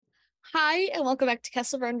Hi, and welcome back to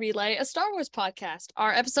Kessel Run Relay, a Star Wars podcast.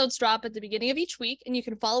 Our episodes drop at the beginning of each week, and you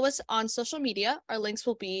can follow us on social media. Our links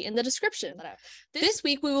will be in the description. This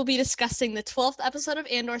week, we will be discussing the 12th episode of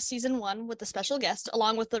Andor Season 1 with a special guest,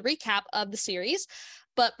 along with the recap of the series.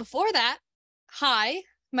 But before that, hi,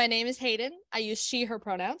 my name is Hayden. I use she, her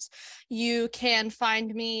pronouns. You can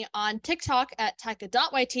find me on TikTok at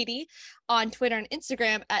taika.ytd, on Twitter and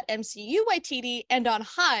Instagram at mcuytd, and on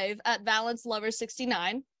Hive at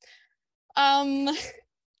valencelover69. My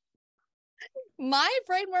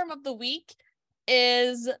brainworm of the week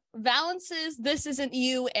is Valence's This Isn't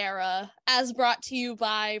You era, as brought to you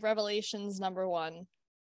by Revelations #1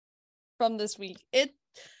 from this week. It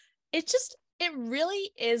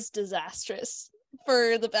really is disastrous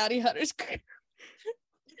for the bounty hunters. Look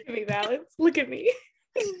at me, Valence. Look at me.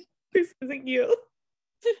 This isn't you.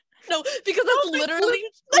 No, because that's literally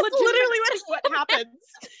what happens.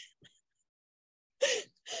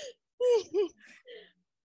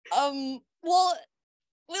 Well,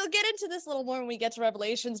 we'll get into this a little more when we get to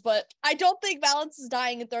Revelations, but I don't think Valence is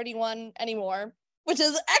dying in 31 anymore, which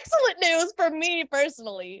is excellent news for me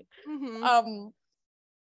personally. Mm-hmm.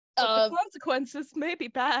 The consequences may be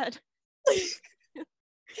bad.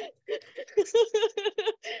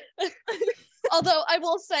 Although I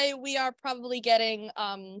will say we are probably getting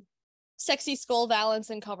sexy skull Valence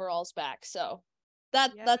and coveralls back, so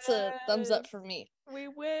that's a thumbs up for me. We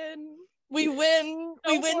win. We win.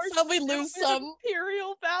 No, we win some, we lose some.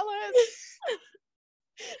 Imperial Valence.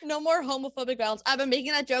 No more homophobic Valence. I've been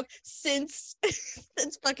making that joke since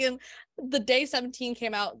fucking the day 17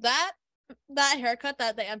 came out. That haircut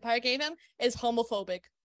that the Empire gave him is homophobic.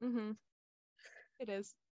 Mm-hmm. It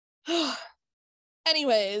is.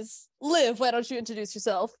 Anyways, Liv, why don't you introduce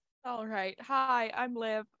yourself? All right. Hi, I'm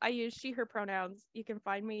Liv. I use she, her pronouns. You can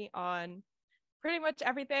find me on pretty much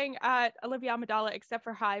everything at Olivia Amidala except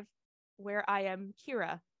for Hive, where I am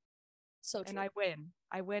Kira. So true. And I win.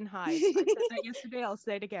 I win Hive. I said that yesterday. I'll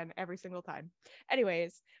say it again every single time.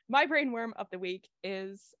 Anyways, my brainworm of the week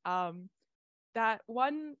is the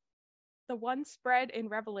one spread in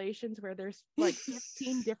Revelations where there's like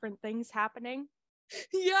 15 different things happening.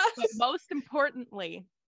 Yeah. But most importantly,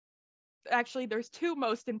 actually there's two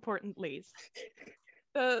most importantlies.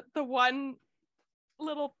 The one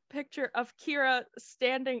little picture of Kira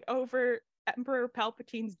standing over Emperor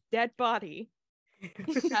Palpatine's dead body.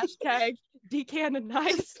 Hashtag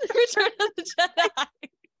decanonize Return of the Jedi.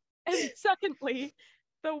 And secondly,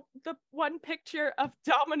 the one picture of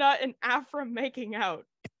Domina and Afra making out.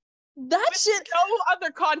 That with shit. No other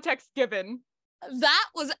context given. That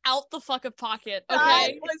was out the fucking pocket. Okay,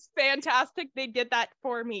 that was fantastic. They did that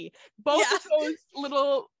for me. Both of those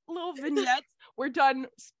little vignettes were done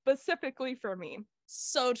specifically for me.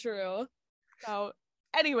 So true. So,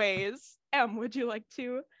 anyways, would you like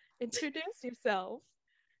to introduce yourself?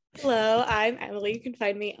 Hello, I'm Emily. You can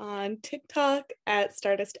find me on TikTok at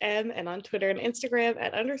StardustM and on Twitter and Instagram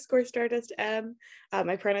at _StardustM.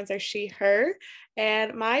 My pronouns are she, her.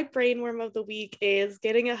 And my brainworm of the week is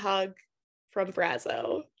getting a hug from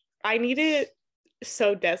Brasso. I need it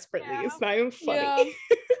so desperately. Yeah. It's not even funny. Yeah.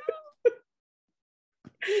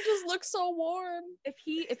 He just looks so warm. If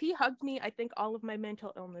he hugged me, I think all of my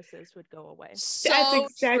mental illnesses would go away. So that's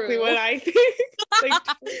exactly true. what I think. Like,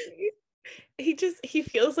 totally. He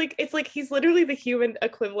feels like it's like he's literally the human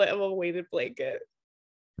equivalent of a weighted blanket.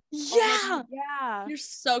 Yeah. Yeah. You're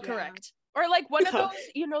so correct. Or like one of those,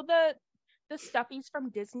 the stuffies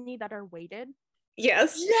from Disney that are weighted.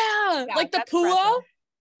 Yes. Yeah. Like the Pua.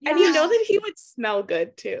 Yeah. And you know that he would smell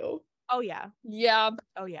good too. Oh yeah. Yeah.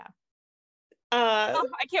 Oh yeah.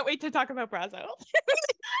 I can't wait to talk about Brasso.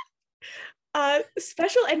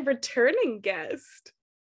 Special and returning guest.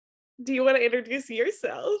 Do you want to introduce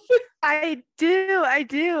yourself? I do.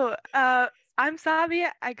 I'm Savi.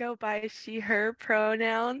 I go by she, her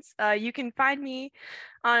pronouns. You can find me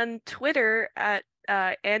on Twitter at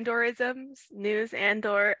Andorisms, News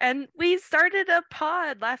Andor. And we started a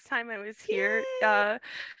pod last time I was here.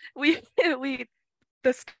 We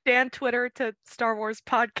the Stan Twitter to Star Wars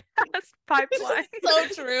podcast pipeline. So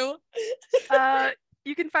true.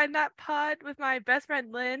 You can find that pod with my best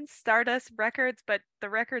friend Lynn, Stardust Records, but the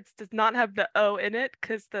records does not have the O in it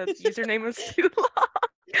because the username was too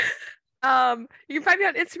long. You can find me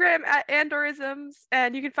on Instagram at Andorisms,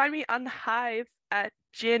 and you can find me on Hive at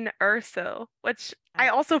Jin Urso, which I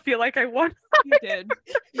also feel like I won. You did.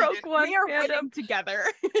 Broke one. We are winning together.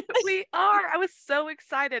 We are. I was so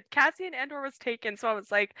excited. Cassian Andor was taken, so I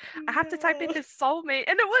was like, I have to type in his soulmate,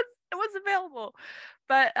 and it was available.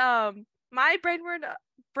 But my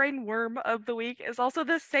brainworm of the week is also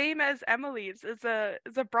the same as Emily's. Is a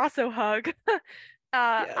Brasso hug.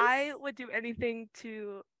 Yes. I would do anything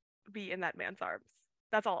to be in that man's arms.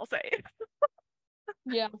 That's all I'll say.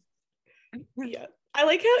 Yeah. Yeah. I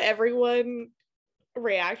like how everyone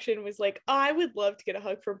reaction was like, oh, I would love to get a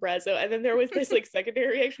hug from Brasso. And then there was this like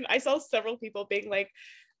secondary reaction. I saw several people being like,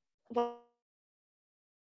 well,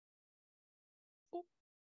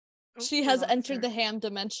 She we has lost entered her. the ham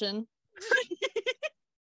dimension.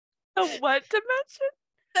 The what dimension?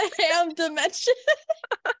 The ham dimension.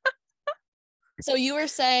 So you were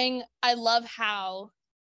saying, I love how,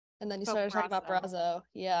 and then you Oh, started talking about Brasso. Brasso.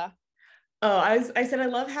 Yeah. oh, I said I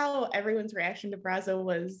love how everyone's reaction to Brasso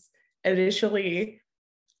was initially,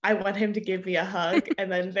 I want him to give me a hug.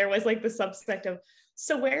 And then there was like the subsect of,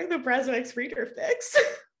 so where are the Brasso X reader fics?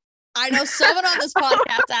 I know someone on this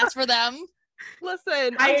podcast asked for them.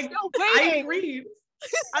 Listen, I'm still waiting. I agreed.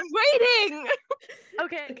 I'm waiting.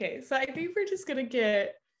 Okay, so I think we're just gonna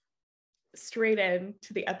get straight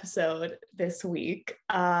into the episode this week.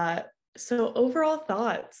 So overall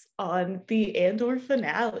thoughts on the Andor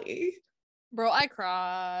finale? Bro, I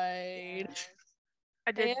cried.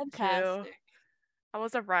 I did too. Fantastic. I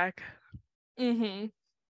was a wreck. Mm-hmm.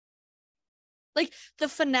 Like, the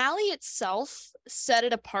finale itself set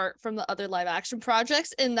it apart from the other live action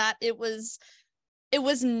projects in that it was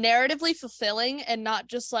narratively fulfilling and not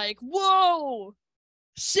just like, whoa,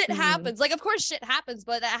 shit happens. Like, of course shit happens,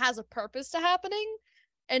 but that has a purpose to happening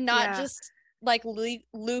and not just like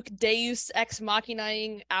Luke Deus Ex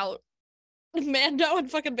Machinaing out Mando and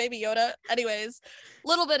fucking Baby Yoda. Anyways,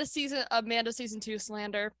 little bit of Mando season 2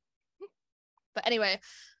 slander. But anyway,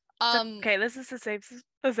 Okay, this is a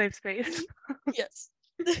safe space. yes.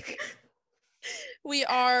 We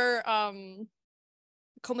are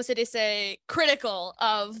como se dice, critical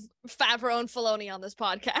of Favreau and Filoni on this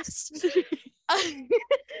podcast.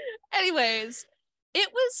 Anyways,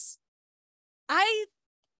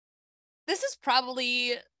 this is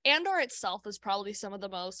probably, Andor itself is probably some of the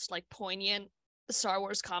most like poignant Star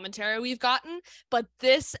Wars commentary we've gotten, but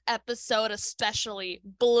this episode especially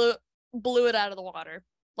blew it out of the water.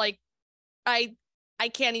 Like, I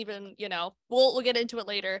can't even, we'll get into it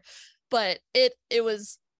later, but it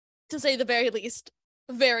was, to say the very least,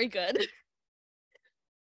 very good.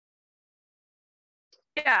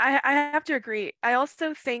 Yeah, I have to agree. I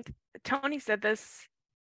also think Tony said this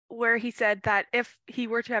where he said that if he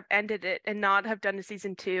were to have ended it and not have done a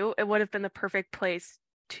season 2, it would have been the perfect place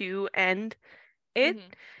to end it. Mm-hmm.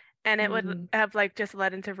 And it would have like just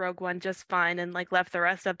led into Rogue One just fine and like left the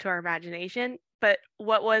rest up to our imagination. But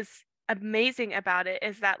what was amazing about it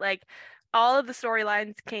is that like all of the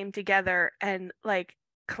storylines came together and like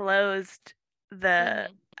closed the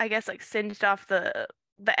I guess like singed off the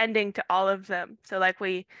ending to all of them. So like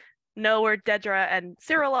we know where Dedra and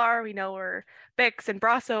Cyril are, we know where Bix and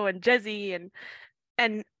Brasso and Jezzy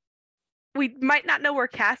and we might not know where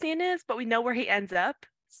Cassian is, but we know where he ends up.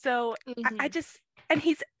 So I just, and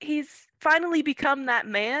he's finally become that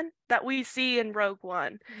man that we see in Rogue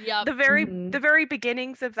One. Yep. The very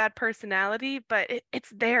beginnings of that personality, but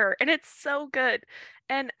it's there and it's so good.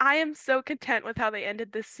 And I am so content with how they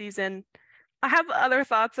ended this season. I have other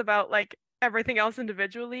thoughts about like everything else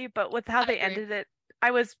individually, but with how they ended it,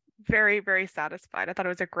 I was very, very satisfied. I thought it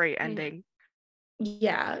was a great ending.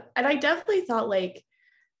 Yeah. And I definitely thought like,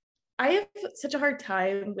 I have such a hard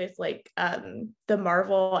time with like the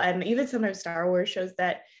Marvel and even sometimes Star Wars shows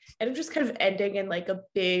that end up just kind of ending in like a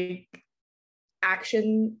big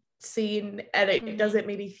action scene and it doesn't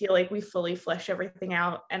maybe feel like we fully flesh everything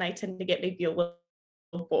out, and I tend to get maybe a little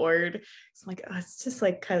bored. So I'm like, oh, it's just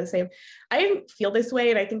like kind of the same. I didn't feel this way,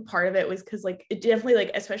 and I think part of it was because like it definitely like,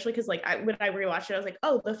 especially because like when I rewatched it, I was like,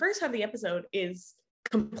 oh, the first half of the episode is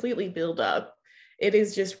completely built up. It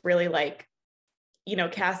is just really like,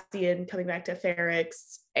 Cassian coming back to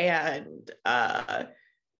Ferrix and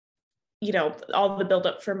all the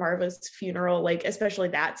buildup for Marva's funeral, like especially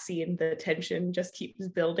that scene, the tension just keeps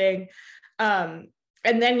building. And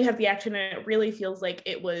then you have the action, and it really feels like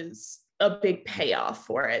it was a big payoff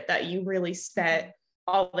for it, that you really spent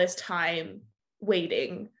all this time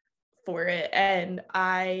waiting for it. And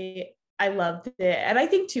I loved it. And I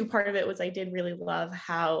think too, part of it was I did really love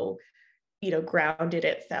how, grounded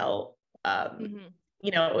it felt.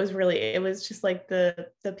 It was just like the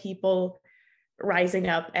people rising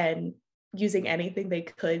up and using anything they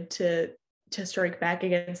could to strike back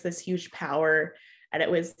against this huge power, and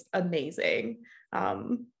it was amazing.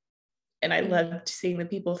 And I loved seeing the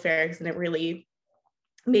people of Ferrix, and it really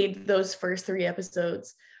made those first 3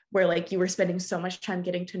 episodes where like you were spending so much time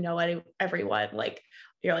getting to know everyone, like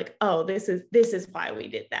you're like, oh, this is why we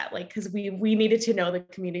did that, like because we needed to know the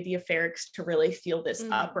community of Ferrix to really feel this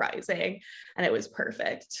uprising, and it was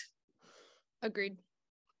perfect. Agreed.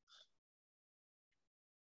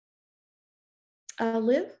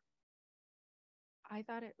 Liv? I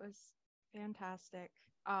thought it was fantastic.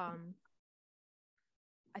 I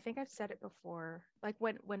think I've said it before. Like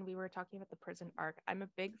when we were talking about the prison arc, I'm a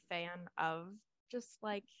big fan of just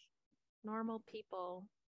like normal people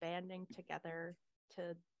banding together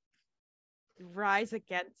to rise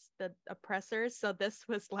against the oppressors. So this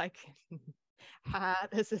was like,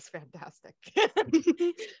 this is fantastic.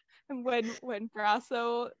 And when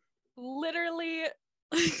Brasso literally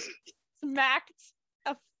smacked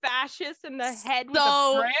a fascist in the head with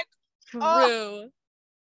a brick. True. Oh.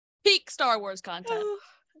 Peak Star Wars content.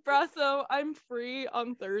 Brasso, I'm free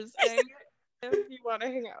on Thursday if you want to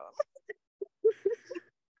hang out.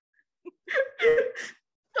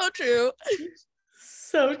 So true.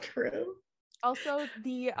 So true. Also,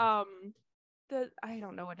 the I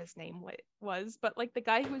don't know what his name was, but like the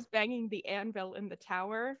guy who was banging the anvil in the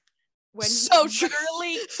tower when so he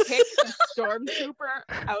literally kicked the stormtrooper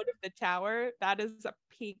out of the tower. That is a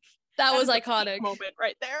peak. That was is a iconic peak moment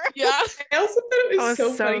right there. Yeah. I also thought it was so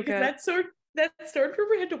so funny because that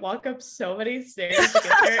stormtrooper had to walk up so many stairs to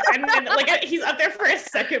get there, and then like he's up there for a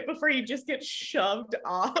second before he just gets shoved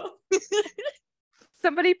off.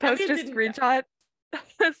 Somebody posted a didn't- screenshot.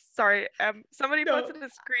 Sorry, somebody No. posted a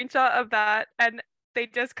screenshot of that, and they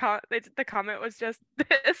just the comment was just,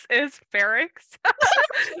 "This is Ferrix from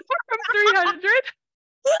 300."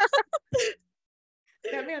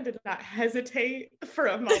 That man did not hesitate for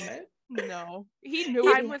a moment. No, he knew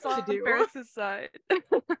what Time he was had on to do. Ferrix's side.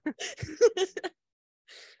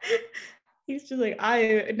 He's just like,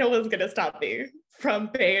 no one's gonna stop me from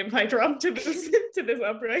paying my drum to this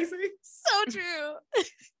uprising. So true.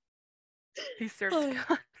 He served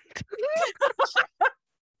God.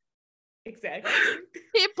 Exactly.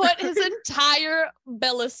 He put his entire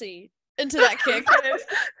bellicy into that kick.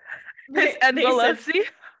 His envelopsy.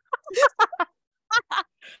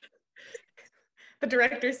 The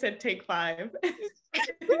director said take 5.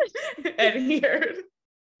 And he heard.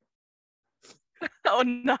 Oh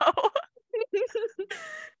no.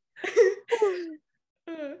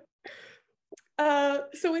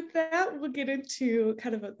 So with that, we'll get into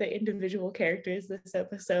kind of the individual characters this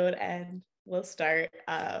episode, and we'll start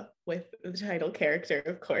with the title character,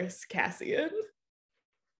 of course, Cassian.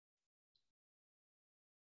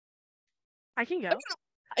 I can go.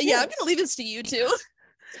 Yeah, I'm gonna leave this to you two.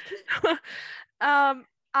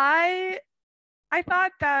 I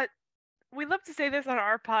thought that we love to say this on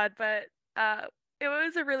our pod, but it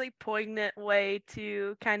was a really poignant way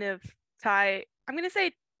to kind of tie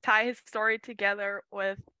his story together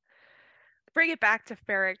with bring it back to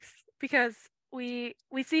Ferrix, because we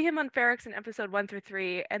see him on Ferrix in episode 1 through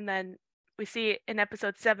 3, and then we see it in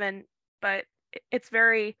episode 7, but it's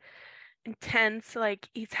very intense. Like,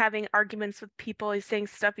 he's having arguments with people, he's saying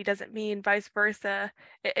stuff he doesn't mean, vice versa.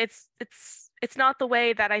 It's not the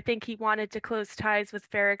way that I think he wanted to close ties with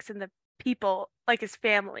Ferrix and the people, like his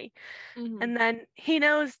family. Mm-hmm. And then he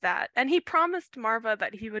knows that, and he promised Marva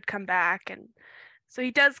that he would come back, and so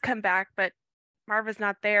he does come back, but Marva's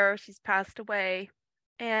not there, she's passed away.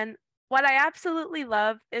 And what I absolutely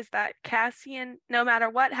love is that Cassian, no matter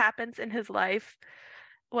what happens in his life,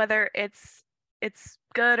 whether it's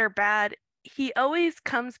good or bad, he always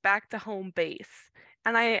comes back to home base.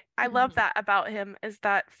 And I love that about him, is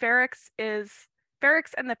that Ferrix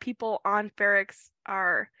and the people on Ferrix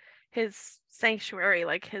are his sanctuary.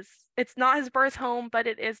 Like, it's not his birth home, but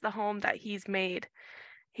it is the home that he's made.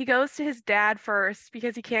 He goes to his dad first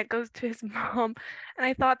because he can't go to his mom. And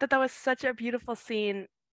I thought that was such a beautiful scene,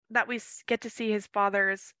 that we get to see his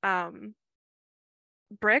father's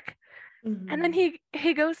brick. Mm-hmm. And then he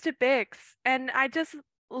goes to Biggs. And I just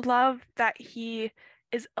love that he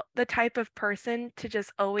is the type of person to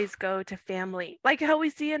just always go to family. Like how we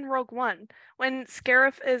see in Rogue One, when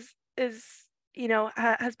Scarif is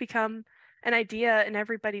has become an idea in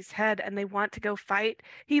everybody's head and they want to go fight,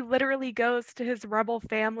 he literally goes to his rebel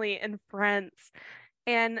family and friends.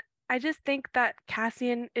 And I just think that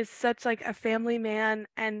Cassian is such like a family man,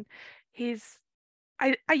 and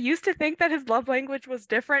I used to think that his love language was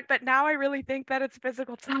different, but now I really think that it's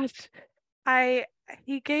physical touch.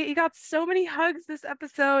 He got so many hugs this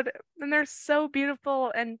episode, and they're so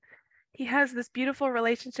beautiful, and he has this beautiful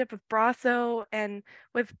relationship with Brasso and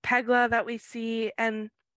with Pegla that we see, and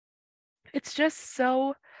it's just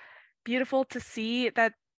so beautiful to see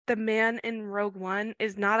that the man in Rogue One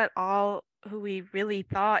is not at all who we really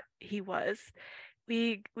thought he was.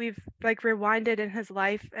 We've like rewinded in his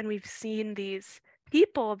life, and we've seen these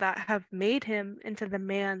people that have made him into the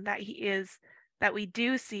man that he is, that we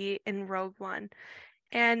do see in Rogue One.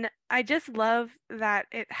 And I just love that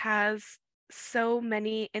it has so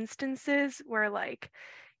many instances where like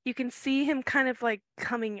you can see him kind of like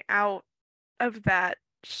coming out of that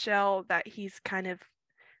shell that he's kind of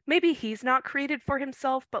maybe he's not created for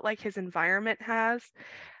himself, but like his environment has.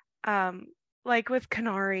 Um, like with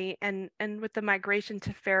Canary and with the migration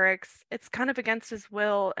to Ferrix, it's kind of against his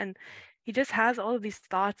will, and he just has all of these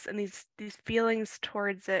thoughts and these feelings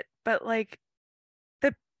towards it. But like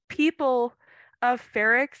the people of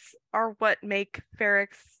Ferrix are what make Ferrix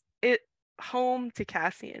it home to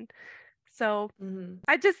Cassian. So Mhm.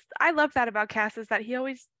 I love that about Cass is that he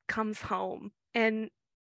always comes home, and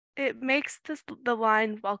it makes the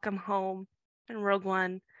line "Welcome home" in Rogue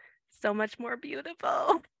One so much more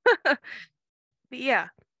beautiful. But yeah,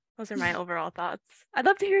 those are my overall thoughts. I'd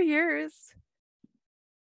love to hear yours.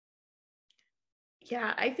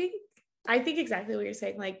 Yeah, I think exactly what you're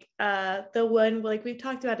saying. Like the one, like we've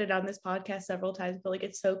talked about it on this podcast several times, but like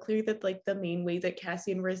it's so clear that like the main way that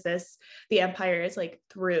Cassian resists the Empire is like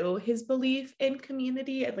through his belief in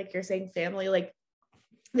community and like you're saying family, like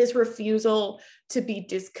this refusal to be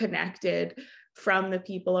disconnected from the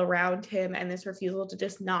people around him and this refusal to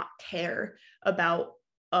just not care about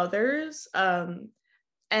others.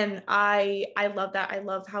 And I love that. I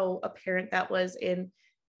love how apparent that was in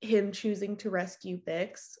him choosing to rescue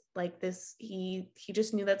Bix. Like this, he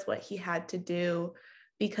just knew that's what he had to do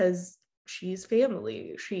because she's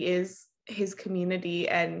family. She is his community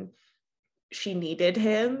and she needed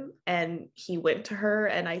him and he went to her.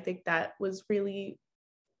 And I think that was really,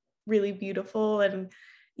 really beautiful. And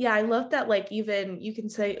yeah, I love that, like, even you can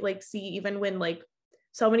say, like, see, even when like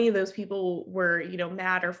so many of those people were, you know,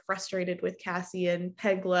 mad or frustrated with Cassian,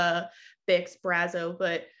 Pegla, Bix, Brasso,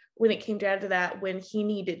 but when it came down to that, when he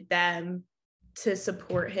needed them to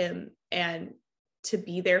support him and to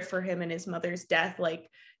be there for him in his mother's death, like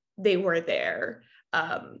they were there.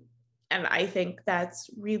 And I think that's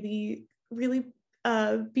really, really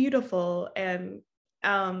beautiful. And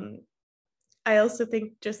I also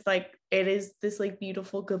think just like it is this like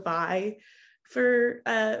beautiful goodbye for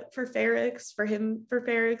Ferrix, for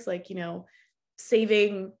Ferrix, like, you know,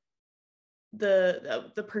 saving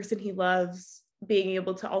the person he loves, being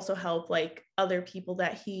able to also help like other people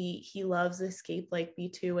that he loves escape, like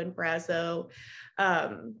B2 and Brasso.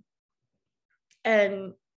 Um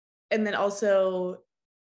and then also,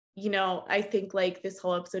 you know, I think like this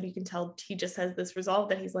whole episode you can tell he just has this resolve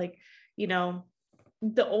that he's like, you know,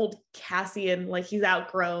 the old Cassian, like he's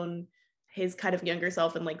outgrown his kind of younger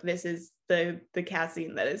self and like this is the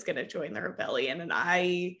Cassian that is going to join the rebellion. And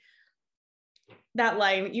that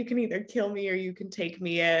line, you can either kill me or you can take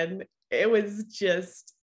me in, it was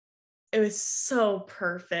so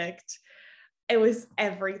perfect. It was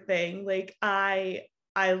everything. Like I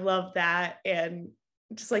love that. And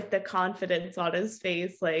just like the confidence on his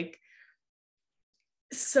face, like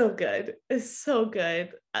so good. It's so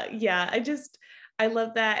good. Yeah, I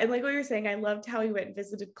love that. And like what you're saying, I loved how he went and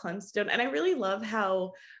visited Clemstone. And I really love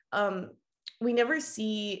how we never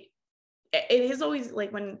see, it is always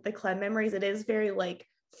like when the Clem memories, it is very like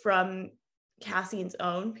from Cassian's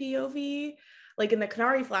own POV. Like in the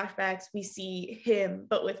Canary flashbacks, we see him,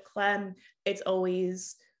 but with Clem, it's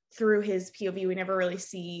always through his POV. We never really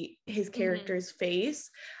see his character's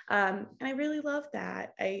face. And I really love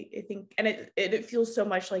that. I think, and it feels so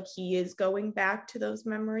much like he is going back to those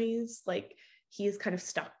memories. Like he is kind of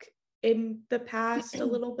stuck in the past a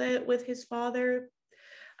little bit with his father.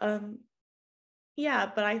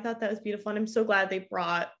 Yeah, but I thought that was beautiful. And I'm so glad they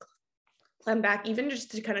brought Clem back, even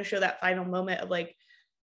just to kind of show that final moment of like,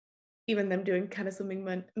 even them doing kind of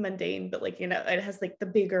something mundane, but like, you know, it has like the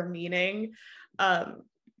bigger meaning.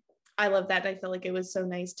 I love that. I feel like it was so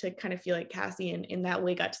nice to kind of feel like Cassian in that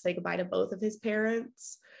way got to say goodbye to both of his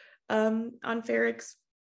parents on Ferrix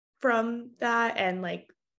from that. And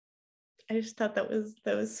like, I just thought that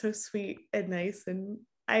was so sweet and nice. And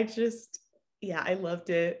yeah, I loved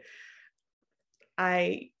it.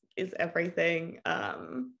 Is everything.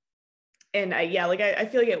 And I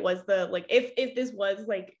feel like it was the, like, if this was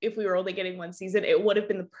like, if we were only getting one season, it would have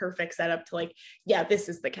been the perfect setup to like, yeah, this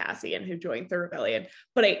is the Cassian who joined the rebellion.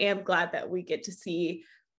 But I am glad that we get to see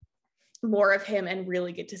more of him and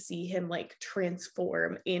really get to see him like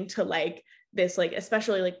transform into like this, like,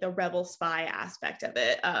 especially like the rebel spy aspect of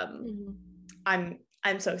it. I'm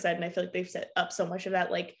so excited. And I feel like they've set up so much of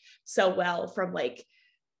that like so well, from like,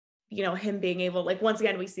 you know, him being able, like, once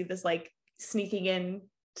again we see this like sneaking in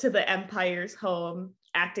to the Empire's home,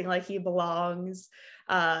 acting like he belongs,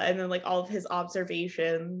 and then like all of his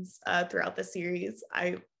observations throughout the series.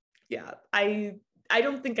 I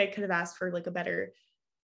don't think I could have asked for like a better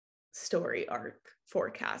story arc for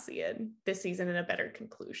Cassian this season and a better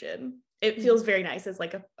conclusion. it feels very nice as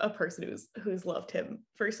like a person who's loved him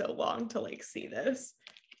for so long to like see this.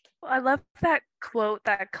 Well, I love that quote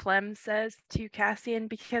that Clem says to Cassian,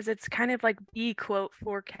 because it's kind of like the quote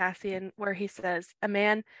for Cassian, where he says, "A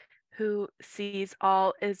man who sees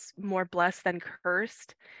all is more blessed than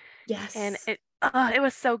cursed." Yes. And it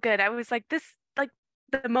was so good. I was like, this, like,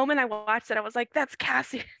 the moment I watched it, I was like, that's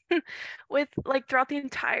Cassian. With like throughout the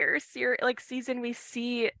entire season, we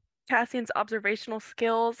see Cassian's observational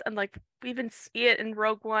skills, and like we even see it in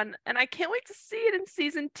Rogue One, and I can't wait to see it in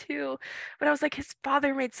season 2. But I was like, his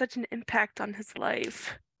father made such an impact on his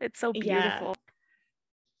life. It's so beautiful. Yeah.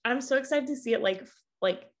 I'm so excited to see it like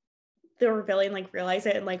the rebellion like realize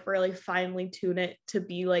it and like really finally tune it to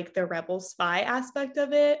be like the rebel spy aspect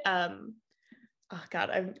of it. Oh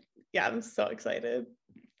god, I'm so excited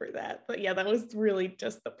for that. But yeah, that was really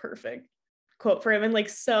just the perfect quote for him, and like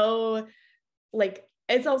so like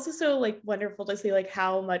it's also so like wonderful to see like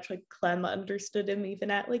how much like Clem understood him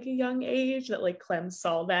even at like a young age, that like Clem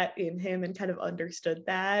saw that in him and kind of understood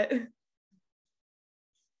that.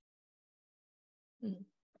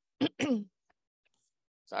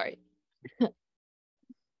 Sorry.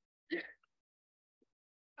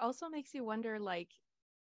 Also makes you wonder, like,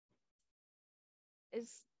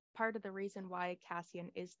 is part of the reason why Cassian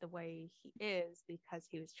is the way he is because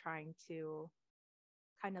he was trying to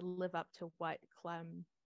kind of live up to what Clem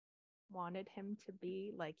wanted him to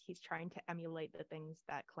be. Like, he's trying to emulate the things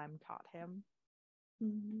that Clem taught him,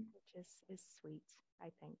 which is sweet, I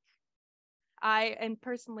think.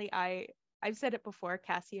 I've said it before,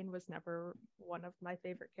 Cassian was never one of my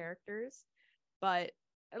favorite characters, but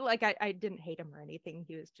like I didn't hate him or anything.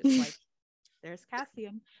 He was just like, there's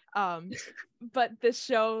Cassian. But this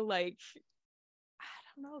show, like, I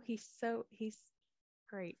don't know, he's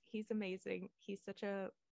great. He's amazing. He's such a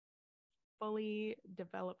fully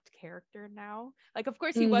developed character now. Like, of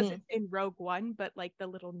course he wasn't in Rogue One, but like the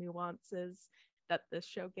little nuances that this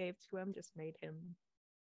show gave to him just made him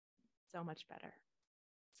so much better.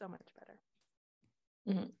 So much better.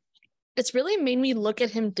 It's really made me look at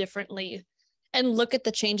him differently and look at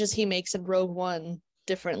the changes he makes in Rogue One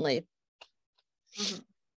differently.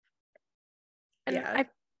 And Yeah.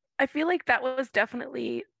 I feel like that was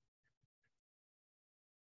definitely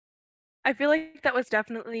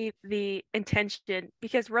the intention,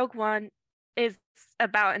 because Rogue One is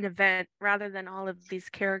about an event rather than all of these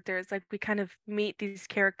characters. Like, we kind of meet these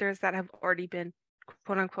characters that have already been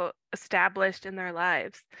quote unquote established in their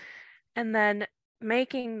lives. And then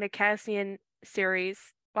making the Cassian series,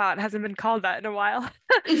 wow, it hasn't been called that in a while.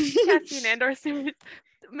 Cassian Andor series,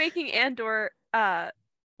 making Andor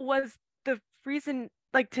was the reason,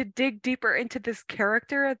 like, to dig deeper into this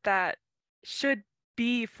character that should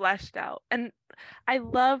be fleshed out. And I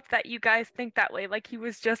love that you guys think that way. Like, he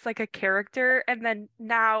was just like a character, and then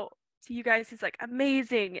now to you guys he's like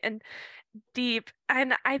amazing and deep.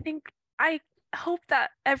 And I hope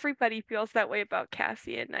that everybody feels that way about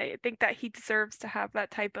Cassian. I think that he deserves to have that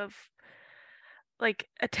type of like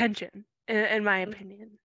attention, in my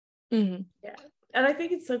opinion. Yeah. And I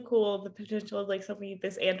think it's so cool, the potential of like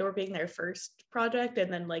this Andor being their first project,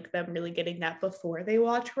 and then like them really getting that before they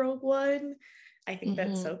watch Rogue One. I think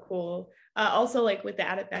that's so cool. Also, like with the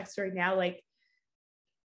added backstory now, like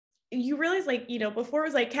you realize, like, you know, before it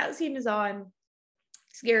was like Cassian is on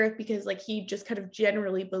Scarif because like he just kind of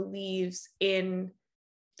generally believes in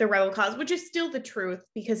the rebel cause, which is still the truth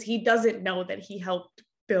because he doesn't know that he helped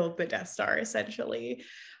build the Death Star essentially.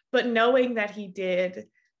 But knowing that he did,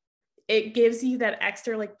 it gives you that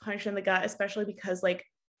extra like punch in the gut, especially because like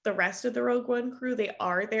the rest of the Rogue One crew, they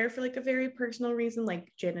are there for like a very personal reason.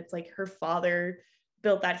 Like Jyn, it's like her father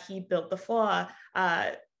built that, he built the flaw.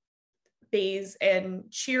 Baze and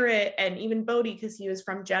Chirrut and even Bodhi, because he was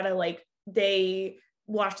from Jeddah, like they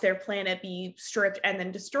watched their planet be stripped and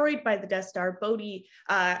then destroyed by the Death Star. Bodhi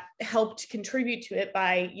helped contribute to it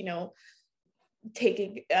by, you know,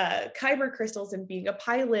 taking kyber crystals and being a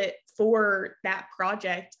pilot for that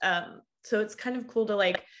project. So it's kind of cool to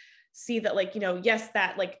like see that, like, you know, yes,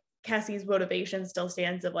 that like Cassie's motivation still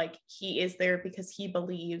stands of like he is there because he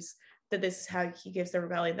believes that this is how he gives the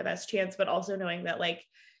rebellion the best chance, but also knowing that like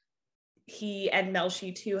he and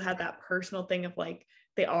Melshi too had that personal thing of like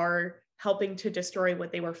they are helping to destroy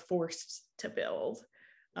what they were forced to build.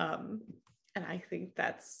 And I think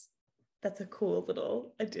that's a cool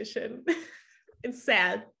little addition. It's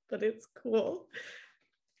sad, but it's cool.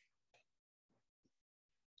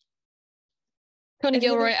 Tony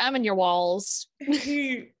Gilroy, I'm in your walls.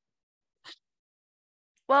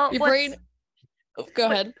 Well, your brain. Oh, go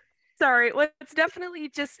ahead. Sorry, what's definitely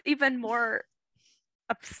just even more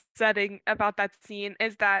upsetting about that scene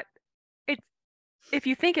is that if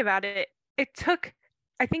you think about it, it took,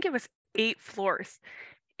 I think it was 8 floors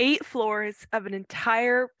of an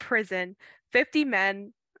entire prison, 50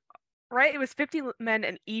 men, right? It was 50 men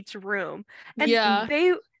in each room. And Yeah.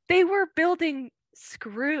 they were building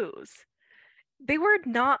screws. They were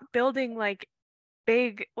not building like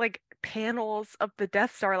big like panels of the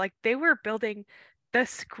Death Star. Like they were building the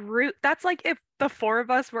screw. That's like if the four of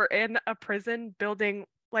us were in a prison building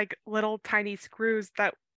like little tiny screws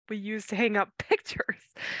that we use to hang up pictures.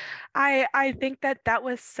 I think that that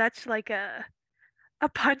was such like a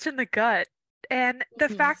punch in the gut. And the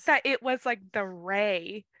Mhm. fact that it was like the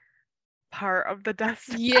Ray part of the Death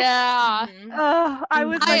Star. Yeah. Mhm. Oh, I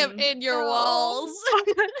was I like, am in your no. walls.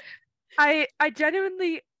 I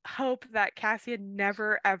genuinely hope that Cassian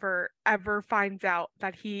never ever finds out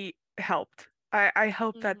that he helped. I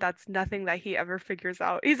hope that Mhm. that's nothing that he ever figures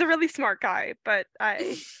out. He's a really smart guy, but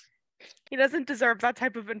he doesn't deserve that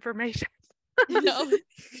type of information. No,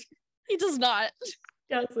 he does not.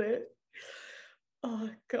 Does it? Oh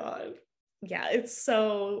God. Yeah, it's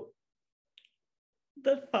so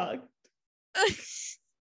the fuck.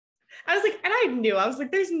 I was like, and I knew, I was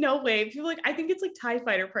like, there's no way. People like, I think it's like TIE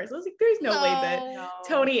fighter parts. I was like, there's no way that No.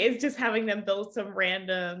 Tony is just having them build some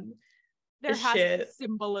random There has to be shit.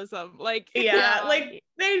 symbolism. Like, Yeah, Yeah. like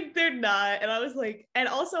they're not. And I was like, and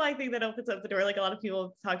also I think that opens up the door. Like a lot of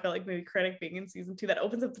people talk about like maybe Krennic being in season 2, that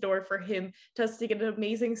opens up the door for him to us to get an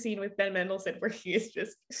amazing scene with Ben Mendelsohn where he is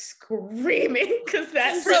just screaming because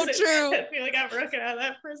that So person true. I feel like got broken out of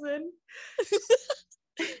that prison.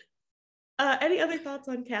 Any other thoughts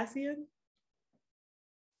on Cassian?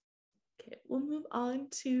 Okay, we'll move on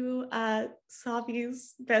to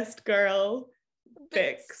Savi's best girl,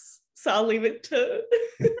 Bix. So I'll leave it to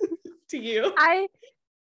to you. I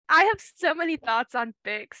have so many thoughts on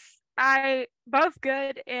Bix. I both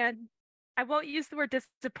good, and I won't use the word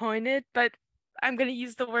disappointed, but I'm gonna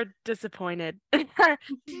use the word disappointed.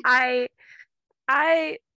 I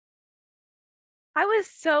I I was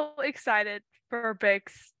so excited for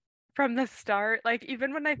Bix from the start. Like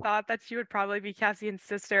even when I thought that she would probably be Cassian's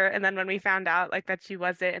sister, and then when we found out like that she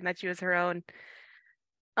wasn't and that she was her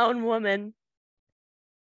own woman,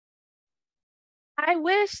 I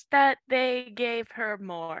wish that they gave her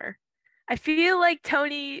more. I feel like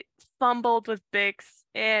Tony fumbled with Bix,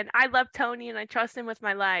 and I love Tony and I trust him with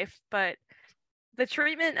my life, but the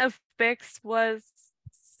treatment of Bix was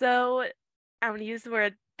so, I'm gonna use the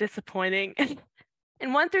word disappointing.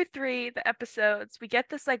 In 1 through 3, the episodes, we get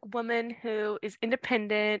this like woman who is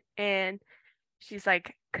independent and she's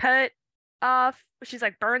like cut off, she's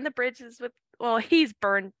like burned the bridges with, well, he's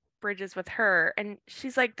burned bridges with her, and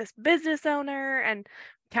she's like this business owner, and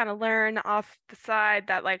kind of learn off the side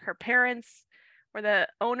that like her parents were the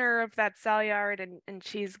owner of that sale yard, and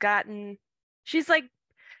she's like,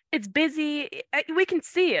 it's busy. We can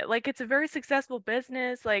see it. Like it's a very successful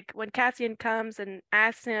business. Like when Cassian comes and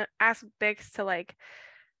asks Bix to like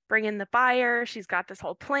bring in the buyer, she's got this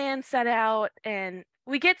whole plan set out, and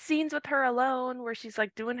we get scenes with her alone where she's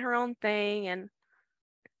like doing her own thing, and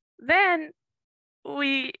then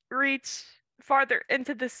we reach farther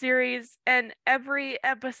into the series, and every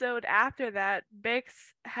episode after that, Bix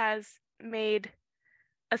has made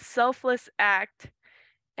a selfless act.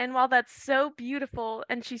 And while that's so beautiful,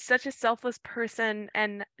 and she's such a selfless person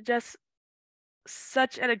and just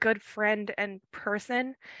such a good friend and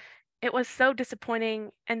person, it was so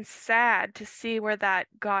disappointing and sad to see where that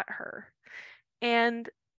got her. And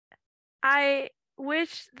I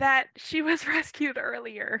wish that she was rescued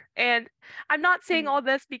earlier. And I'm not saying all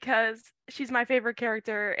this because she's my favorite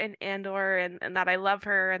character in Andor, and that I love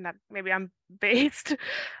her and that maybe I'm based,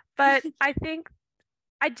 but I think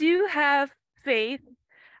I do have faith.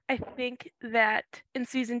 I think that in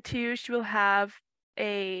season 2, she will have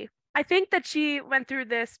I think that she went through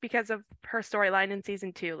this because of her storyline in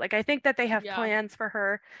season 2. Like, I think that they have plans for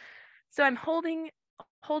her. So I'm holding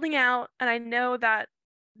out, and I know that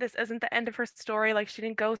this isn't the end of her story. Like, she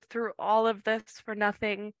didn't go through all of this for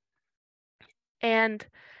nothing. And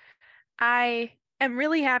I am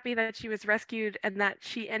really happy that she was rescued and that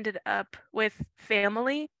she ended up with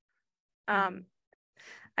family.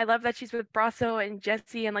 I love that she's with Brasso and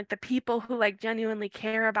Jesse and like the people who like genuinely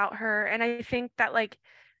care about her. And I think that like,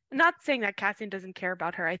 not saying that Cassian doesn't care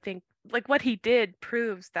about her. I think like what he did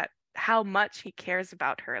proves that how much he cares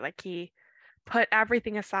about her. Like he put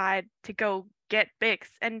everything aside to go get Bix,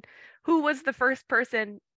 and who was the first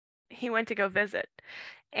person he went to go visit.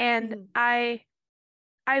 And I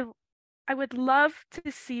would love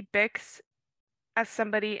to see Bix as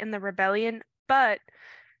somebody in the rebellion, but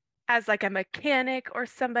as like a mechanic or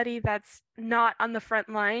somebody that's not on the front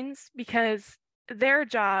lines, because their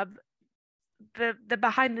job, the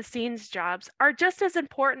behind the scenes jobs are just as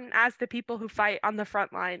important as the people who fight on the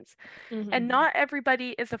front lines. And not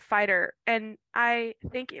everybody is a fighter. And I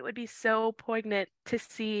think it would be so poignant to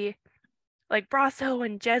see like Brasso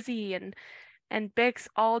and Jezzy and Bix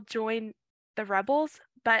all join the rebels,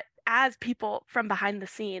 but as people from behind the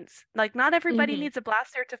scenes. Like not everybody needs a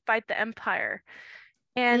blaster to fight the Empire.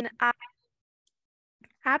 And I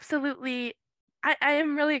absolutely I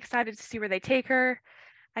am really excited to see where they take her.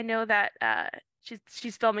 I know that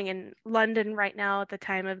she's filming in London right now at the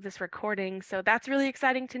time of this recording, so that's really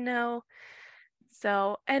exciting to know.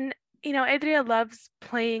 So, and Adria loves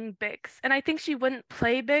playing Bix, and I think she wouldn't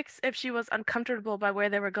play Bix if she was uncomfortable by where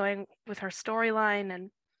they were going with her storyline. And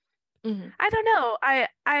I don't know. I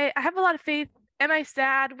have a lot of faith. Am I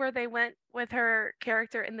sad where they went with her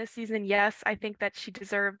character in this season? Yes, I think that she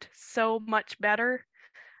deserved so much better.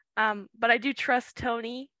 But I do trust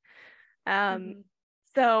Tony.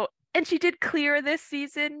 So, and she did clear this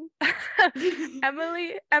season.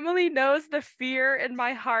 Emily knows the fear in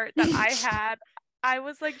my heart that I had. I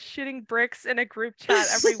was like shitting bricks in a group chat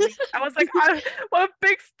every week. I was like, well, if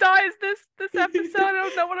Bix dies this episode, I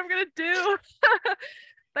don't know what I'm gonna do.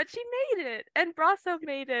 But she made it, and Brasso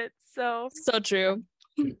made it. So true.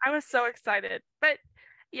 I was so excited. But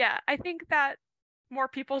yeah, I think that more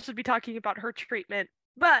people should be talking about her treatment.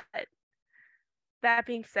 But that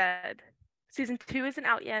being said, season 2 isn't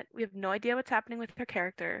out yet. We have no idea what's happening with her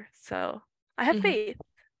character. So I have faith.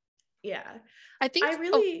 Yeah. I think I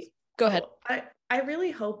really go ahead. I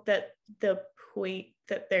really hope that the point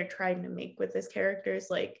that they're trying to make with this character is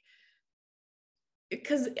like,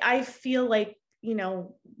 because I feel like,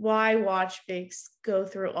 why watch Biggs go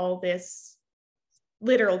through all this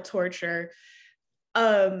literal torture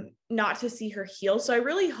not to see her heal. So I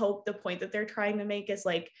really hope the point that they're trying to make is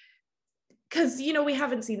like, because we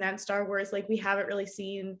haven't seen that in Star Wars. Like we haven't really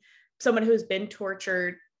seen someone who's been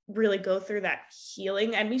tortured really go through that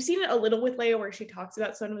healing. And we've seen it a little with Leia where she talks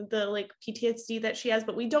about some of the like PTSD that she has,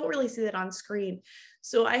 but we don't really see that on screen.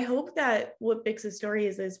 So I hope that what Bix's story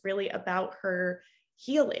is really about her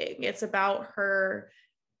healing. It's about her,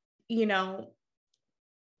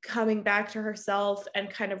 coming back to herself and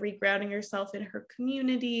kind of regrounding herself in her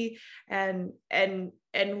community and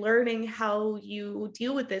learning how you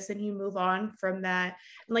deal with this and you move on from that.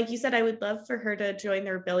 And like you said, I would love for her to join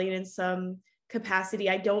the rebellion in some capacity.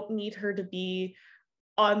 I don't need her to be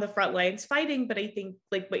on the front lines fighting, but I think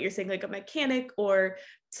like what you're saying, like a mechanic or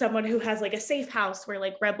someone who has like a safe house where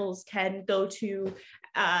like rebels can go to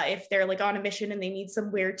if they're like on a mission and they need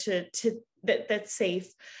somewhere to that's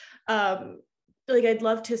safe. Like I'd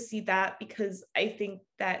love to see that, because I think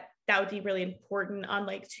that would be really important on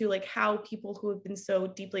like to like how people who have been so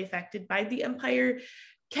deeply affected by the Empire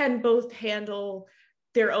can both handle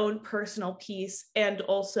their own personal peace and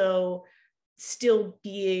also still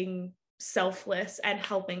being selfless and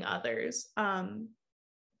helping others. And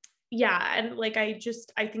like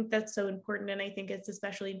I think that's so important, and I think it's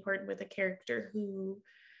especially important with a character who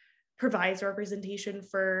provides representation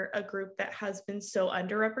for a group that has been so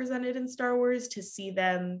underrepresented in Star Wars, to see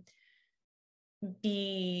them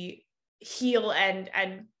heal and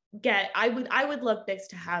get. I would love Bix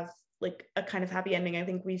to have like a kind of happy ending. I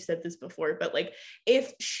think we've said this before, but like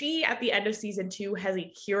if she at the end of season 2 has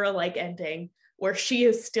a Kira-like ending where she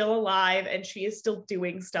is still alive and she is still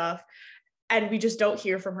doing stuff and we just don't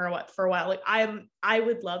hear from her for a while, like I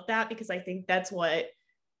would love that, because I think that's what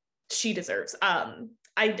she deserves.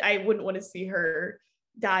 I wouldn't want to see her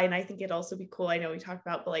die, and I think it'd also be cool. I know we talked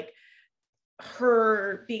about, but like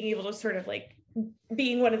her being able to sort of like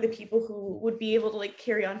being one of the people who would be able to like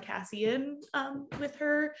carry on Cassian with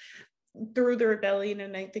her through the rebellion.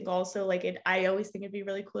 And I think also like I always think it'd be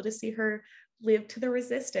really cool to see her live to the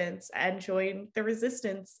resistance and join the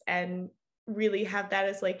resistance and really have that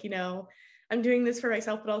as like, I'm doing this for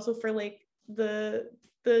myself, but also for like the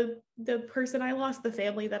person I lost, the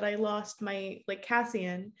family that I lost, my like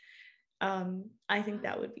Cassian. I think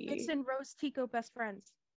that would be Bix and Rose Tico best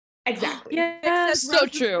friends. Exactly. Yeah, so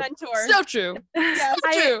true. Mentor. So true. Yes.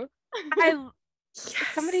 True.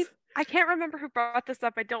 Somebody, I can't remember who brought this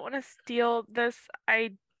up. I don't want to steal this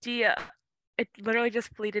idea. It literally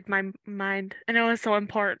just fleeted my mind, and it was so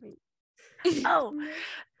important. Oh,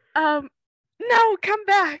 no, come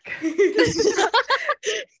back.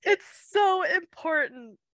 It's so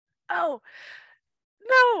important. Oh,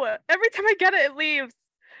 no, every time I get it, it leaves.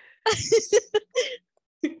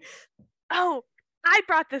 Oh, I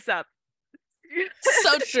brought this up.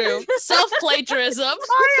 So true. Self-plagiarism.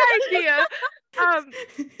 My idea.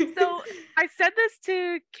 So I said this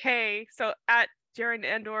to Kay, so at Jaren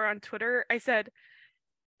Andor on Twitter. I said,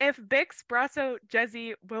 if Bix, Brasso,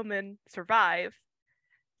 Jezzy, Willman survive,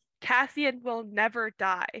 Cassian will never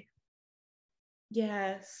die.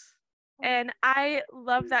 Yes. And I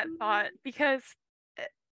love that thought because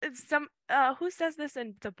some who says this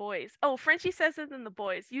in The Boys? Oh, Frenchie says this in The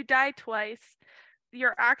Boys. You die twice.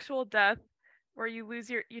 Your actual death, where you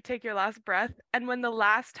take your last breath, and when the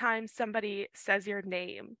last time somebody says your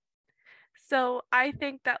name. So I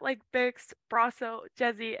think that like Bix, Brasso,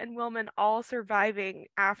 Jezzy, and Willman all surviving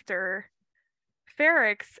after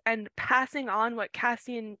Ferrix and passing on what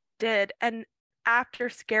Cassian did, and after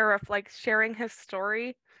Scarif like sharing his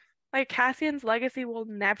story, like Cassian's legacy will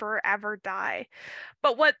never ever die.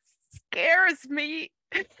 But what scares me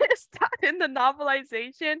is that in the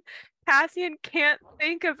novelization, Cassian can't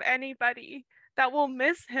think of anybody that will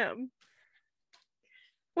miss him,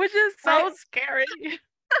 which is so scary.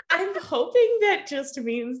 I'm hoping that just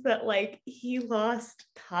means that like he lost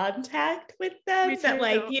contact with them. That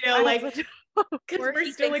like, you know, like because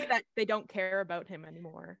we're still like that they don't care about him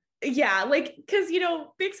anymore. Yeah, like because you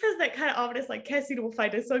know, Biggs has that kind of ominous like Cassian will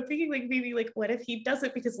find us. So I'm thinking like maybe like what if he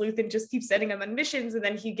doesn't because Luthen just keeps sending him on missions and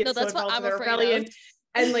then he gets so involved in the rebellion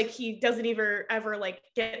and like he doesn't ever like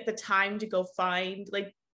get the time to go find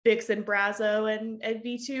like Bix and Brasso and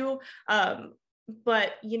V2.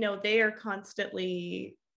 But you know, they are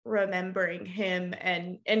constantly remembering him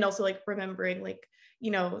and also like remembering like,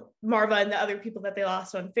 you know, Marva and the other people that they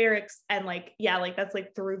lost on Ferrix, and like yeah, like that's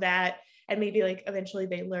like through that, and maybe like eventually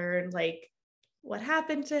they learn like what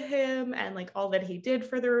happened to him and like all that he did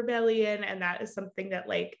for the rebellion, and that is something that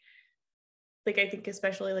like I think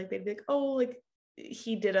especially like they'd be like, oh, like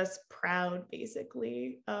he did us proud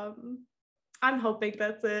basically. I'm hoping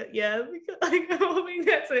that's it. Yeah, like I'm hoping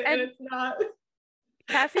that's it, and it's not.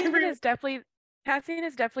 Cassian is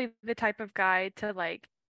definitely the type of guy to like,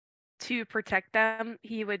 to protect them,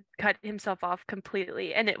 he would cut himself off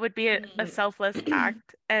completely, and it would be a selfless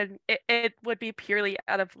act, and it would be purely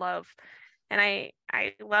out of love. And I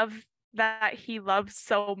love that he loves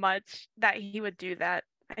so much that he would do that.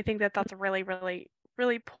 I think that that's really, really,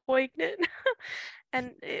 really poignant.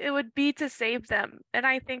 And it would be to save them. And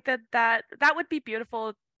I think that would be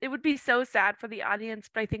beautiful. It would be so sad for the audience,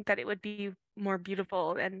 but I think that it would be more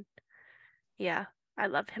beautiful. And yeah, I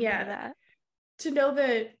love him for that. To know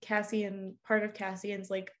that part of Cassian's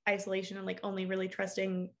like isolation and like only really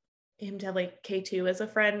trusting him to have like K2 as a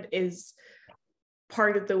friend is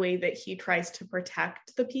part of the way that he tries to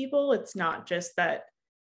protect the people. It's not just that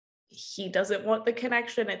he doesn't want the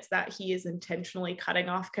connection, it's that he is intentionally cutting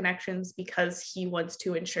off connections because he wants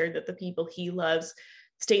to ensure that the people he loves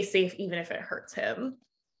stay safe even if it hurts him.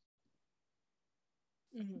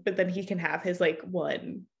 But then he can have his like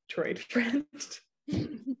one droid friend.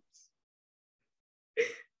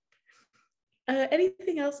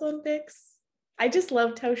 Anything else on Bix? I just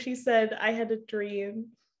loved how she said, I had a dream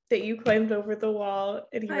that you climbed over the wall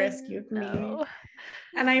and you rescued me.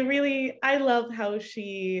 And I love how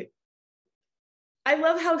she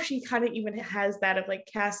kind of even has that of like,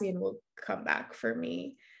 Cassian will come back for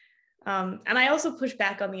me. And I also push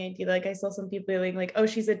back on the idea that like I saw some people being like, oh,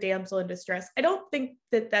 she's a damsel in distress. I don't think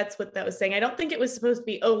that that's what that was saying. I don't think it was supposed to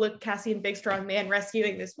be, oh, look, Cassian, big strong man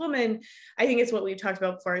rescuing this woman. I think it's what we talked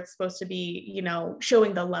about before. It's supposed to be, you know,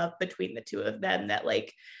 showing the love between the two of them, that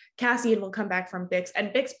like Cassian will come back from Bix, and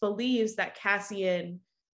Bix believes that Cassian,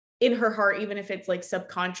 in her heart, even if it's like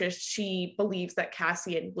subconscious, she believes that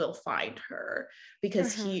Cassian will find her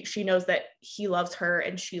because she knows that he loves her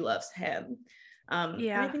and she loves him.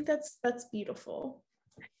 And I think that's beautiful.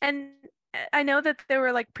 And I know that they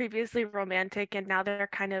were like previously romantic and now they're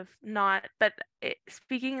kind of not, but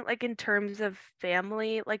speaking like in terms of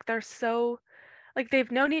family, like they're so like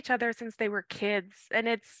they've known each other since they were kids,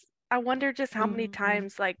 and I wonder just how many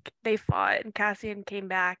times like they fought and Cassian came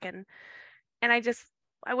back, and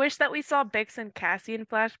I wish that we saw Bix and Cassian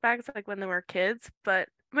flashbacks like when they were kids, but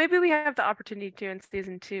maybe we have the opportunity to in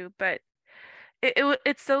season 2. But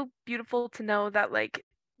it's so beautiful to know that like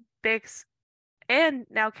Bix and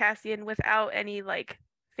now Cassian, without any like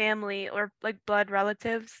family or like blood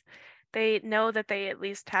relatives, they know that they at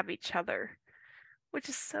least have each other, which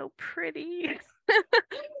is so pretty.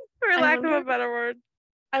 For lack of a better word.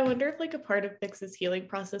 I wonder if like a part of Bix's healing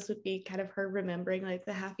process would be kind of her remembering like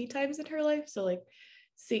the happy times in her life. So like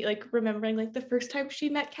remembering like the first time she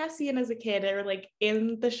met Cassian as a kid, or like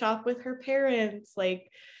in the shop with her parents,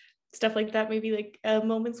 like stuff like that. Maybe like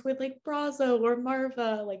moments with like Brasso or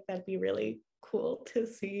Marva, like that'd be really cool to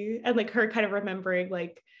see. And like her kind of remembering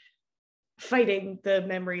like fighting the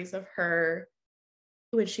memories of her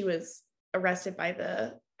when she was arrested by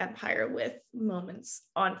the Empire, with moments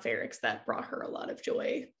on Ferrix that brought her a lot of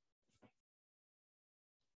joy.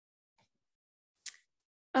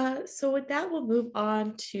 So with that, we'll move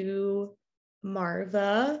on to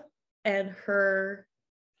Marva and her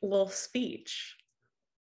little speech.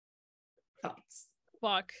 Thoughts?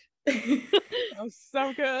 Fuck. That was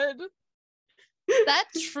so good. That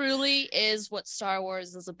truly is what Star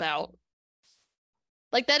Wars is about.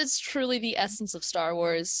 Like, that is truly the essence of Star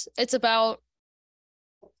Wars. It's about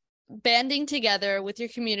banding together with your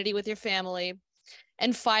community, with your family,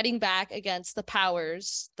 and fighting back against the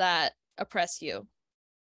powers that oppress you.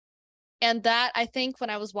 And that, I think, when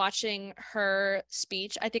I was watching her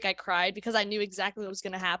speech, I think I cried because I knew exactly what was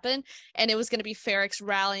going to happen. And it was going to be Ferrix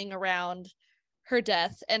rallying around her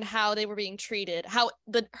death and how they were being treated, how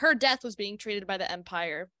her death was being treated by the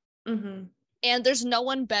Empire. Mm-hmm. And there's no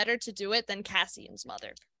one better to do it than Cassian's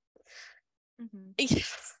mother. Mm-hmm.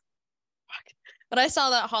 When I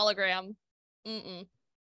saw that hologram,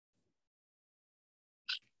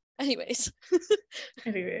 Anyways,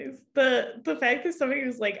 the fact that somebody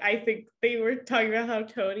was like, I think they were talking about how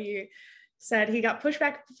Tony said he got pushed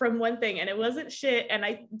back from one thing and it wasn't shit, and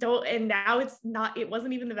now it's not, it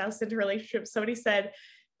wasn't even the best into relationship. Somebody said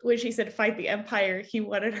when she said fight the Empire, he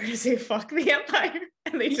wanted her to say fuck the Empire,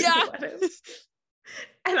 and they didn't let him.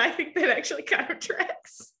 And I think that actually kind of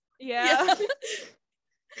tracks. Yeah.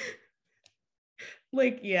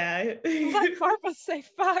 Like, yeah. Let Marva say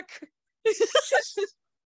fuck.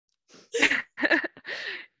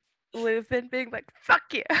 Luthen being like, fuck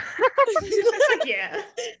you. Yeah.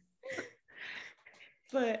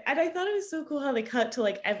 But, and I thought it was so cool how they cut to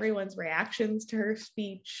like everyone's reactions to her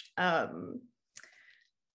speech. I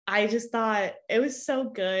just thought it was so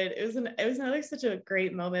good. It was another such a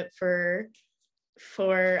great moment for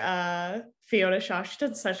Fiona Shaw. She's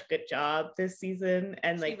done such a good job this season,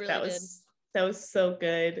 and like really that was so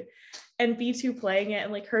good. And B2 playing it,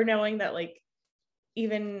 and like her knowing that like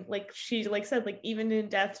even like she like said like even in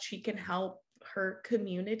death she can help her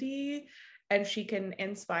community and she can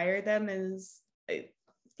inspire them is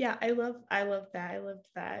I loved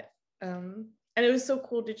that. And it was so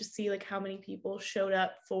cool to just see like how many people showed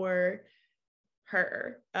up for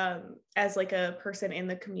her as like a person in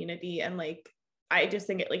the community. And like I just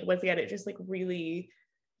think it like once again it just like really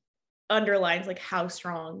underlines like how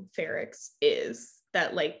strong Ferrix is,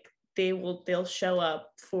 that like they'll show up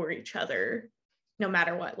for each other no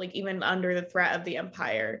matter what, like even under the threat of the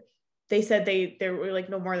Empire. They said there were like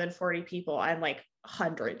no more than 40 people and like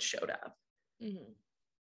hundreds showed up. Mm-hmm.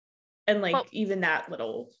 And like even that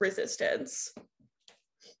little resistance.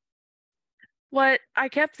 What I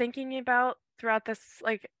kept thinking about throughout this,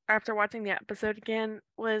 like after watching the episode again,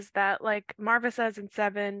 was that like Marva says in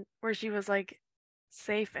 7 where she was like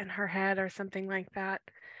safe in her head or something like that.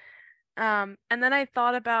 And then I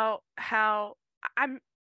thought about how I'm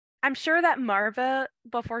sure that Marva,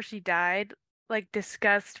 before she died, like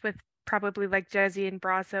discussed with probably like Jesse and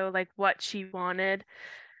Brasso like what she wanted.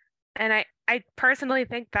 And I personally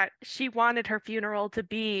think that she wanted her funeral to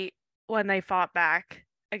be when they fought back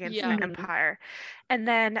against the Empire. And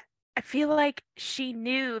then I feel like she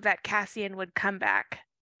knew that Cassian would come back.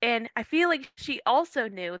 And I feel like she also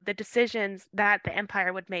knew the decisions that the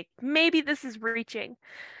Empire would make. Maybe this is reaching,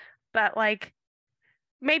 but like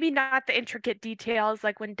maybe not the intricate details,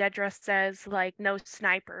 like when Dedra says like no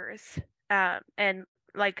snipers, and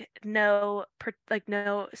like no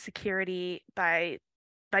security by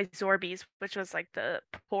Zorbies, which was like the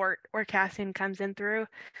port where Cassian comes in through,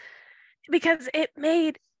 because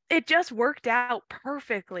it just worked out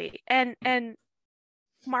perfectly. And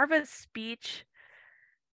Marva's speech,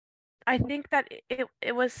 I think that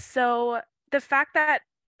it was so, the fact that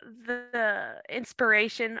the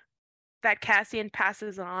inspiration that Cassian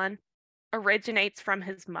passes on originates from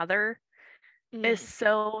his mother is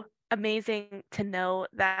so amazing to know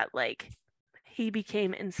that like he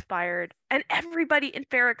became inspired and everybody in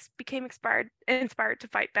Ferrix became inspired to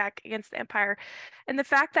fight back against the Empire. And the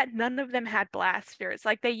fact that none of them had blasters,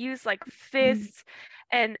 like they used like fists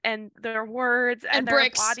and their words and their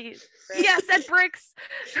bricks. bodies. Yes, and bricks.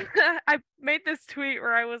 I made this tweet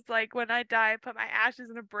where I was like, when I die, I put my ashes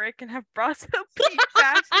in a brick and have Brasso peach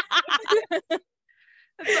ashes.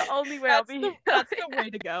 That's the only way I'll be. That's the way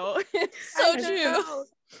to go. So true.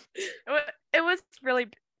 It was really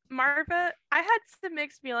Marva. I had some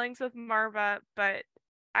mixed feelings with Marva, but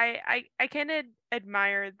I can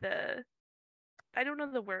admire the, I don't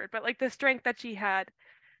know the word, but like the strength that she had,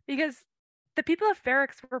 because the people of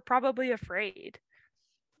Ferrix were probably afraid.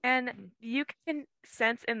 And you can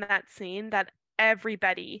sense in that scene that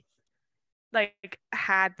everybody like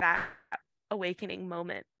had that awakening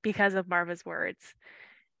moment because of Marva's words.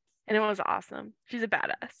 And it was awesome. She's a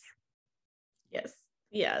badass. Yes.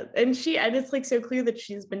 Yeah, and it's like so clear that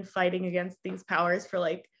she's been fighting against these powers for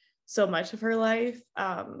like so much of her life.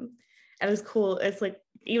 And it's cool. It's like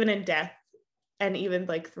even in death and even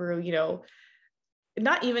like through, you know,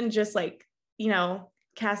 not even just like, you know,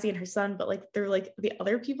 Cassie and her son, but like through like the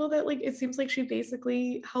other people that like it seems like she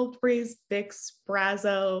basically helped raise, Vix,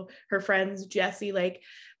 Brasso, her friends, Jesse, like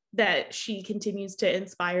that she continues to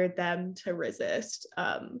inspire them to resist.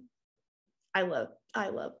 I love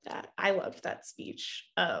that. I loved that speech.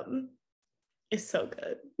 It's so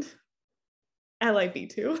good. I like B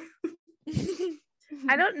too.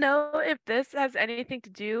 I don't know if this has anything to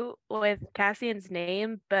do with Cassian's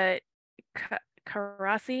name, but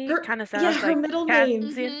Karasi kind of sounds her like middle name.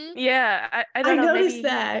 Cassian. Mhm. Yeah, I I don't know. noticed Maybe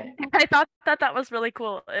that. I thought that was really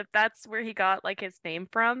cool. If that's where he got like his name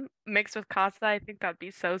from, mixed with Casa, I think that'd be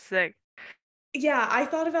so sick. Yeah, I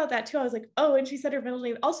thought about that too. I was like, oh, and she said her middle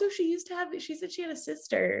name. Also, she said she had a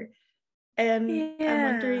sister. And I'm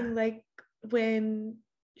Yeah. wondering like when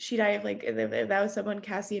she died, like if that was someone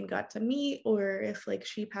Cassian got to meet, or if like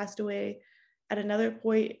she passed away at another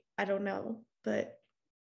point. I don't know. But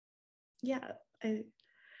yeah.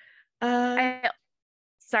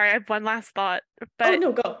 Sorry, I have one last thought. Oh But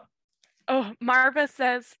no, go. Marva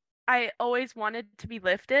says, I always wanted to be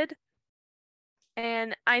lifted.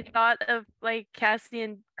 And I thought of like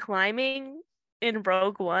Cassian climbing in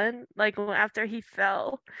Rogue One, like after he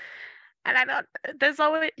fell. And I don't, there's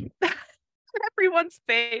always everyone's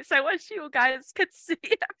face. I wish you guys could see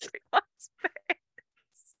everyone's face.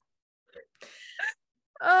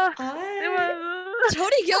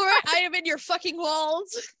 Tony Gilroy, I am in your fucking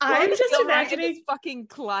walls. I'm Tony just Gilroy and his imagining. fucking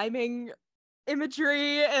climbing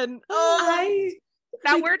imagery and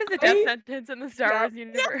that like, word is a death sentence in the Star Wars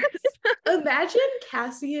universe. Imagine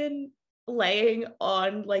Cassian laying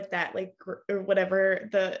on like that, like or whatever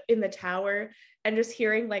in the tower, and just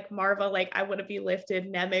hearing like Marva like I want to be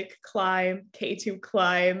lifted, Nemec climb, K2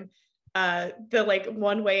 climb, the like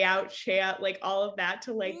one way out chant, like all of that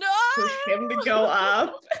to like push him to go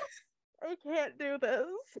up. I can't do this.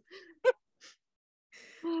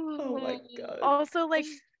 Oh my god. Also, like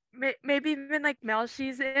maybe even like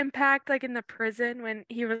Melshi's impact, like in the prison when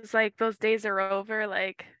he was like, those days are over,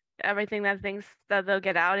 like everything that thinks that they'll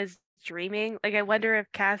get out is dreaming. Like I wonder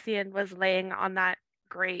if Cassian was laying on that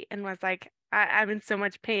grate and was like, I'm in so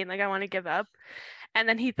much pain, like I want to give up. And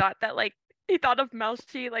then he thought of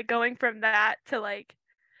Melshi like going from that to like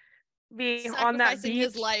being on that sacrificing beach.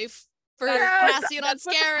 his life for Yes, Cassian on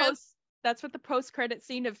Scarab. That's what the post-credit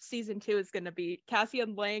scene of season 2 is going to be.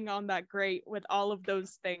 Cassian laying on that grate with all of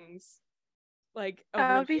those things. Like,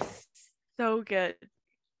 that would be so good.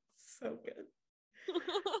 So good.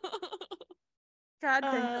 God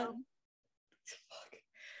damn.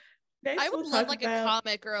 I would love like a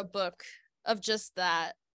comic or a book of just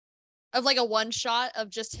that. Of like a one shot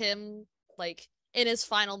of just him like in his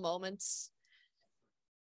final moments.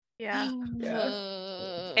 Yeah.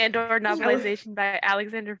 And/or novelization by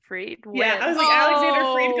Alexander Freed. Yeah, I was like,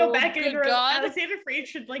 Alexander Freed, go back and Alexander Freed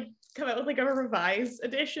should like come out with like a revised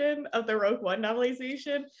edition of the Rogue One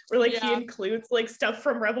novelization where like he includes like stuff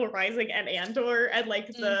from Rebel Rising and Andor and like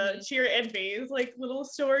the Cheer and Baze like little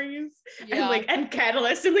stories and like and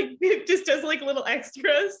Catalyst and like it just does like little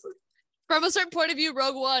extras. From a certain point of view,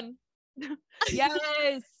 Rogue One.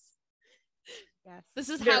 Yes. This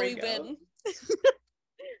is how we win.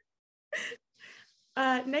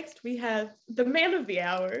 Next we have the man of the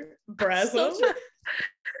hour, Brasso.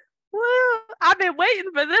 Woo! I've been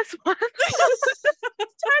waiting for this one.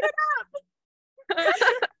 Turn it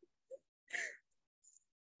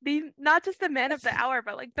up. Not just the man of the hour,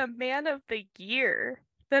 but like the man of the year,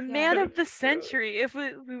 the man of the century. If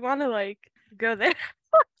we want to like go there.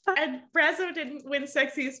 And Brasso didn't win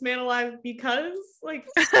Sexiest Man Alive because like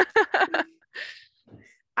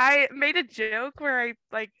I made a joke where I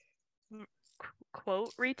like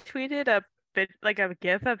quote retweeted a bit like a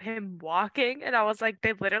gif of him walking, and I was like,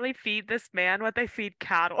 they literally feed this man what they feed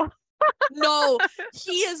cattle. No,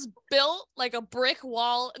 he is built like a brick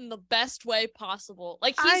wall in the best way possible.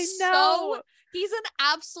 Like he's an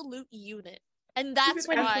absolute unit. And that's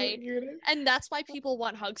why people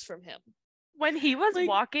want hugs from him. When he was like,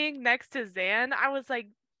 walking next to Zan, I was like,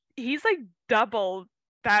 he's like double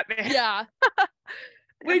that man. Yeah.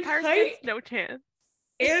 Like no chance.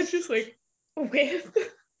 And it's just like with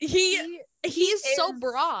he's so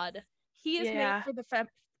broad. He is made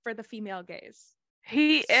for the female gaze.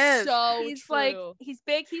 He is. So he's true. Like he's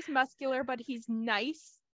big, he's muscular, but he's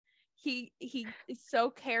nice. He is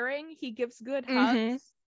so caring. He gives good hugs.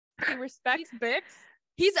 He respects Bix.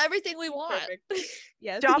 He's everything we want.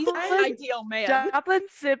 Yes, Joplin, he's an ideal man. Joplin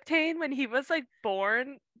Sibtane, when he was like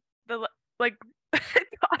born, the like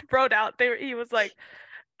God wrote out there, he was like,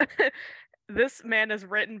 this man is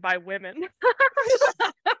written by women.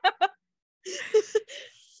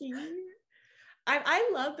 I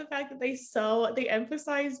love the fact that they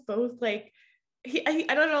emphasize both, like, I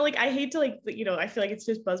don't know, like, I hate to, like, I feel like it's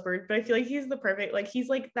just buzzword, but I feel like he's the perfect, like, he's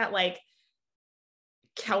like that, like,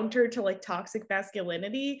 counter to, like, toxic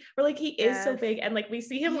masculinity, where, like, he is so big, and, like, we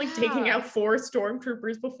see him like taking out 4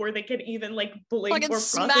 stormtroopers before they can even, like, blink or process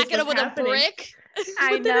smacking him with happening. A brick.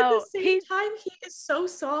 I But then know. at the same time, he is so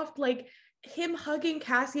soft, like him hugging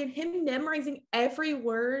Cassian, him memorizing every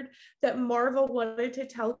word that Marvel wanted to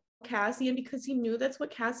tell Cassian because he knew that's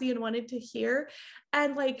what Cassian wanted to hear.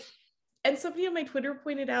 And, like, and somebody on my Twitter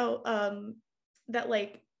pointed out that,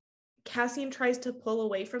 like, Cassian tries to pull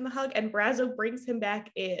away from the hug and Brasso brings him back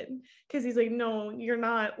in because he's like, no, you're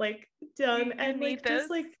not, like, done. You and, like, this. just,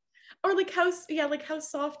 like, or, like, how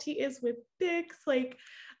soft he is with Bix. Like,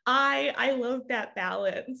 I love that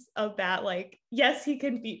balance of that, like, yes, he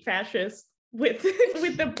can beat fascists with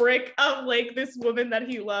with the brick of, like, this woman that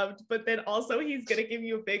he loved, but then also he's gonna give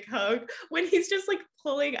you a big hug when he's just, like,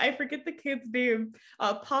 pulling, I forget the kid's name,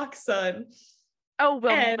 Pac's son. Oh,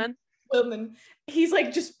 Wilman. He's,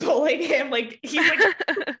 like, just pulling him, like, he's like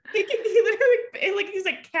he literally, like, he's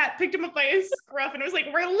like, cat picked him up by his scruff and was like,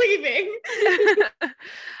 we're leaving.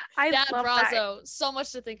 I love Brasso, that. so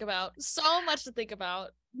much to think about.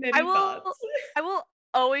 Many I thoughts. will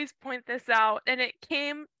always point this out, and it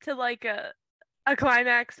came to, like, a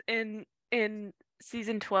climax in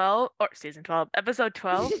season 12, episode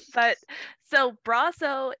 12. But so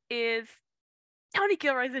Brasso is, Tony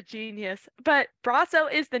Gilroy's a genius, but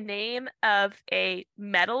Brasso is the name of a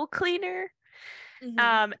metal cleaner.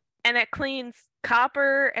 Mm-hmm. And it cleans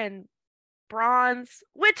copper and bronze,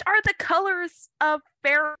 which are the colors of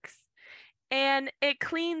ferrix, and it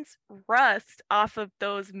cleans rust off of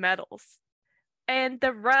those metals. And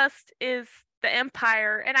the rust is the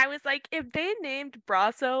Empire. And I was like, if they named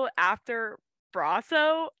Brasso after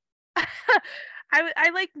Brasso, I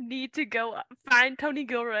like need to go find Tony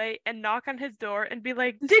Gilroy and knock on his door and be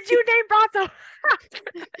like, did you name Brasso?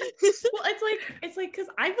 Well, it's like because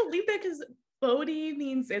I believe that because Bodhi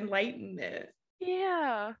means enlightenment.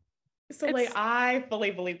 Yeah. So, like, I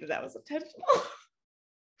fully believe that was intentional.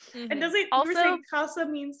 Mm-hmm. And does it also, you were saying Casa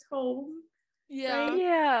means home? Yeah. Right?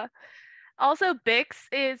 Yeah. Also, Bix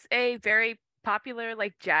is a very popular,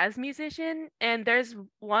 like, jazz musician, and there's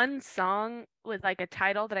one song with, like, a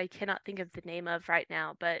title that I cannot think of the name of right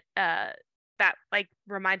now, but that, like,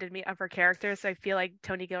 reminded me of her character, so I feel like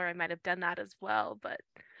Tony Gilroy might have done that as well. But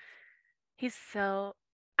he's so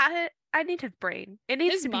I need his brain. It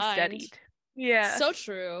needs His to be mind. studied. Yeah. So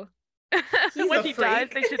true. When he dies,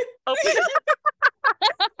 they should open it.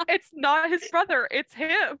 It's not his brother, it's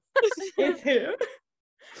him. It's him.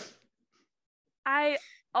 I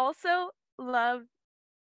also love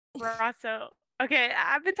Brasso. Okay,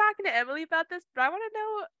 I've been talking to Emily about this, but I want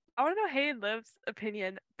to know Hay and Liv's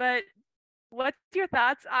opinion. But what's your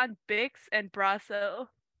thoughts on Bix and Brasso?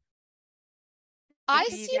 I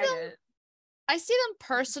see them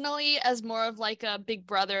personally as more of, like, a big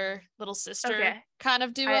brother, little sister kind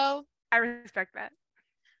of duo. I respect that.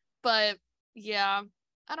 But yeah,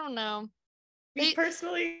 I don't know. Me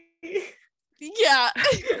personally. Yeah.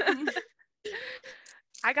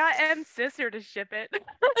 I got M's sister to ship it.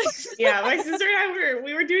 Yeah, my sister and I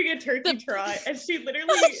we were doing a turkey trot, and she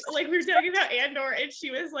literally, like, we were talking about Andor, and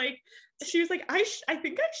she was like, I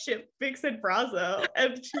think I ship Bix and Brasso,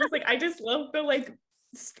 and she was like, I just love the, like,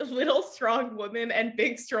 little strong woman and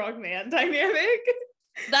big strong man dynamic.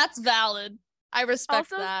 That's valid. I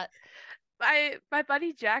respect Also, that. My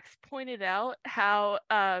buddy Jax pointed out how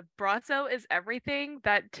Brasso is everything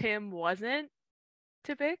that Tim wasn't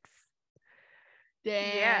to Bix.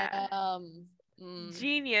 Damn. Yeah.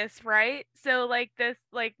 Genius, right? So, like, this,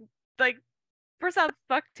 like first off,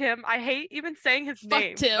 fuck Tim. I hate even saying his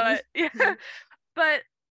name. Tim. But yeah. But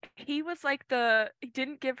he was like he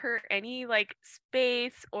didn't give her any, like,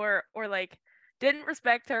 space or like didn't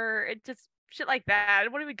respect her. It just shit like that. I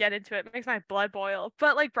won't even get into it. It makes my blood boil.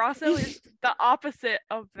 But, like, Brasso is the opposite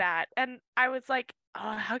of that. And I was like,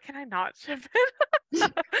 oh, how can I not ship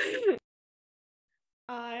it?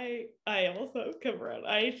 I also come around.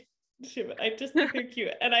 I ship it. I just think they're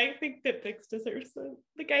cute, and I think that Bix deserves it.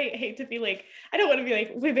 Like, I hate to be like, I don't want to be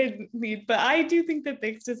like women lead, but I do think that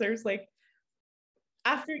Bix deserves, like,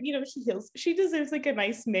 after, she heals, she deserves, like, a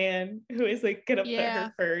nice man who is, like, gonna put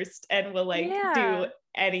her first and will, like, do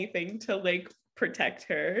anything to, like, protect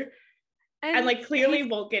her, and like, clearly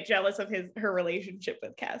won't get jealous of her relationship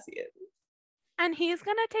with Cassian. And he's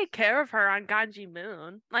gonna take care of her on Ganji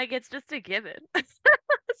Moon. Like, it's just a given.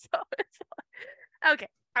 So Okay,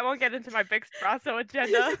 I won't get into my big Brasso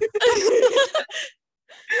agenda.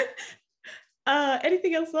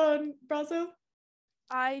 Anything else on Brasso?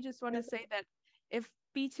 I just want to say that if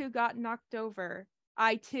B2 got knocked over,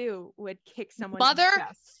 I too would kick someone in the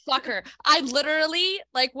chest. Motherfucker. I literally,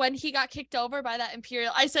 like, when he got kicked over by that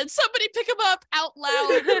Imperial, I said, somebody pick him up out loud.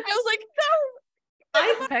 I was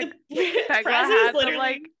like, Pegla Brazzo's had literally them,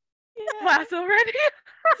 like, lasso ready.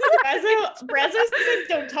 Brazzo said,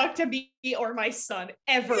 "Don't talk to me or my son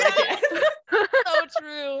ever again." so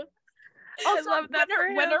true. Also, I love that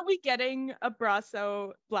for when him. are we getting a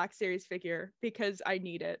Brasso Black Series figure? Because I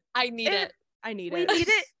need it. I need it. I need We it. need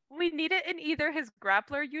it. We need it in either his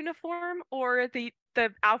grappler uniform or the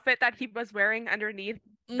outfit that he was wearing underneath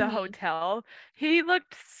the Mhm. hotel. He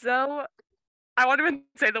looked so. I won't even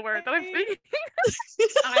say the word that I'm thinking.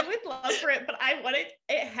 I would love for it, but I want it.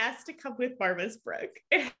 It has to come with Marva's brick.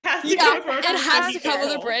 It has to Yeah, come with Marva's it has to brick. come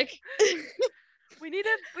with a brick. We need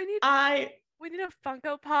I a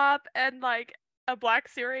Funko Pop and like a Black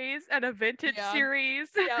Series and a vintage Yeah. series.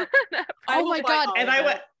 Yeah. Oh my god. and I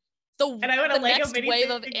want The a Lego next wave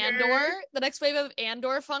of minifigure. Andor, the next wave of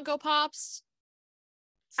Andor Funko Pops.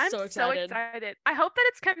 I'm so so excited. I hope that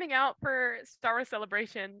it's coming out for Star Wars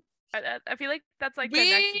Celebration. I feel like that's like the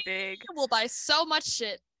next big. We'll buy so much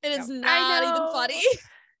shit. It is Yeah. not even funny.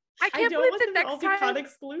 I I can't don't believe want the them to all next be con time.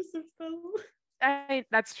 exclusive though.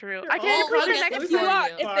 That's true. They're I all can't con believe the exclusive next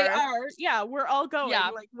for If you. if they are, yeah, we're all going. Yeah.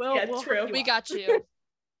 Like we'll Yeah, we'll true. hook you We up. got you.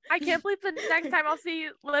 I can't believe the next time I'll see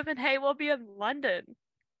Liv and Hay will be in London.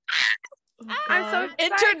 I'm so God.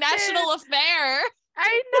 excited. International affair.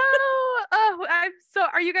 I know. Oh,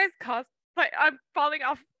 are you guys cosplay? I'm falling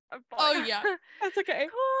off. Oh yeah. That's okay.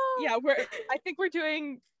 Cool. Yeah, I think we're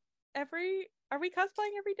doing are we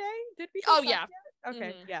cosplaying every day? Did we? Oh decide yeah. yet?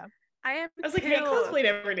 Okay, Mhm. yeah. I am I was like, too. hey, cosplayed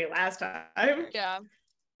every day last time. Yeah.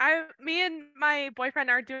 Me and my boyfriend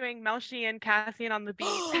are doing Melshi and Cassian on the beach.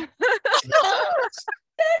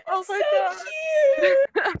 Oh my so god. cute.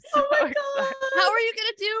 I'm so Oh my excited. god. How are you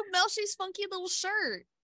gonna do Melshi's funky little shirt?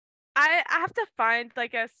 I have to find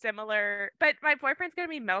like a similar, but my boyfriend's gonna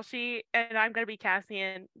be Melshi and I'm gonna be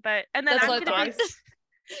Cassian, and then That's I'm what I gonna thought.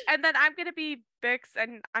 be, and then I'm gonna be Bix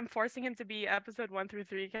and I'm forcing him to be episode 1 through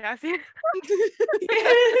 3 Cassian.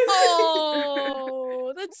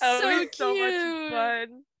 Oh, that's That'll so be cute. so much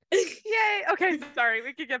fun. Yay! Okay, sorry,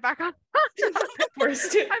 we can get back on.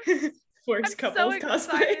 Forced I'm couples so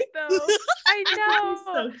cosplay. excited though. I know.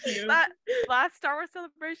 So cute. Last Star Wars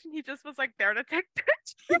Celebration, he just was like there to take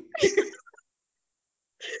pictures.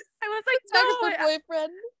 I was like, no,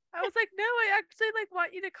 boyfriend. I was like, no, I actually like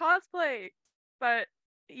want you to cosplay. But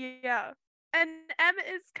yeah. And M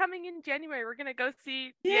is coming in January. We're gonna go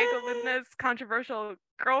see Diego Luna's controversial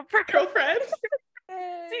girlfriend.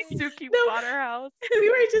 See Suki Waterhouse. We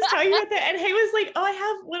were just talking about that, and Hay was like, "Oh, I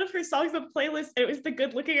have one of her songs on the playlist, and it was the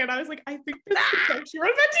good looking." And I was like, "I think that's the song she wrote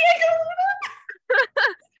about Diego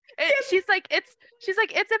Luna." She's like,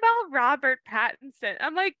 it's about Robert Pattinson.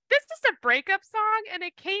 I'm like, this is a breakup song, and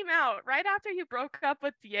it came out right after you broke up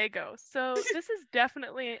with Diego. So this is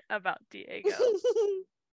definitely about Diego.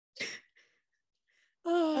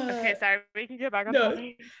 Okay, sorry, we can get back on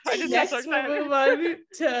topic. I just got so Next, we'll excited. move on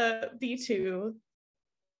to B2.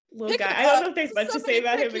 Little Pick guy. him I don't up. know if there's much Somebody to say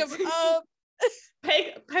about pick him. him up.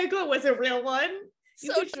 Pegla was a real one.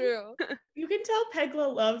 So true. You can tell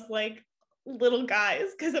Pegla loves like little guys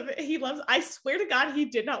because of it. He loves. I swear to God, he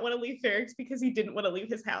did not want to leave Ferrix because he didn't want to leave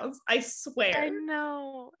his house. I swear. I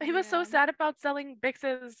know. He was so sad about selling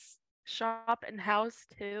Bix's shop and house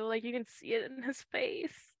too. Like you can see it in his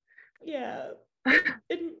face. Yeah.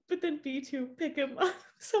 But then B2 pick him up.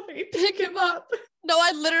 Somebody pick him up. No,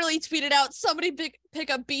 I literally tweeted out, somebody pick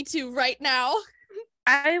up B2 right now.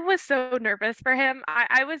 I was so nervous for him.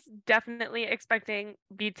 I was definitely expecting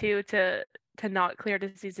B2 to not clear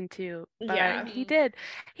to season 2, but Yeah. he did.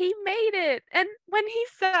 He made it. And when he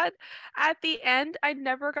said at the end, I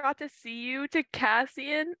never got to see you to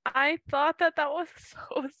Cassian, I thought that was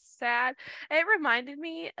so sad. It reminded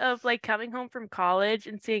me of like coming home from college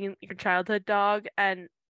and seeing your childhood dog and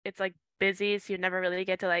it's like busy, so you never really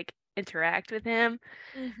get to like interact with him.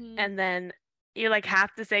 Mm-hmm. And then you like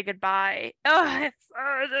have to say goodbye. Oh,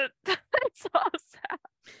 it's so sad.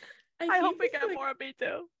 I hope we get more of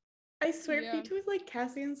B2. I swear B2 is like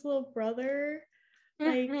Cassian's little brother.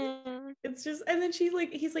 Like it's just, and then he's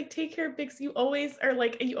like, take care of Bix. You always are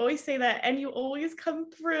like, you always say that, and you always come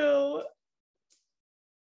through.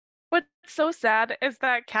 What's so sad is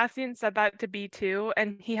that Cassian said that to B2,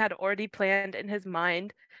 and he had already planned in his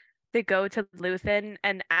mind to go to Luthen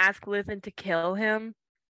and ask Luthen to kill him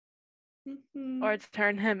or to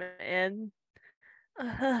turn him in.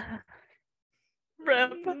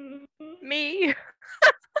 Rip. Me.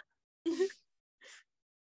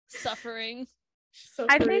 Suffering.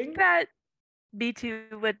 I think that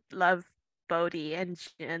B2 would love Bodhi and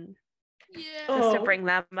Jin, Yeah. just to Oh. bring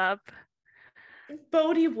them up.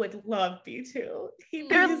 Bodhi would love B2. He'd be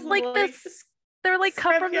They're his like little, this. They're like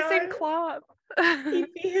cut from the same scrapyard. cloth.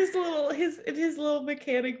 He'd be his little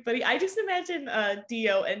mechanic buddy. I just imagine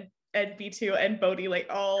Dio and B2 and Bodhi like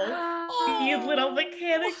all be little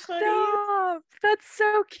mechanic buddies. Stop! That's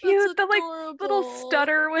so cute. The like little adorable.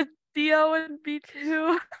 stutter with Dio and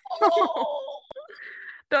B2. Oh.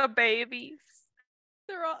 The babies.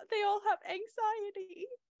 They all have anxiety.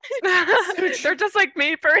 They're just like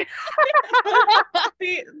me for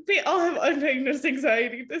They all have undiagnosed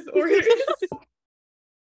anxiety disorders.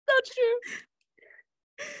 So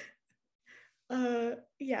true.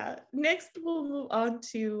 Yeah. Next we'll move on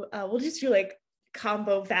to we'll just do like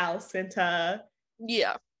combo Val Cinta.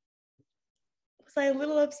 Yeah. Was I a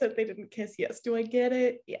little upset they didn't kiss? Yes. Do I get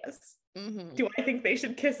it? Yes. Mm-hmm. Do I think they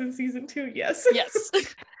should kiss in season 2? Yes. Yes.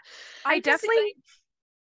 I definitely.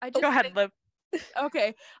 Go ahead, think, Liv.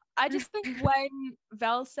 Okay. I just think when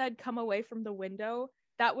Vel said come away from the window,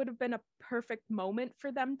 that would have been a perfect moment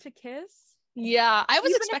for them to kiss. Yeah, I was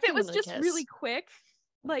Even expecting if it was them to just kiss. really quick.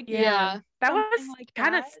 Like Yeah. That was something like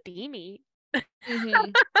kind of that. steamy.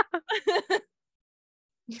 Mhm.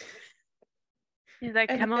 He's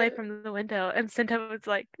like, And come away then- from the window. And Cinta was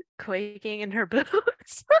like quaking in her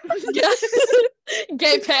boots. Yeah.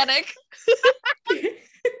 Gay panic.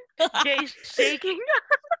 Gay shaking.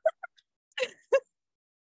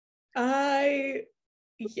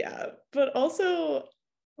 Yeah, but also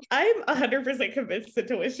I'm 100% convinced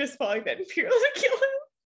Cinta was just following that Imperial to kill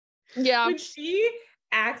him. Yeah. When she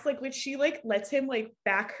acts like when she like lets him like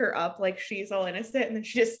back her up like she's all innocent and then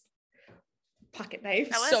she just pocket knife.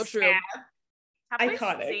 That was So true. sad. Have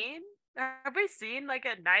Iconic. we seen like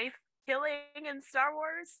a knife killing in Star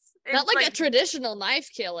Wars? Not It's like a traditional knife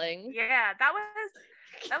killing. Yeah, that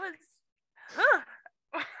was huh.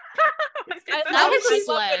 That was I just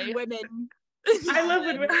love when slay. women. I love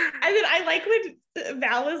when and then I like when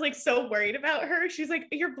Val is like so worried about her. She's like,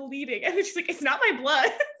 "You're bleeding," and then she's like, "It's not my blood."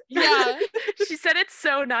 Yeah. She said it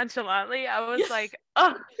so nonchalantly. I was like,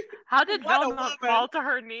 oh, how did What a Vel not woman. fall to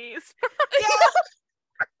her knees?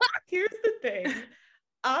 Here's the thing.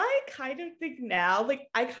 I kind of think now, like,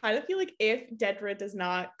 I kind of feel like if Dedra does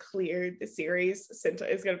not clear the series,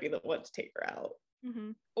 Cinta is going to be the one to take her out.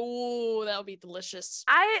 Mhm. Oh, that would be delicious.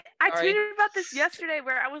 I Sorry. tweeted about this yesterday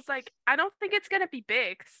where I was like, I don't think it's gonna be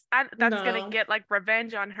Biggs. That's No. gonna get like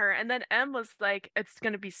revenge on her. And then M was like, it's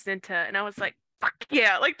gonna be Cinta, and I was like, fuck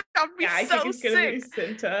yeah, like that would be Yeah, I so think it's going to sick. be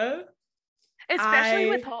Cinta. Especially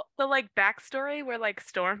with I- the like backstory where like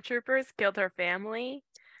stormtroopers killed her family.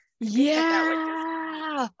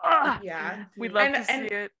 Yeah. Ugh, Yeah. we love And- to see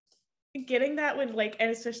and- it. Getting that when, like,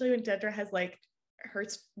 and especially when Dedra has, like, her,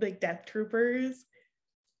 like, death troopers,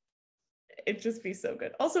 it'd just be so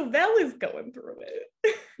good. Also, Vel is going through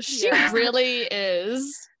it. She Yeah. really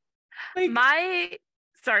is. Like,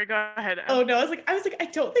 Sorry, go ahead. Em. oh no, I was like, I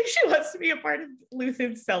don't think she wants to be a part of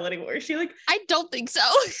Luthen's cell anymore. She like I don't think so.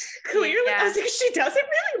 clearly, I Yeah. was like, she doesn't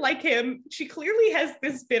really like him. She clearly has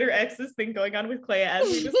this bitter exes thing going on with Clea, as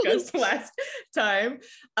we discussed last time.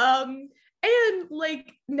 And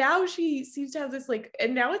like now she seems to have this like,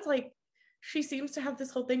 and now it's like she seems to have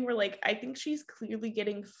this whole thing where like I think she's clearly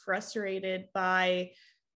getting frustrated by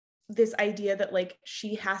this idea that like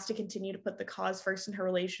she has to continue to put the cause first and her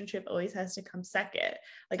relationship always has to come second.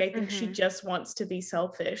 Like I think she Mhm. just wants to be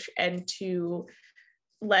selfish and to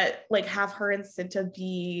let like have her and Cinta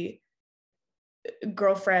be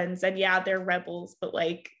girlfriends, and yeah, they're rebels, but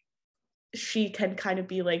like she can kind of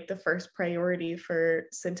be like the first priority for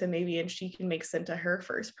Cinta maybe, and she can make Cinta her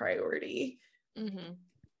first priority. Mm-hmm.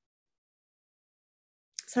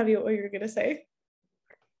 Savi, what were you gonna say?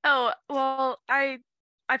 Oh, well,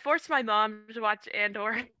 I forced my mom to watch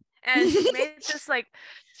Andor, and she made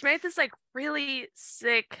this really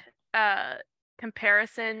sick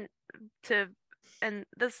comparison to, and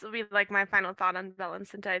this will be like my final thought on Vel and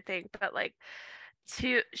Cinta, I think, but like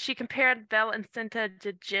she compared Vel and Cinta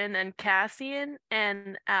to Jin and Cassian,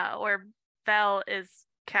 and where Vel is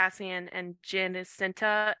Cassian and Jin is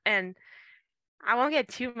Cinta, and I won't get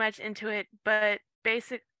too much into it, but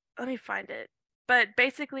let me find it. But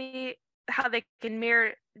basically, how they can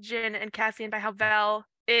mirror Jin and Cassian by how Vel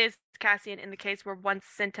is Cassian in the case where once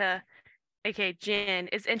Cinta, aka Jin,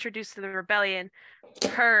 is introduced to the rebellion,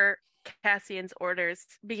 her Cassian's orders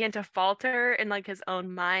begin to falter in like his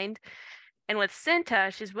own mind. And with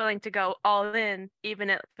Cinta, she's willing to go all in, even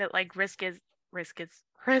if it like risks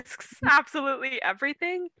absolutely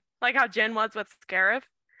everything. like how Jin was with Scarif.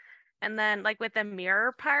 And then like with the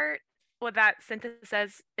mirror part, what that Cinta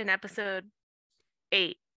says in episode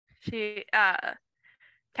 8, she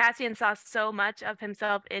Cassian saw so much of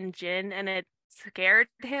himself in Jin and it scared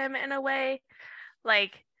him in a way.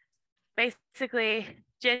 Like basically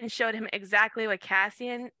Jin showed him exactly what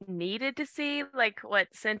Cassian needed to see, like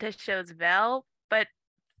what Cinta shows Vel, but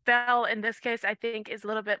Vel in this case I think is a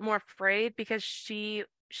little bit more afraid because she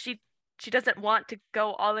doesn't want to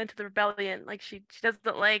go all into the rebellion. Like she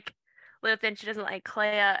doesn't like Luthen, she doesn't like Clea,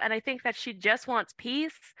 and I think that she just wants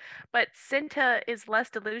peace. But Cinta is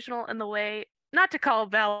less delusional in the way, not to call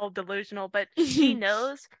Vel delusional, but she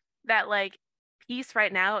knows that like peace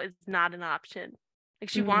right now is not an option.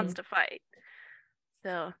 Like she wants to fight.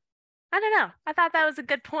 So I don't know. I thought that was a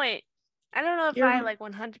good point. I don't know if I like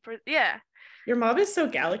 100%. Yeah. Your mom is so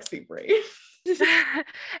galaxy brain.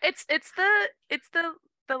 it's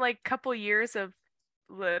the like couple years of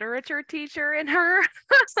literature teacher in her.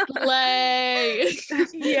 Slay.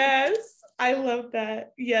 Yes, I love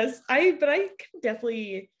that. Yes, but I can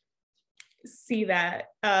definitely see that.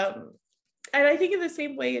 And I think in the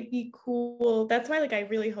same way it'd be cool. That's why like I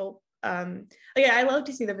really hope yeah, I love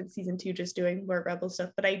to see them in season 2 just doing more rebel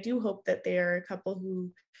stuff, but I do hope that they're a couple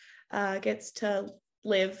who gets to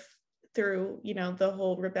live through, you know, the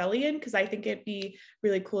whole rebellion, because I think it'd be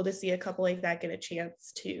really cool to see a couple like that get a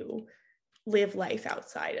chance to live life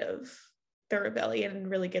outside of the rebellion and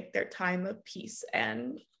really get their time of peace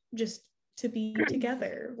and just to be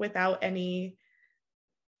together without any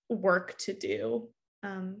work to do.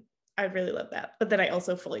 I really love that. But then I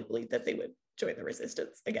also fully believe that they would join the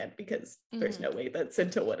resistance again, because there's no way that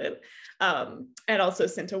Cinta wouldn't. And also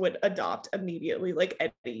Cinta would adopt immediately like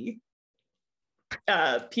any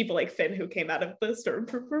people like Finn who came out of the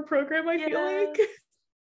Stormtrooper program, I feel like.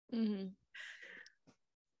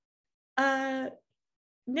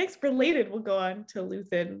 Next, related, we'll go on to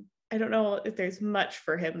Luthen. I don't know if there's much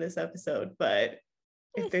for him this episode, but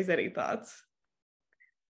if there's any thoughts.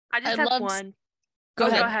 I just have one. Go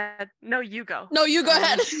ahead. Go ahead. No, you go. No, you go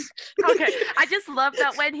ahead. Okay. I just love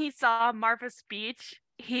that when he saw Marfa's speech,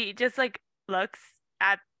 he just like looks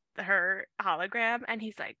at her hologram and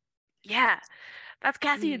he's like, yeah, that's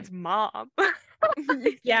Cassian's mom.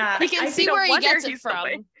 Yeah. He can see where he gets it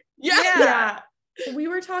from. Yeah. We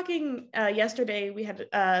were talking yesterday, we had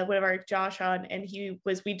one of our Josh on, and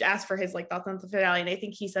we asked for his like thoughts on the finale, and I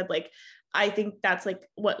think he said like, I think that's like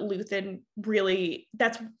what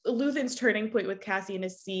that's Luthen's turning point with Cassian,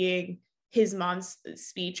 is seeing his mom's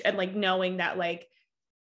speech and like knowing that like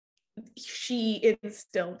she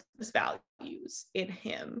instilled his values in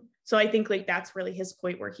him. So I think like that's really his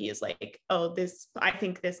point where he is like, oh, I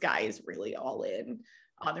think this guy is really all in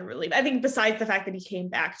on the relief. I think besides the fact that he came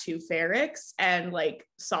back to Ferrix and like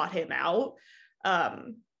sought him out,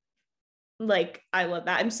 like I love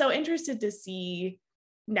that. I'm so interested to see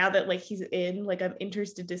now that like he's in, like I'm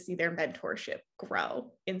interested to see their mentorship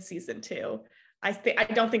grow in season 2. I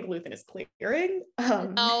don't think Luthen is clearing.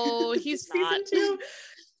 No, he's season not. 2.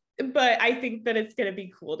 But I think that it's gonna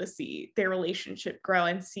be cool to see their relationship grow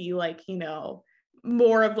and see like, you know,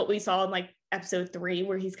 more of what we saw in like episode 3,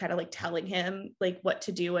 where he's kind of like telling him like what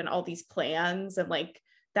to do and all these plans and like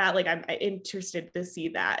that. Like I'm interested to see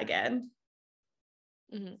that again.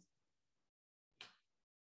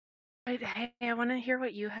 Wait, hey, I want to hear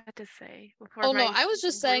what you had to say before. Oh no, I was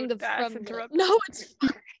just saying no, it's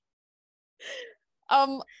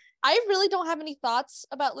I really don't have any thoughts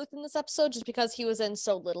about Luthen this episode, just because he was in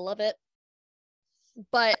so little of it.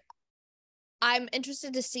 But I'm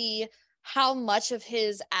interested to see how much of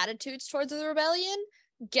his attitudes towards the rebellion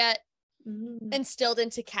get instilled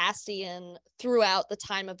into Cassian throughout the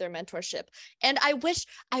time of their mentorship. And I wish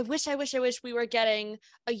we were getting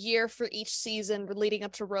a year for each season leading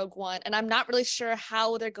up to Rogue One. And I'm not really sure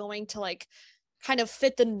how they're going to like kind of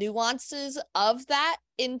fit the nuances of that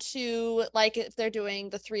into, like, if they're doing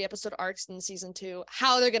the 3-episode arcs in season 2,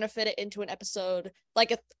 how they're going to fit it into an episode,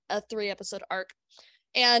 like a 3-episode arc.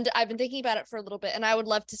 And I've been thinking about it for a little bit, and I would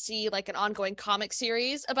love to see like an ongoing comic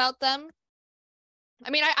series about them. I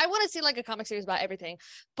mean, I want to see like a comic series about everything,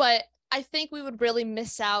 but I think we would really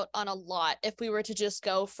miss out on a lot if we were to just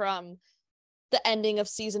go from the ending of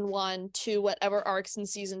season 1 to whatever arcs in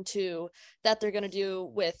season 2 that they're going to do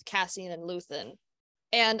with Cassian and Luthen.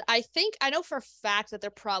 And I know for a fact that they're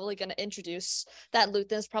probably going to introduce that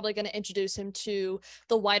Luthen is probably going to introduce him to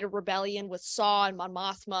the wider rebellion with Saw and Mon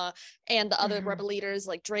Mothma and the other rebel leaders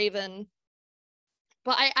like Draven.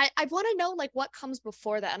 But I want to know like what comes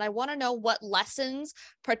before that, and I want to know what lessons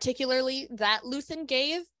particularly that Luthen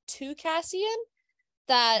gave to Cassian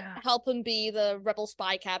that help him be the rebel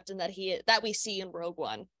spy captain that we see in Rogue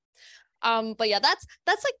One. But yeah, that's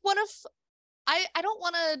like one of, I don't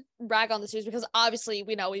want to rag on the series because obviously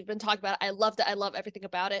we know we've been talking about it. I loved it. I love everything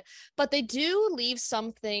about it. But they do leave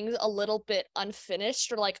some things a little bit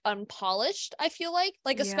unfinished or like unpolished, I feel like.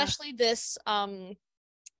 Like especially this kind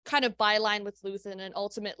of byline with Luthen and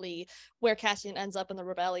ultimately where Cassian ends up in the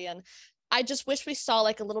rebellion. I just wish we saw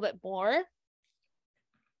like a little bit more.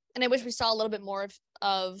 And I wish we saw a little bit more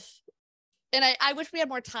of and I wish we had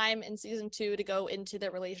more time in season 2 to go into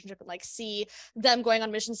their relationship and like see them going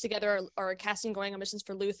on missions together or Cassian going on missions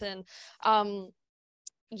for Luthen.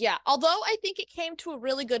 Yeah, although I think it came to a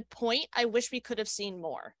really good point, I wish we could have seen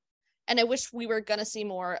more. And I wish we were gonna see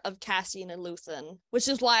more of Cassian and Luthen, which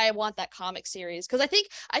is why I want that comic series. Because I think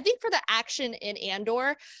for the action in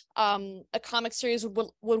Andor, a comic series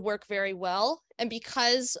would work very well. And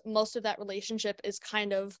because most of that relationship is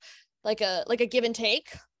kind of like a give and take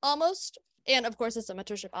almost. And of course it's a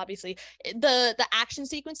mentorship, obviously. The action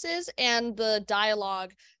sequences and the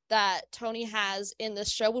dialogue that Tony has in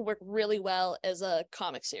this show would work really well as a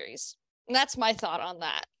comic series. And that's my thought on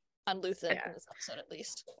that, on Luthen in this episode at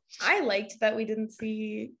least. I liked that we didn't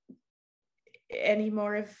see any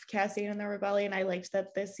more of Cassian and the Rebellion. I liked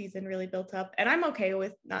that this season really built up. And I'm okay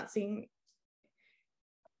with not seeing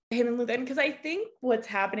him and Luthen, because I think what's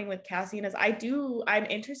happening with Cassian is I'm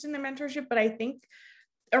interested in the mentorship, but I think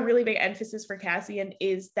a really big emphasis for Cassian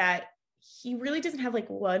is that he really doesn't have like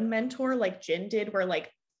one mentor like Jin did, where like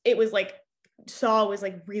it was like Saw was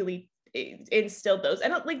like really instilled those,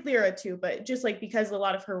 and like Lyra too, but just like because a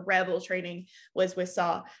lot of her rebel training was with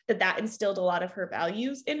Saw, that instilled a lot of her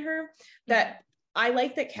values in her. That I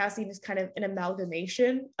like that Cassian is kind of an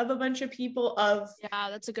amalgamation of a bunch of people, of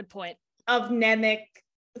that's a good point, of Nemec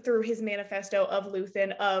through his manifesto, of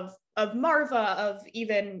Luthen, of Marva, of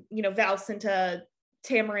even, you know, Valcinta,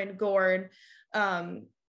 Tamarin, Gorn,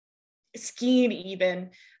 Skeen, even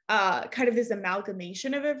kind of this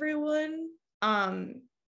amalgamation of everyone, and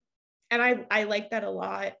I like that a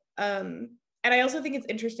lot. And I also think it's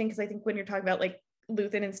interesting because I think when you're talking about like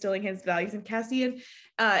Luthen instilling his values in Cassian,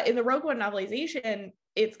 in the Rogue One novelization,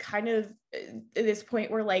 it's kind of at this point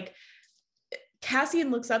where like Cassian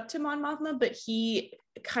looks up to Mon Mothma, but he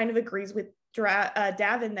kind of agrees with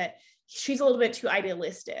Davin that she's a little bit too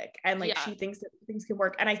idealistic, and like she thinks that things can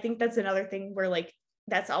work. And I think that's another thing where like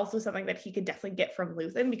that's also something that he could definitely get from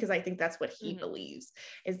Luthen, because I think that's what he believes,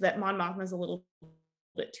 is that Mon Mothma is a little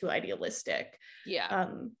bit too idealistic.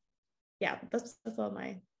 That's all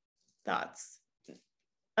my thoughts.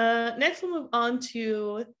 Next we'll move on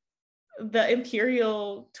to the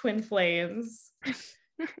Imperial twin flames.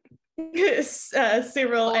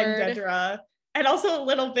 Cyril Lord. and Dedra, and also a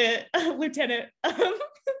little bit Lieutenant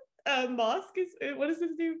Mosk is, what is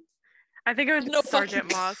his name? I think it was Sergeant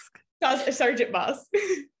Mosk. Sergeant Mosk.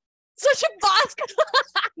 Sergeant Mosk.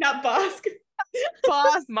 Not Bosk.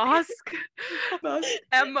 Boss. Mosk. Mosk.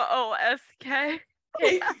 Mosk.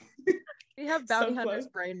 We have Bounty Hunter's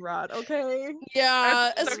brain rot, okay?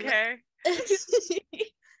 Yeah, That's okay.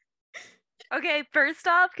 Okay, first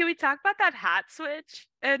off, can we talk about that hat switch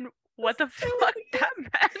and what the fuck that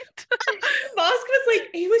meant? Mosk was like,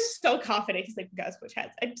 he was so confident. He's like, we gotta switch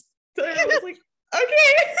hats. I was like,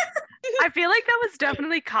 okay. I feel like that was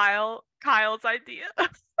definitely Kyle's idea.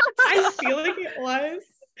 I feel like it was.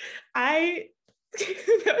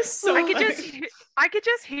 That was so I could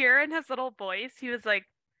just hear in his little voice, he was like,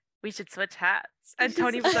 we should switch hats. And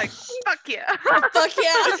Tony was like, fuck yeah. Fuck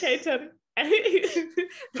yeah. Okay, Tony. I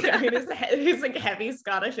mean, his like heavy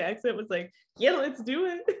Scottish accent was like, yeah, let's do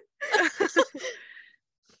it.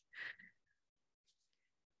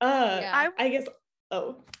 I guess.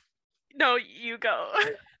 Oh no, you go.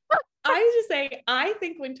 I was just saying, I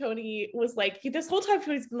think when Tony was like, this whole time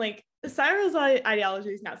Tony's been like, Cyril's ideology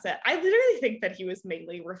is not set. I literally think that he was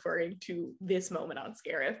mainly referring to this moment on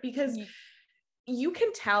Scarif, because you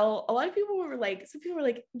can tell a lot of people were like, some people were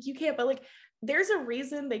like, you can't, but like, there's a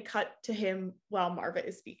reason they cut to him while Marva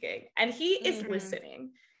is speaking, and he is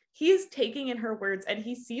listening. He is taking in her words, and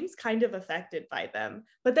he seems kind of affected by them,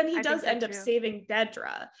 but then he does end up saving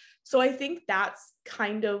Dedra. So I think that's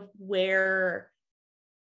kind of where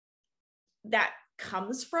that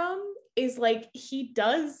comes from, is like, he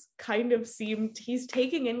does kind of seem, he's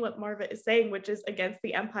taking in what Marva is saying, which is against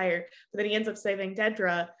the Empire, but then he ends up saving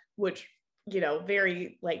Dedra, which, you know,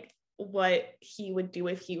 very like what he would do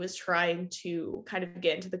if he was trying to kind of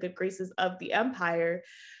get into the good graces of the Empire.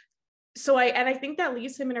 So I think that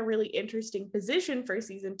leaves him in a really interesting position for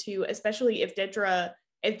season 2, especially if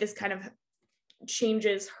this kind of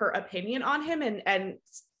changes her opinion on him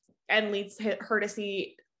and leads her to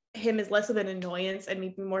see him as less of an annoyance and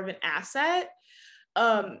maybe more of an asset,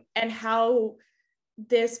 and how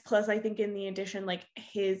this, plus I think in the addition, like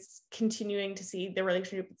his continuing to see the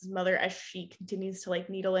relationship with his mother as she continues to like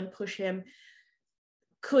needle and push him,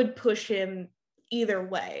 could push him either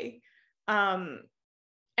way. And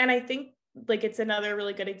I think like it's another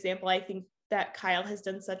really good example. I think that Kyle has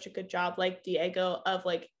done such a good job, like Diego, of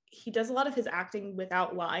like he does a lot of his acting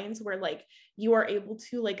without lines, where like you are able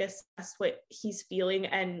to like assess what he's feeling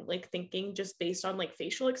and like thinking just based on like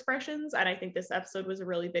facial expressions. And I think this episode was a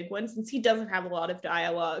really big one since he doesn't have a lot of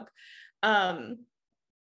dialogue. And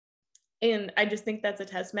I just think that's a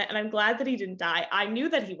testament, and I'm glad that he didn't die. I knew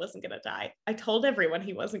that he wasn't gonna die. I told everyone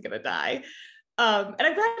he wasn't gonna die. And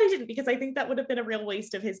I'm glad he didn't, because I think that would have been a real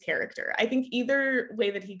waste of his character. I think either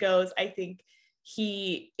way that he goes, I think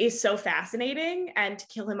he is so fascinating, and to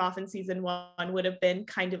kill him off in season 1 would have been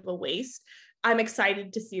kind of a waste. I'm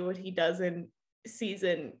excited to see what he does in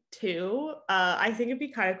season 2. I think it'd be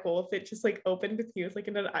kind of cool if it just like opened with you like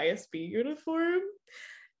in an ISB uniform,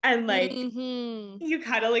 and like you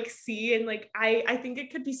kind of like see, and like I think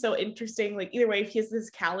it could be so interesting. Like either way, if he has this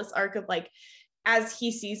callous arc of like, as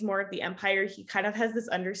he sees more of the Empire, he kind of has this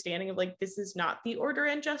understanding of like, this is not the order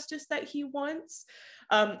and justice that he wants.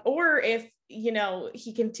 Or if, you know,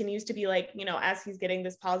 he continues to be like, you know, as he's getting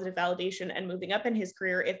this positive validation and moving up in his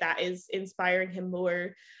career, if that is inspiring him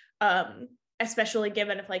more, especially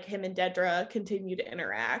given if like him and Dedra continue to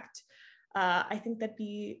interact. I think that'd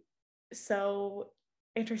be so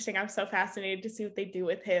interesting. I'm so fascinated to see what they do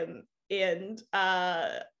with him. And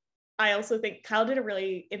I also think Kyle did a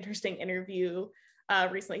really interesting interview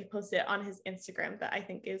recently. He posted it on his Instagram that I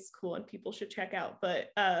think is cool and people should check out. But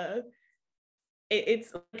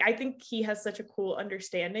it's like, I think he has such a cool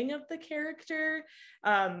understanding of the character.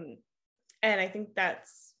 And I think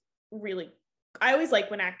that's really, I always like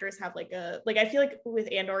when actors have like I feel like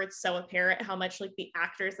with Andor, it's so apparent how much like the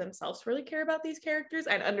actors themselves really care about these characters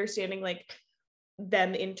and understanding like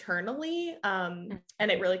them internally. And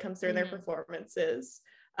it really comes through in their performances.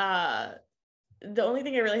 The only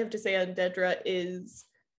thing I really have to say on Dedra is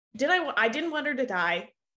I didn't want her to die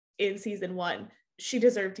in season 1. She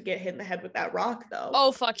deserved to get hit in the head with that rock though.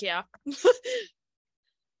 Oh fuck yeah.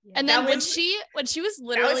 And then when she was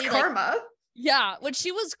literally that was karma. Like, when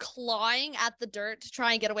she was clawing at the dirt to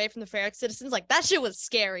try and get away from the Ferric citizens, like that shit was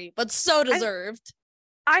scary, but so deserved.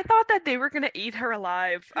 I thought that they were gonna eat her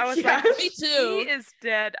alive. I was like, me too. She is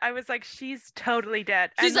dead. I was like, she's totally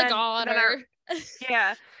dead. She's like on her.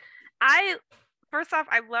 Yeah. First off,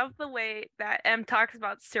 I love the way that M talks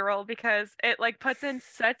about Cyril, because it like puts in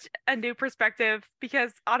such a new perspective,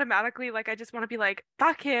 because automatically like I just want to be like,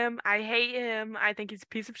 fuck him, I hate him, I think he's a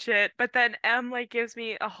piece of shit. But then M like gives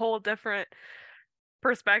me a whole different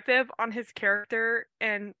perspective on his character,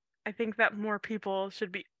 and I think that more people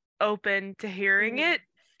should be open to hearing it.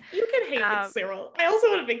 You can hate Cyril. I also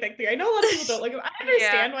want to make that clear. I know a lot of people don't like him. I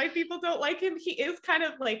understand why people don't like him. He is kind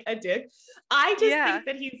of like a dick. I just think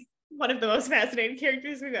that he's one of the most fascinating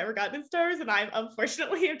characters we've ever gotten in Star Wars, and I'm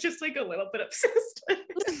just like a little bit obsessed with him.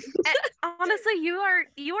 Honestly, you are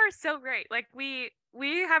so great. Like we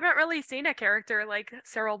haven't really seen a character like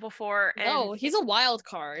Cyril before. No, he's a wild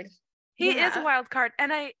card. He is a wild card,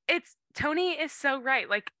 and Tony is so right.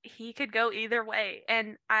 Like he could go either way,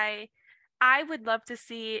 and I would love to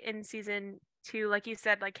see in season 2, like you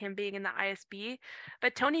said, like him being in the ISB.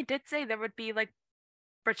 But Tony did say there would be like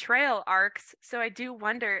betrayal arcs, so I do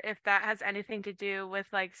wonder if that has anything to do with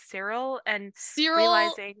like Cyril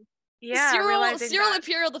realizing Cyril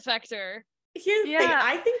Imperial Defector. Here's the thing,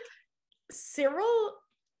 I think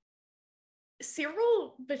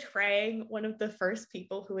Cyril betraying one of the first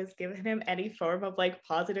people who has given him any form of like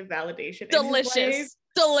positive validation. Delicious.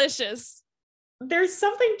 There's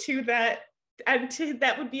something to that, and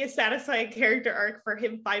that would be a satisfying character arc for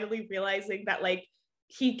him finally realizing that like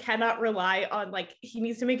he cannot rely on, like, he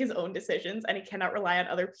needs to make his own decisions, and he cannot rely on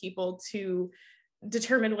other people to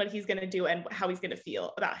determine what he's going to do and how he's going to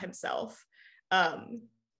feel about himself.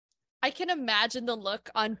 I can imagine the look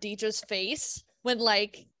on Deidre's face when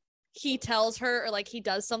like he tells her, or like he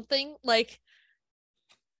does something like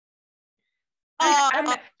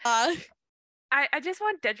I just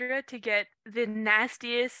want Dedra to get the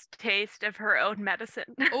nastiest taste of her own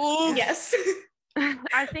medicine. Oh yes.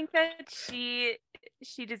 I think that she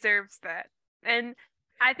deserves that. And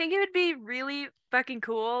I think it would be really fucking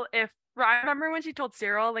cool if, I remember when she told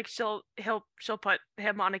Cyril like she'll put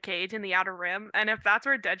him on a cage in the Outer Rim, and if that's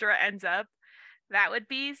where Dedra ends up, that would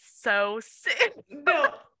be so sick.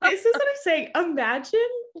 No, this is what I'm saying. Imagine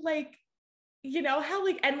like, you know how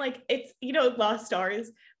like, and like it's, you know, Lost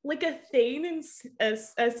Stars, like a Thane in a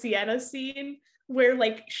Sienna scene where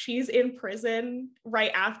like she's in prison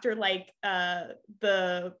right after like the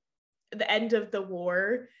the end of the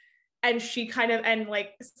war, and she kind of, and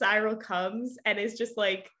like Cyril comes and is just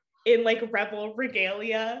like in like rebel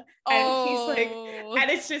regalia, and he's like,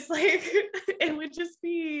 and it's just like, it would just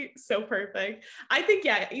be so perfect. I think,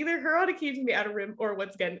 yeah, either her on a cage in the outer rim, or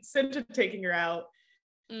once again Cinta taking her out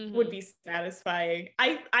would be satisfying.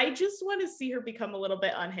 I just want to see her become a little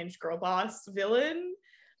bit unhinged girl boss villain.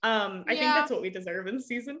 I think that's what we deserve in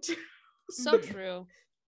season 2. So true.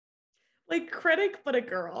 Like Krennic, but a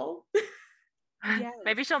girl. Yes.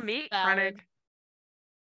 Maybe she'll meet Krennic.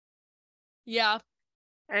 Yeah.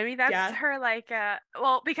 I mean, that's her, like,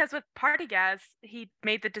 well, because with Partygas, he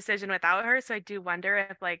made the decision without her, so I do wonder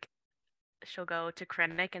if, like, she'll go to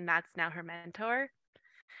Krennic and that's now her mentor.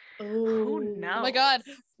 Who knows? Oh my god.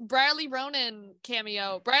 Briley Ronan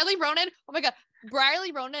cameo. Briley Ronan. Oh my god.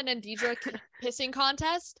 Briley Ronan and Deidre pissing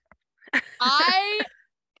contest. I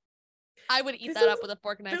would eat that up with a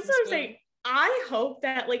fork and knife. This is what I'm saying. I hope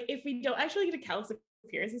that, like, if we don't actually get a Callus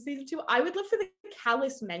appearance in season 2, I would love for the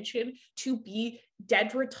Callus mention to be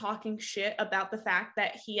Dedra talking shit about the fact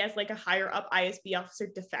that he, as like a higher up ISB officer,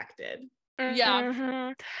 defected.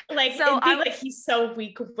 Yeah. Like, so like he's so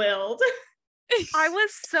weak-willed. I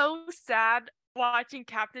was so sad watching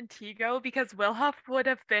Captain Tigo because Wilhuff would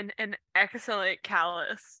have been an excellent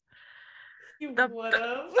Callus. He would have.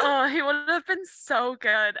 Oh, he would have been so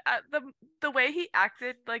good. The way he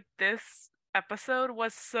acted, like, this episode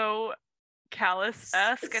was so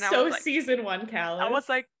Callus-esque, and so I was like, season 1 Callus. I was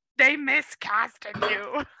like, they miscasted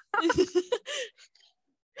you.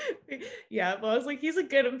 Yeah, but I was like, he's a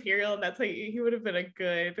good Imperial, and that's how he would have been a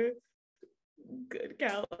good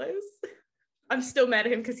Callus. I'm still mad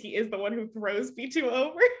at him because he is the one who throws B2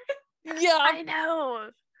 over. Yeah, I know.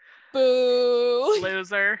 Boo.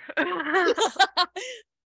 Loser.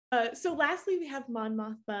 So lastly, we have Mon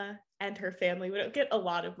Mothma and her family. We don't get a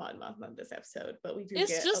lot of Mon Mothma in this episode, but we do get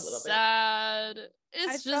a little sad. bit.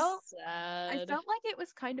 It's just sad. I felt like it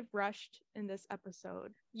was kind of rushed in this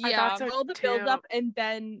episode. Yeah, I thought so all the build up, and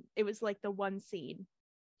then it was like the one scene.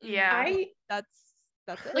 Yeah, that's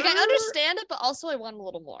it. Like, I understand it, but also I want a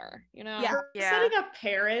little more. You know? Yeah. Setting up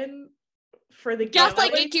Perrin for the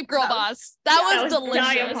Gaslight Gatekeep Girl Boss. That was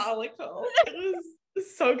delicious. Diabolical. It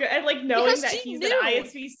was so good. And like knowing that he's an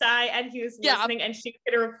ISV Psy and he was listening, and she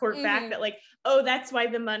could report back that like, oh, that's why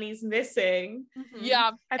the money's missing.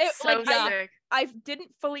 Yeah. That's so sick. I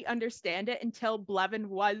didn't fully understand it until Blevin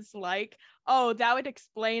was like, oh, that would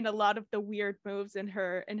explain a lot of the weird moves in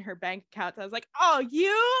her bank accounts. I was like, oh,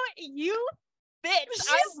 you bitch.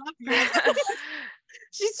 I love you.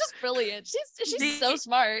 She's just brilliant. She's so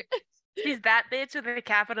smart. She's that bitch with a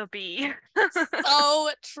capital B. So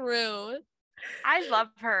true. I love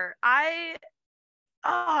her.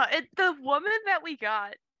 The woman that we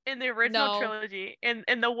got in the original trilogy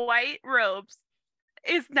in the white robes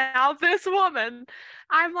is now this woman.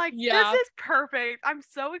 I'm like, this is perfect. I'm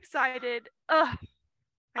so excited. Ugh.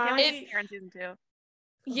 I can't wait to see her in season 2.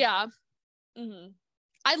 Yeah.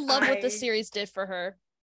 I love what the series did for her.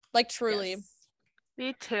 Like, truly. Yes.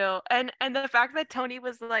 Me too. And the fact that Tony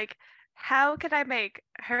was like, how can I make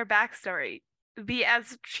her backstory be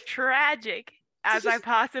as tragic as I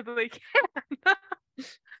possibly can?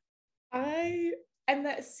 And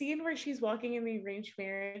that scene where she's walking in the arranged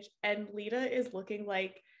marriage and Lita is looking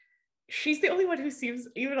like she's the only one who seems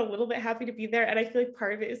even a little bit happy to be there, and I feel like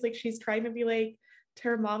part of it is like she's trying to be like to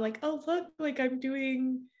her mom, like, oh look, like I'm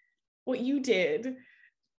doing what you did.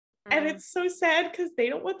 And it's so sad because they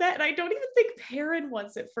don't want that. And I don't even think Perrin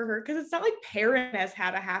wants it for her, because it's not like Perrin has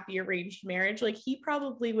had a happy arranged marriage. Like, he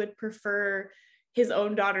probably would prefer his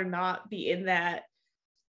own daughter not be in that,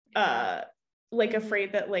 like,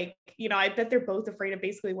 afraid that, like, you know, I bet they're both afraid of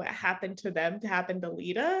basically what happened to them to happen to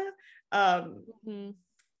Lita. And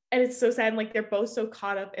it's so sad. And, like, they're both so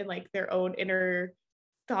caught up in, like, their own inner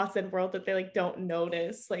thoughts and world that they, like, don't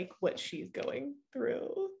notice, like, what she's going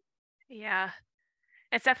through. Yeah.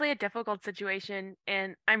 It's definitely a difficult situation,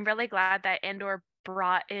 and I'm really glad that Andor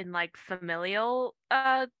brought in like familial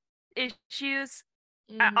issues.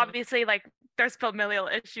 Obviously, like there's familial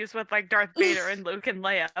issues with like Darth Vader and Luke and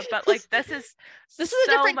Leia, but like this is a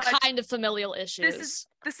different kind of familial issues.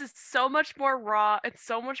 This is so much more raw. It's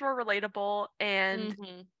so much more relatable, and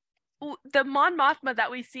the Mon Mothma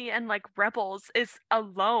that we see in like Rebels is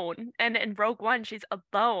alone, and in Rogue One she's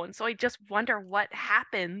alone. So I just wonder what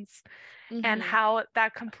happens. And how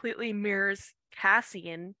that completely mirrors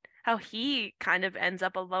Cassian, how he kind of ends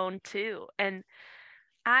up alone too. And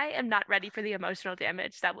I am not ready for the emotional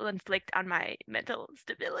damage that will inflict on my mental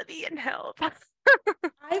stability and health.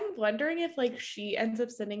 I'm wondering if like she ends up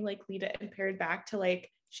sending like Lita and Perrin back to like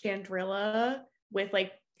Chandrilla with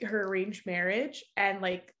like her arranged marriage, and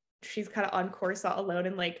like she's kind of on Coruscant alone,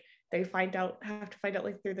 and like they have to find out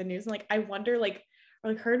like through the news, and like I wonder like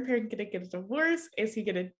are like her and Perrin gonna get a divorce? Is he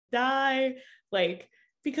gonna die? Like,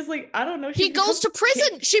 because like I don't know, he goes to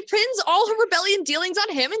prison. She pins all her rebellion dealings on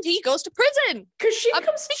him, and he goes to prison because she I'm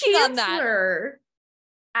becomes thinking on that. chancellor.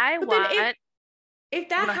 I But want. then if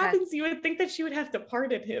that Go ahead. happens, you would think that she would have to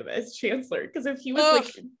pardon him as chancellor, because if he was Ugh.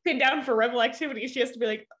 like pinned down for rebel activity, she has to be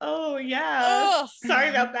like, oh yeah, Ugh. sorry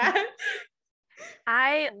about that.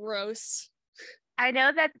 Gross. I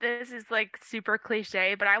know that this is like super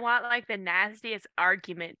cliche, but I want like the nastiest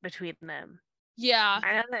argument between them. Yeah.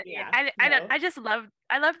 I know that. Yeah, I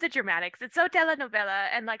love the dramatics. It's so telenovela,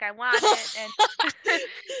 and like I want it, and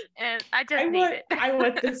and I just need it. I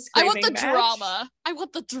want the I want the screaming match. drama. I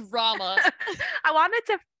want the drama. I want it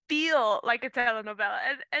to feel like a telenovela,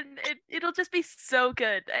 and it'll just be so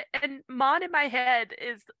good. And Mon in my head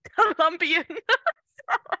is Colombian.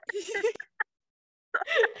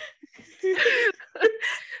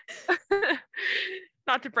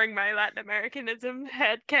 Not to bring my Latin Americanism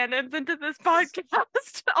headcanons into this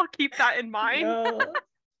podcast. I'll keep that in mind. No.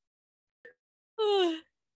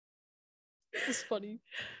 It's funny.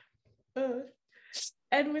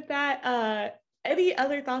 And with that, any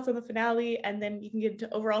other thoughts on the finale? And then you can get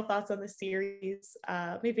into overall thoughts on the series.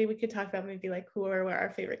 Maybe we could talk about maybe like who are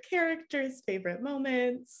our favorite characters, favorite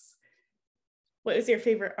moments. What was your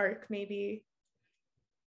favorite arc, maybe?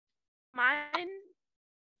 Mine.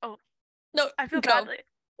 Oh No, I feel go. badly.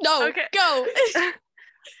 No, Okay. go.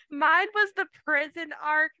 Mine was the prison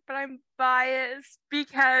arc, but I'm biased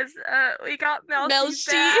because we got Melshi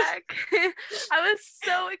back. I was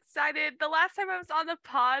so excited. The last time I was on the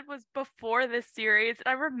pod was before this series,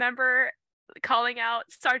 and I remember calling out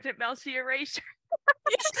Sergeant Melshi Erasure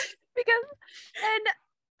and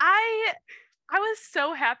I was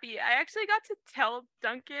so happy. I actually got to tell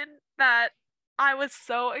Duncan that I was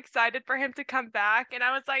so excited for him to come back, and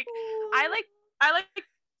I was like, I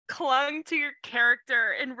clung to your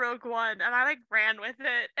character in Rogue One, and I like ran with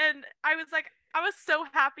it, and I was so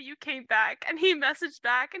happy you came back. And he messaged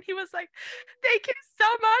back, and he was like, thank you so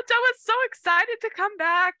much, I was so excited to come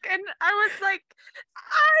back. And I was like,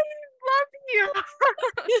 I love you.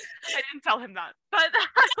 I didn't tell him that, but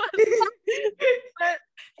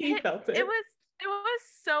He felt it. It was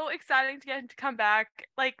so exciting to get him to come back.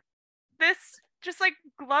 Like this, just like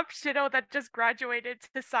Glove Shido that just graduated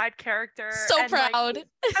to side character. So and, proud. Like,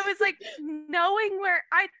 I was like knowing where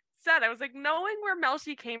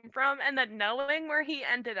Melshi came from, and then knowing where he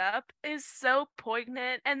ended up is so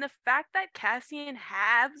poignant. And the fact that Cassian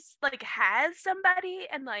has somebody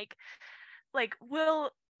and like will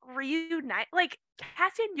reunite. Like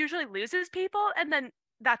Cassian usually loses people and then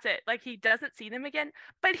that's it. Like he doesn't see them again,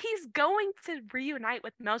 but he's going to reunite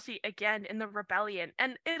with Melshi again in the rebellion,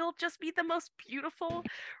 and it'll just be the most beautiful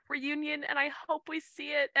reunion, and I hope we see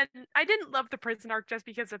it. And I didn't love the prison arc just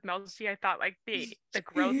because of Melshi. I thought like the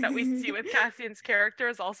growth that we see with Cassian's character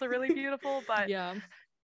is also really beautiful, but Yeah.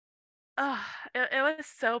 It was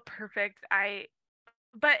so perfect.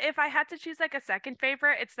 But if I had to choose like a second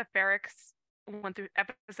favorite, it's the Ferrix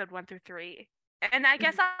episode 1 through 3. And I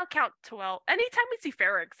guess I'll count 12. Anytime we see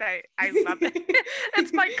Ferrix, I love it.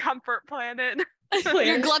 It's my comfort planet.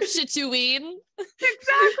 Your Glub Shitouine.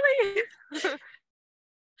 Exactly.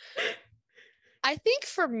 I think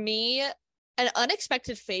for me, an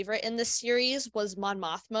unexpected favorite in this series was Mon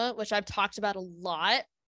Mothma, which I've talked about a lot.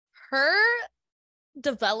 Her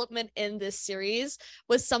development in this series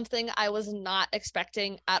was something I was not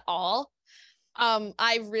expecting at all.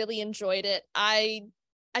 I really enjoyed it. I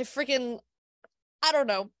don't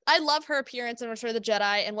know. I love her appearance in Return of the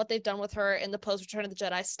Jedi and what they've done with her in the post Return of the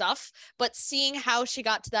Jedi stuff, but seeing how she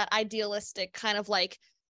got to that idealistic kind of like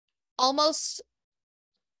almost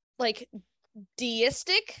like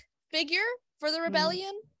deistic figure for the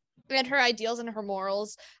rebellion and her ideals and her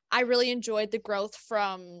morals, I really enjoyed the growth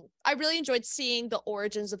I really enjoyed seeing the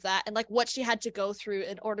origins of that and like what she had to go through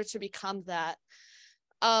in order to become that.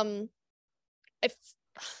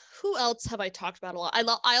 Who else have I talked about a lot?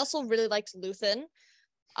 I also really liked Luthen.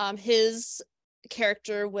 His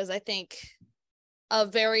character was, I think, a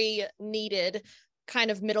very needed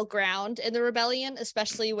kind of middle ground in the rebellion,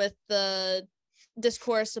 especially with the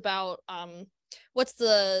discourse about what's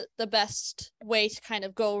the best way to kind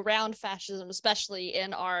of go around fascism, especially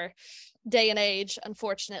in our day and age,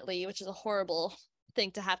 unfortunately, which is a horrible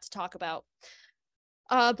thing to have to talk about.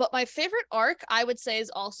 But my favorite arc, I would say,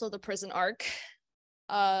 is also the prison arc.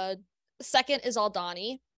 Second is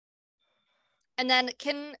Aldani, and then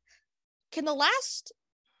can the last,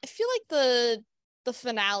 I feel like the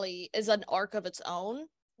finale is an arc of its own.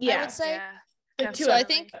 I would say. The 2 So I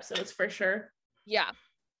think episodes for sure. Yeah.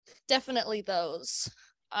 definitely those.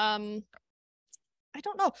 I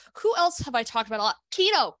don't know. Who else have I talked about a lot?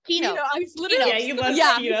 Kino. I was literally Yeah, you love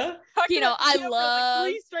Yeah. Kino. Kino, I for like love.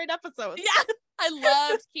 3 straight episodes. Yeah, I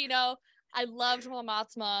loved Kino. I loved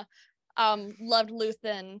Momotsuma. Loved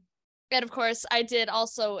Luthen. And of course, I did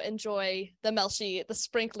also enjoy the Melshi, the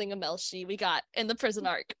sprinkling of Melshi we got in the prison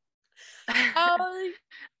arc.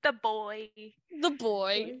 The boy. The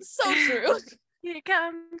boy. So true. Here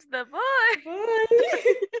comes the boy.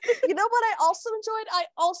 You know what I also enjoyed? I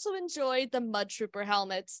also enjoyed the Mud Trooper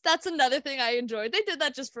helmets. That's another thing I enjoyed. They did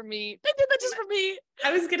that just for me.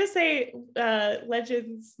 I was gonna say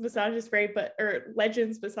Legends Misogynist Ray, or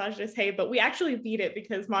Legends Misogynist Hey, but we actually beat it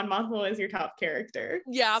because Mon Mothma is your top character.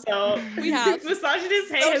 Yeah, so we have.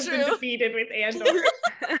 Misogynist Hey So has true. been defeated with Andor.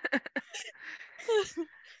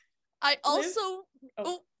 I also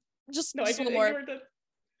just one more.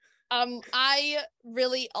 I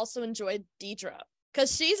really also enjoyed Deidre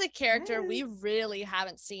because she's a character we really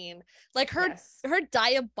haven't seen. Like her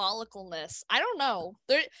diabolicalness. I don't know.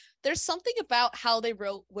 There's something about how they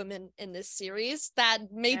wrote women in this series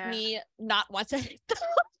that made me not want to hate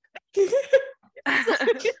them.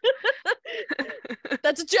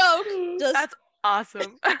 That's a joke. That's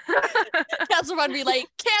awesome. Cancel Run Relay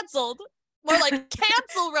canceled. More like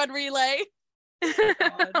cancel Run Relay.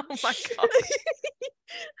 Oh my god.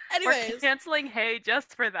 Anyways, we're canceling Hey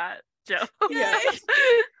just for that joke.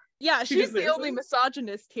 Yeah, she's the only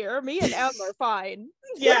misogynist here. Me and Em are fine.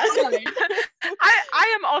 Yeah.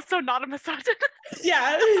 I am also not a misogynist.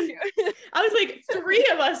 Yeah. I was like, three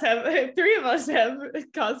of us have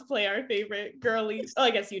cosplay our favorite girly. Oh, I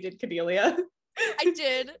guess you did, Cordelia. I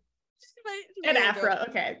did. And Afra.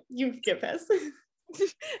 Okay, you get this.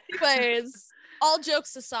 Anyways, all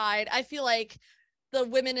jokes aside, I feel like the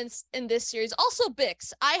women in this series, also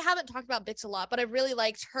Bix. I haven't talked about Bix a lot, but I really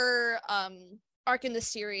liked her arc in this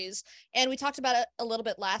series, and we talked about it a little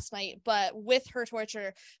bit last night, but with her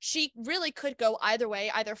torture, she really could go either way,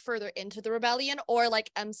 either further into the rebellion or, like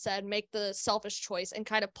Em said, make the selfish choice and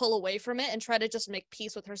kind of pull away from it and try to just make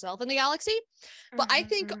peace with herself and the galaxy. But I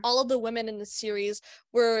think all of the women in this series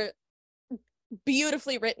were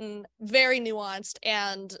beautifully written, very nuanced,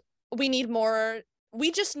 and we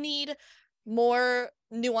just need more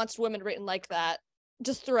nuanced women written like that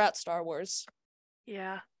just throughout Star Wars.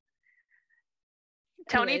 Yeah.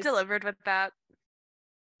 Tony delivered with that.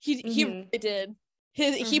 He really did.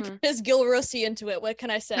 He put his Gil Rossi into it. What can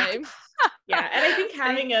I say? Yeah, and I think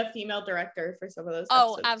having a female director for some of those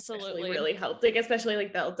episodes absolutely really helped. Like especially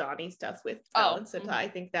like the Eldani stuff with Val and Sita. I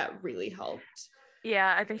think that really helped.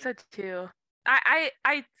 Yeah, I think so too.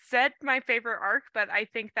 I said my favorite arc, but I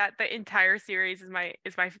think that the entire series is my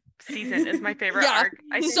season is my favorite arc.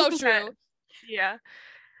 I think so true. Yeah.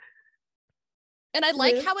 And I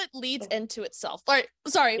like how it leads into itself.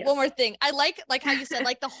 Sorry, one more thing. I like how you said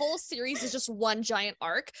like the whole series is just one giant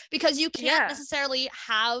arc, because you can't necessarily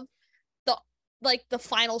have the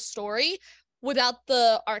final story without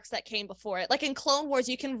the arcs that came before it. Like in Clone Wars,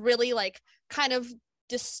 you can really like kind of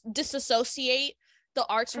disassociate the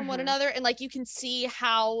arcs from one another, and like you can see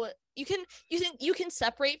how you can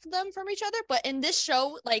separate them from each other. But in this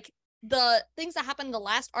show, like the things that happen in the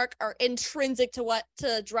last arc are intrinsic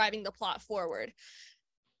to driving the plot forward.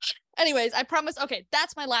 Anyways, I promise. Okay,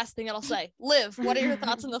 that's my last thing that I'll say. Liv, what are your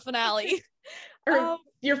thoughts on the finale? Or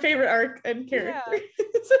your favorite arc and character? Yeah.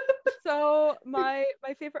 So my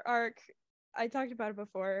favorite arc, I talked about it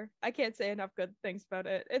before. I can't say enough good things about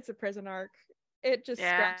it. It's a prison arc. It just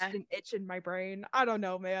scratched an itch in my brain. I don't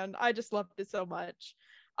know, man. I just loved it so much.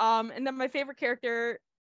 And then my favorite character,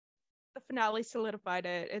 the finale solidified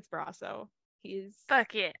it. It's Brasso. He's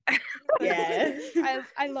fuck yeah. Yeah.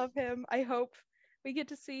 I love him. I hope we get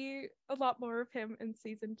to see a lot more of him in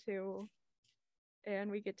season 2. And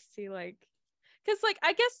we get to see because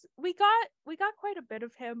I guess we got quite a bit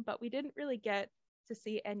of him, but we didn't really get to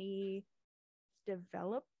see any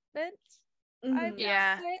development.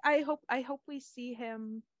 I hope we see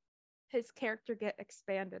his character get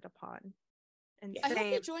expanded upon. And I hope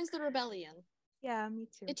he joins the rebellion. Yeah, me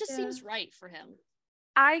too. It just seems right for him.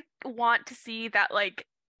 I want to see that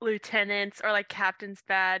lieutenant's or captain's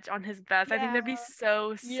badge on his vest. I think that'd be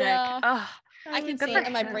so sick. I can see it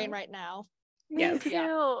in my brain right now. Me too.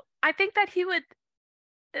 Yeah. I think that he would.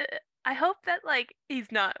 I hope that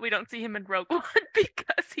we don't see him in Rogue One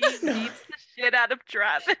because he beats the shit out of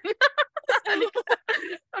Draven.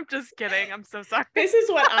 I'm just kidding. I'm so sorry. This is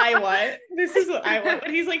what I want.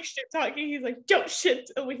 When he's shit talking, he's like, don't shit.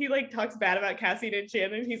 When he talks bad about Cassian and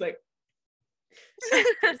Shannon, he's like,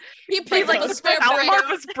 he plays like a spare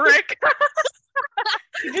Marcus brick.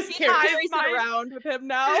 He just carries it around with him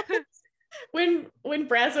now. When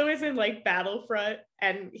Brasso is in like Battlefront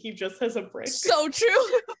and he just has a brick. So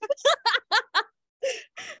true.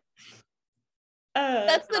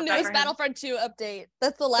 That's the newest Battlefront 2 update.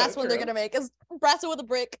 That's the last one they're gonna make, is Brasso with a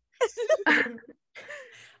brick.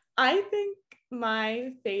 I think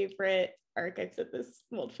my favorite arc, I've said this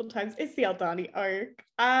multiple times, is the Aldani arc.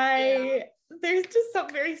 There's just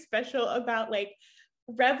something very special about like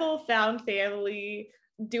rebel found family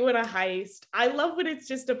doing a heist. I love when it's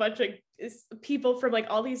just a bunch of people from like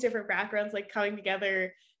all these different backgrounds like coming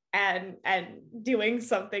together and doing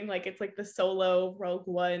something. Like it's like the solo Rogue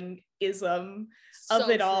One ism of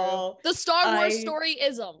it all. The Star Wars story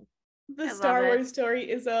ism. The Star Wars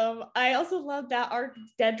story ism. I also love that arc.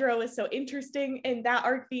 Dedro is so interesting, and that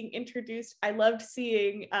arc being introduced. I loved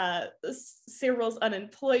seeing Cyril's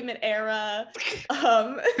unemployment era.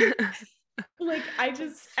 Like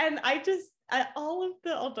all of the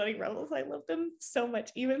Aldani rebels, I love them so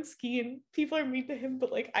much. Even Skeen, people are mean to him,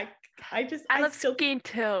 but like I love Skeen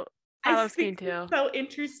too. I love Skeen too. So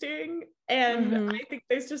interesting, and I think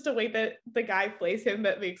there's just a way that the guy plays him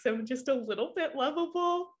that makes him just a little bit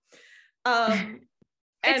lovable.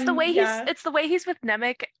 It's the way he's with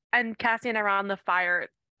Nemec and Cassian around the fire.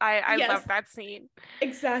 I love that scene.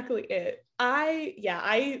 Exactly it.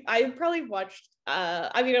 I probably watched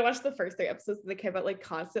I watched the first 3 episodes that came out like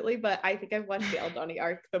constantly, but I think I've watched the Aldani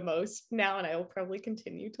arc the most now, and I will probably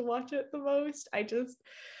continue to watch it the most.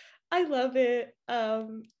 I love it.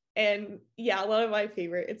 And yeah, a lot of my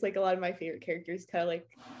favorite characters kind of like,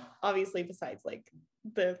 obviously besides like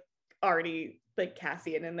the already like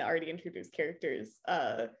Cassian and the already introduced characters,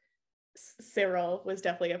 Cyril was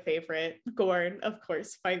definitely a favorite. Gorn, of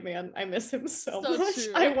course, my man, I miss him so much.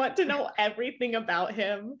 True. I want to know everything about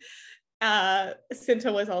him.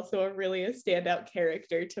 Cinta was also a standout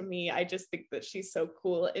character to me. I just think that she's so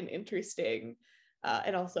cool and interesting.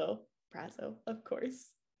 And also Brasso, of course,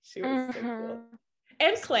 she was so cool.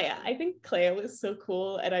 And Clea, I think Clea was so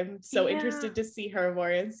cool, and I'm so interested to see her more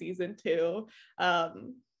in season 2,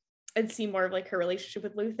 and see more of like her relationship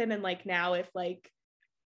with Luthen, and like now if like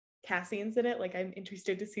Cassian's in it, like I'm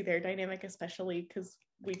interested to see their dynamic, especially because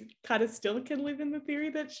we kind of still can live in the theory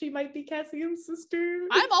that she might be Cassian's sister.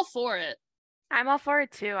 I'm all for it. I'm all for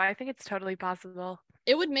it too. I think it's totally possible.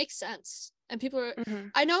 It would make sense. And people are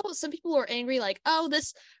I know some people are angry, like, oh,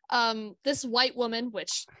 this white woman,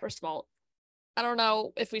 which first of all, I don't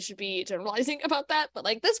know if we should be generalizing about that, but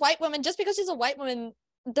like this white woman, just because she's a white woman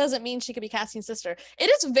doesn't mean she could be Cassian's sister. It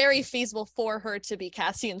is very feasible for her to be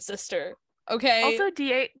Cassian's sister. Okay. Also,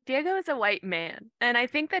 Diego is a white man, and I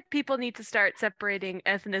think that people need to start separating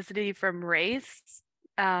ethnicity from race.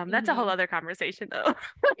 That's a whole other conversation, though.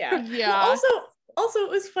 Yeah. Well, also, it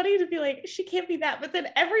was funny to be like, she can't be that, but then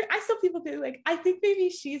I saw people be like, I think maybe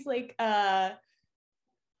she's like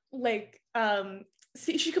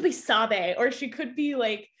she could be Sabe, or she could be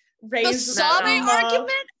like raised. The Sabe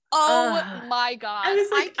argument. Oh my god! I was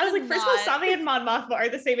like, first of all, Savi and Mon Mothma are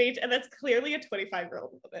the same age, and that's clearly a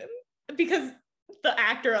 25-year-old woman, because the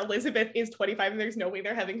actor Elizabeth is 25, and there's no way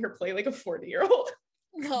they're having her play like a 40-year-old.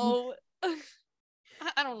 No,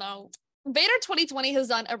 I don't know. Vader 2020 has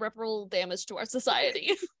done irreparable damage to our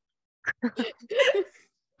society.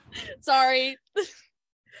 Sorry.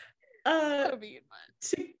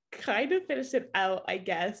 To kind of finish it out, I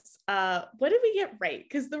guess, what did we get right?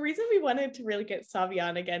 Because the reason we wanted to really get Savi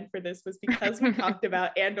on again for this was because we talked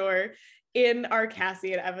about Andor in our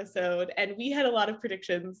Cassian episode, and we had a lot of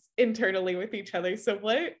predictions internally with each other. So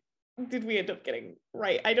what did we end up getting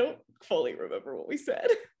right? I don't fully remember what we said.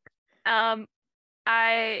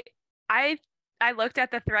 I looked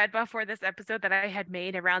at the thread before this episode that I had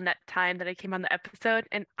made around that time that I came on the episode,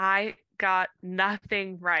 and I got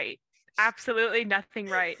nothing right. Absolutely nothing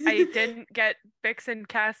right. I didn't get Bix and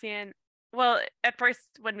Cassian. Well, at first,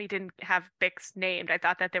 when we didn't have Bix named, I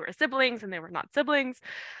thought that they were siblings, and they were not siblings.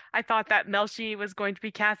 I thought that Melshi was going to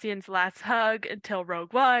be Cassian's last hug until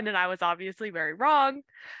Rogue One, and I was obviously very wrong.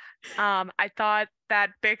 I thought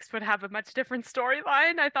that Bix would have a much different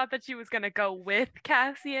storyline. I thought that she was going to go with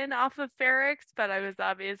Cassian off of Ferrix, but I was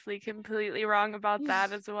obviously completely wrong about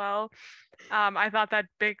that as well. I thought that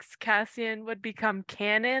Bix Cassian would become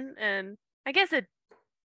canon, and I guess it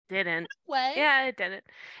didn't. Yeah, it didn't.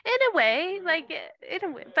 In a way,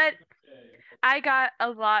 but I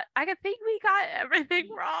think we got everything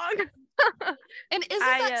wrong. And isn't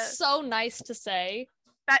that so nice to say?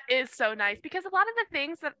 That is so nice, because a lot of the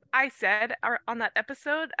things that I said are on that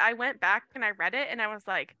episode, I went back and I read it and I was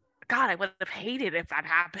like, God, I would have hated if that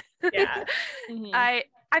happened. Yeah.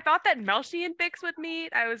 I thought that Melshi and Bix would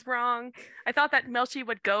meet. I was wrong. I thought that Melshi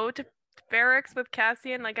would go to Ferrix with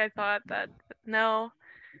Cassian. Like, I thought that, no.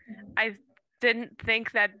 I didn't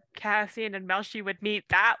think that Cassian and Melshi would meet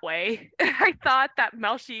that way. I thought that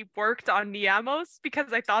Melshi worked on Niamos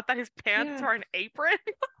because I thought that his pants were an apron.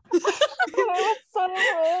 I was so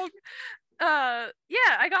wrong.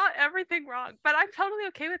 Yeah, I got everything wrong, but I'm totally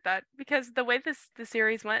okay with that because the way the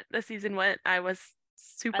season went, I was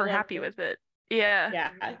super happy with it. Yeah.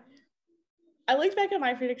 I looked back at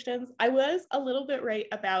my predictions. I was a little bit right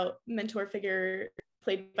about mentor figure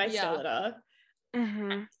played by Stelida.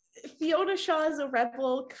 Mm-hmm. Fiona Shaw is a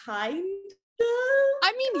rebel, kind of.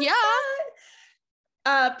 I mean,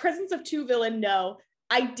 Presence of Two villain, no.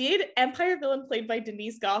 I did Empire villain played by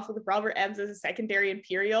Denise Goff with Robert Ems as a secondary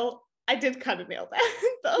Imperial. I did kind of nail that,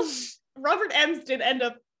 though. Robert Ems did end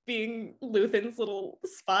up being Luthen's little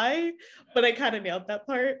spy, but I kind of nailed that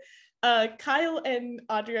part. Kyle and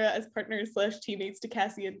Audria as partners / teammates to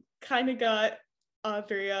Cassian kind of got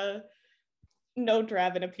Audria. No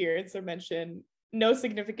Draven appearance or mention. No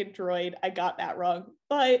significant droid. I got that wrong,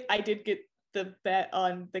 but I did get the bet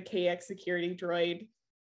on the KX security droid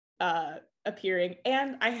appearing,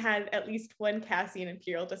 and I had at least one Cassian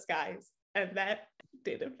Imperial disguise, and that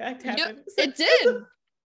did in fact happen. So it did.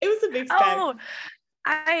 It was a mixed bag. Oh,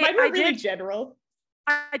 Mine were really general.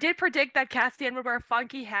 I did predict that Castian would wear a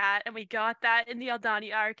funky hat, and we got that in the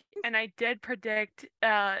Aldani arc. And I did predict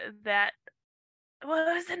that. What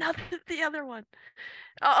was the other one?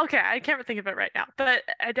 Oh, okay, I can't think of it right now, but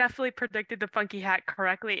I definitely predicted the funky hat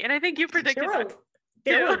correctly, and I think you predicted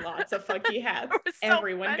there were lots of funky hats.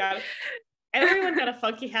 Everyone got a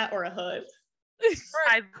funky hat or a hood.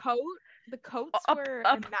 The coats were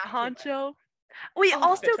a poncho. We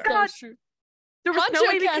also got. There was Poncho no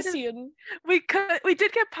way Cassian. We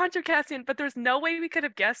did get Poncho Cassian, but there's no way we could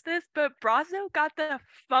have guessed this. But Brasso got the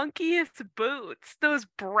funkiest boots. Those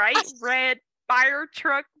bright red fire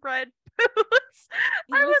truck red boots.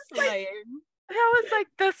 I was slaying. That was like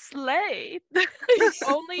the sleigh.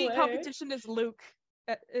 Only competition is Luke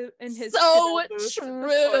in his so boots.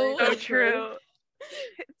 true. So true.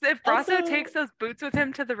 If Brasso takes those boots with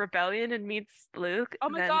him to the rebellion and meets Luke, oh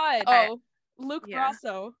my god! Luke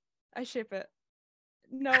Brasso, I ship it.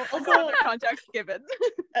 No, also context given.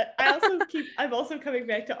 I'm also coming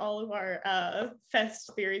back to all of our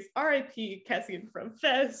Fest theories. R.I.P. Cassian from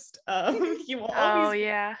Fest. He will always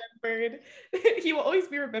be remembered. He will always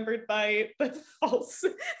be remembered by the false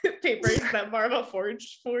papers that Marva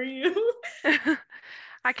forged for you.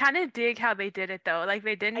 I kind of dig how they did it though. Like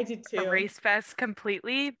they didn't erase Fest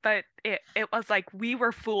completely, but it was like we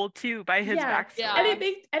were fooled too by his backstory. Yeah. And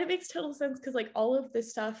it makes total sense because like all of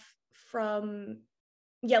this stuff from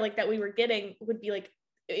like that we were getting would be like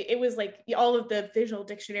it was like all of the visual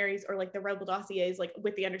dictionaries or like the rebel dossiers, like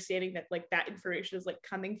with the understanding that like that information is like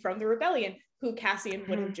coming from the rebellion, who Cassian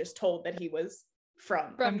would have just told that he was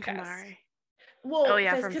from Kenari. Well,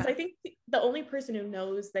 because I think the only person who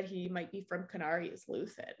knows that he might be from Kenari is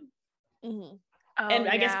Luthen. Mm-hmm. And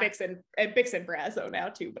I guess Bix and Brasso now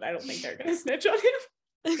too, but I don't think they're gonna snitch on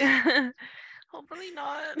him. Hopefully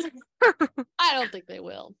not. I don't think they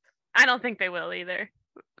will. I don't think they will either.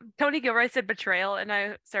 Tony Gilroy said betrayal, and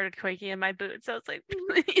I started quaking in my boots. So I was like,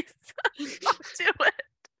 please don't do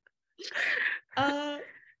it.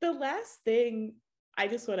 The last thing I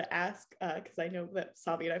just want to ask, because I know that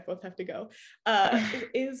Savi and I both have to go,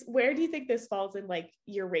 is where do you think this falls in like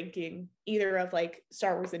your ranking, either of like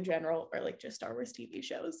Star Wars in general or like just Star Wars TV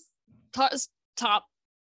shows? Top.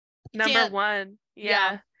 Number one.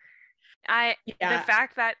 Yeah. The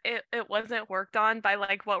fact that it wasn't worked on by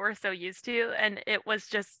like what we're so used to, and it was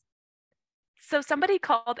just so somebody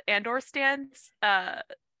called Andor stands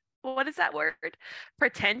what is that word?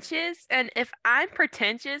 Pretentious. And if I'm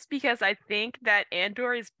pretentious because I think that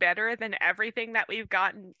Andor is better than everything that we've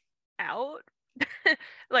gotten out,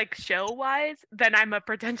 like show wise, then I'm a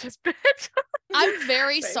pretentious bitch. I'm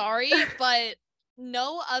very sorry, but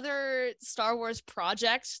no other Star Wars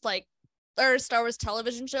project, like or Star Wars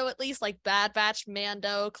television show at least, like Bad Batch,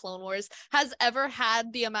 Mando, Clone Wars, has ever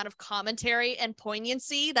had the amount of commentary and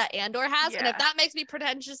poignancy that Andor has. And if that makes me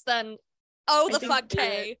pretentious, then fuck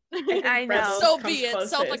K. I know. So be it.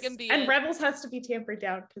 So fucking be it. And Rebels has to be tampered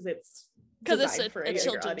down because it's a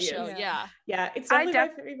children's show. Yeah, it's definitely my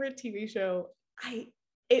favorite TV show.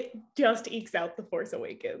 It just ekes out The Force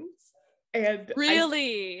Awakens. And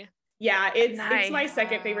really? It's my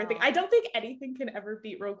second favorite thing. I don't think anything can ever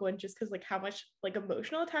beat Rogue One just because like how much like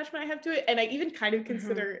emotional attachment I have to it. And I even kind of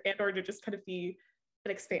consider Andor to just kind of be an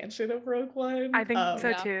expansion of Rogue One. I think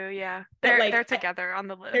so too, yeah. They're together on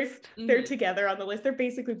the list. They're together on the list. They're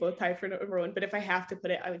basically both tied for number one, but if I have to put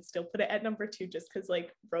it, I would still put it at number 2 just because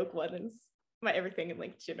like Rogue One is my everything, and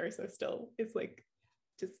like Jyn Erso still is like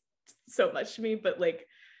just so much to me. But like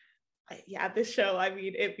yeah, this show, I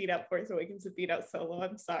mean, it beat out Force Awakens, it beat out Solo.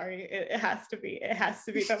 I'm sorry. It has to be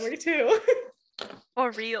number 2.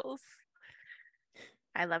 Or Reels.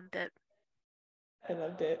 I loved it. I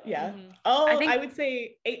loved it. Yeah. Mhm. I would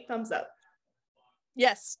say 8 thumbs up.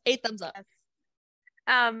 Yes, 8 thumbs up.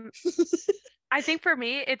 Um, I think for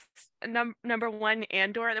me, it's number 1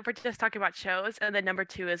 Andor. If we're just talking about shows, and then number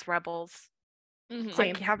 2 is Rebels. Mhm.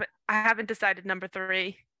 Same. I haven't decided number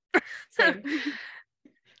 3. Same.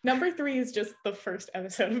 Number 3 is just the first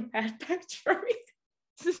episode of Bad Batch for me.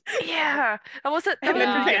 Yeah, that was a And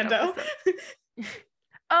then good Mando.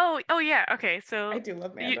 episode. Oh yeah. Okay, so I do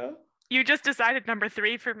love Mando. you just decided number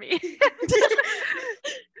 3 for me.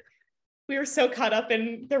 We were so caught up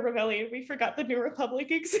in the rebellion, we forgot the New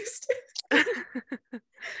Republic existed.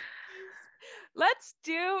 Let's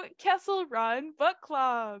do Kessel Run Book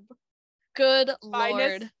Club. Good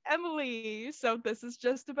Minus lord. Emily. So this is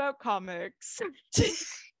just about comics.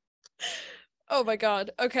 Oh my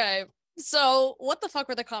god. Okay. So, what the fuck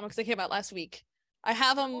were the comics that came out last week? I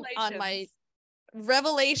have them on my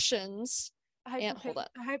Revelations. And hold on.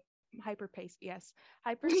 Hyperpace, yes.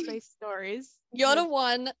 Hyperspace Stories. Yoda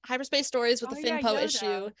 1, Hyperspace Stories with the yeah, Finpo Yoda. issue,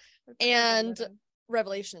 I forgot about and Yoda.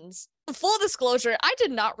 Revelations. Full disclosure, I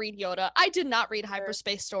did not read Yoda. I did not read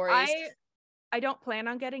Hyperspace Stories. I don't plan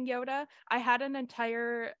on getting Yoda. I had an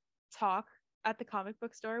entire talk at the comic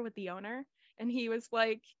book store with the owner, and he was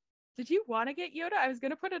like, "Did you want to get Yoda? I was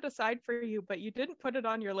gonna put it aside for you, but you didn't put it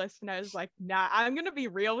on your list." And I was like, "Nah, I'm gonna be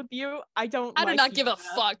real with you. I do not give a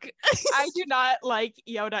fuck. I do not like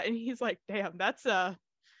Yoda." And he's like, "Damn, that's I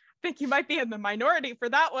think you might be in the minority for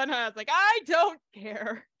that one." And I was like, "I don't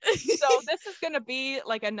care." So this is gonna be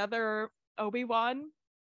like another Obi-Wan,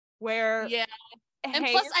 where Yeah. And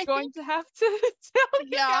Hey plus, is I going to have to tell you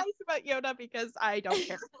Yeah. guys about Yoda because I don't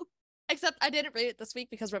care. Except I didn't read it this week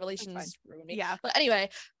because Revelations ruined me. Yeah. But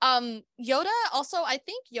anyway, Yoda also, I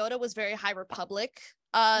think Yoda was very High Republic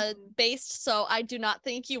based, so I do not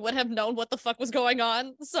think you would have known what the fuck was going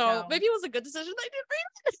on. So No. maybe it was a good decision that I didn't read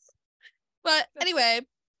it. But anyway,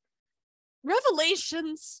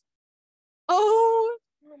 Revelations. Oh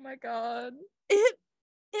my god. it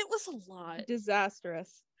was a lot.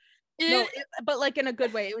 Disastrous. But like in a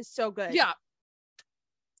good way. It was so good. Yeah.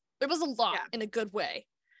 It was a lot in a good way.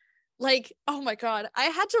 Like, oh my god, I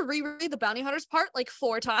had to reread the Bounty Hunters part like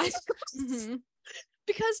 4 times.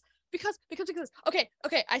 because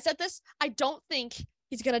okay, I said this. I don't think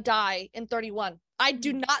he's gonna die in 31. I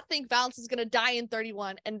do not think Valance is gonna die in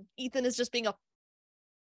 31, and Ethan is just being a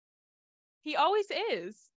He always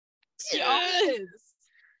is. He always is.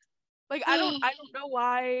 Like I don't know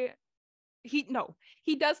why he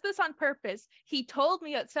does this on purpose. He told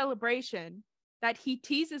me at Celebration that he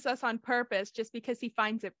teases us on purpose just because he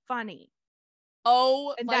finds it funny.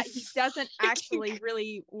 Oh, and that he doesn't actually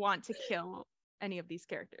really want to kill any of these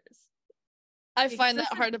characters. I find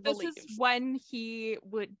that hard to believe. This is when he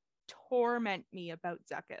would torment me about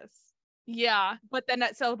Zuckuss. Yeah. But then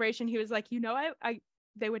at Celebration, he was like,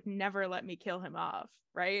 they would never let me kill him off,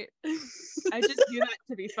 right? I just do that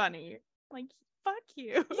to be funny. Like, fuck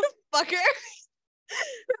you. You fucker.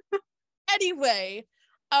 Anyway,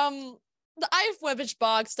 the Eye of Webbish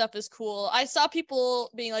Bog stuff is cool. I saw people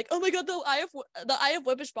being like, "Oh my god, the Eye of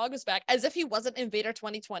Webbish Bog was back," as if he wasn't in Vader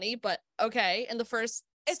 2020. But okay, in the first,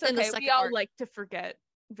 it's in okay. the second We all arc. like to forget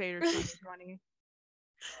Vader 2020.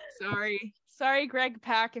 Sorry, Greg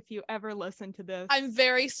Pak, if you ever listen to this. I'm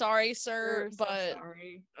very sorry, sir, We're but so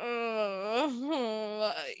sorry.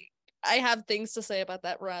 I have things to say about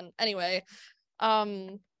that run. Anyway,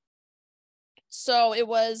 so it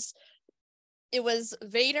was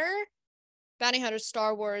Vader, Bounty Hunters,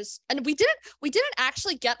 Star Wars, and we didn't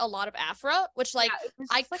actually get a lot of Afra, which like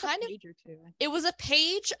I kind of it was a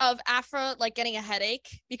page of Afra like getting a headache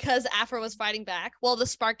because Afra was fighting back. Well, the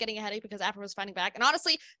Spark getting a headache because Afra was fighting back, and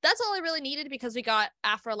honestly, that's all I really needed because we got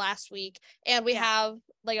Afra last week, and we have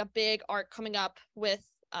like a big arc coming up with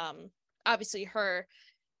obviously her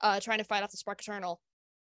trying to fight off the Spark Eternal,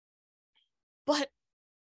 but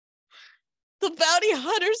the Bounty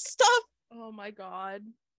Hunters stuff. Oh my god.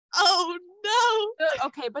 Oh no.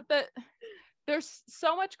 Okay, but there's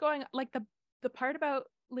so much going, like the part about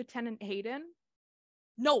Lieutenant Hayden.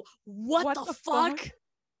 No, what the fuck?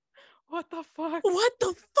 What the fuck? What the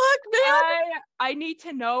fuck, man? I need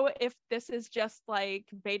to know if this is just like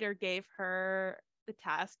Vader gave her the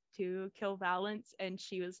task to kill Valance and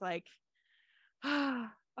she was like,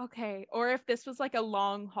 okay, or if this was like a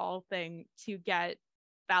long haul thing to get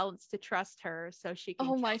Valance to trust her so she can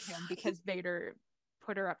kill him because Vader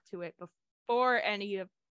put her up to it before any of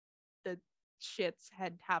the shits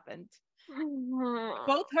had happened.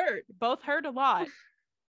 Both hurt a lot.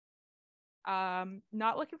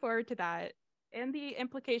 Not looking forward to that. And the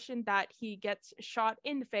implication that he gets shot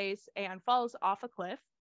in the face and falls off a cliff.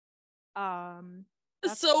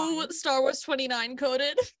 That's So fine. Star Wars 29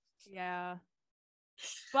 coded. Yeah.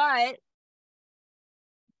 But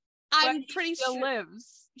I'm he pretty still sure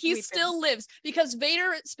lives. he we still think. lives because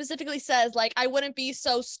Vader specifically says, like, I wouldn't be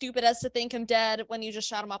so stupid as to think him dead when you just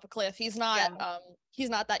shot him off a cliff. He's not he's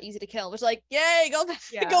not that easy to kill. Which, like, yay, go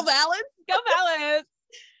Yeah. go Valid. Go Valid.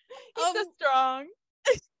 He's so Um, strong.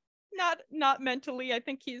 Not mentally. I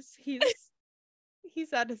think he's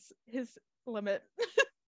at his limit.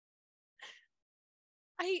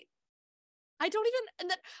 I don't even, and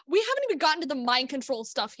then we haven't even gotten to the mind control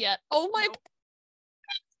stuff yet. Oh my, Nope.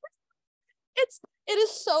 it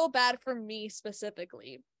is so bad for me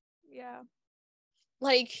specifically. Yeah.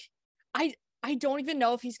 Like, I don't even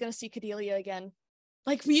know if he's gonna see Cordelia again.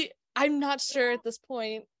 Like, I'm not sure at this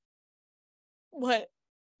point. What?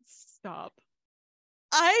 Stop.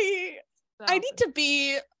 I need Stop. to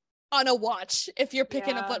be on a watch if you're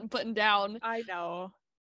picking up Yeah. what I'm putting down I know.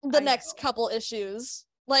 the next couple issues.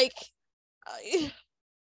 Like, I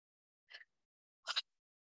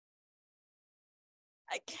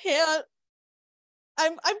can't.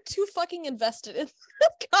 I'm too fucking invested in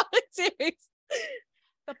the comic series.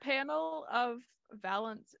 The panel of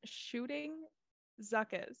Valance shooting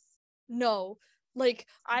Zuckus. No, like,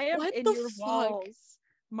 I am what in the your fuck? walls,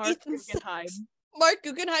 Mark Ethan Guggenheim. Mark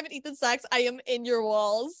Guggenheim and Ethan Sachs, I am in your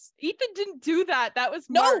walls. Ethan didn't do that. That was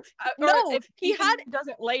No, Mark. no, If he Ethan had does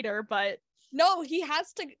it later, but no, he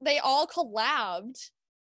has to. They all collabed.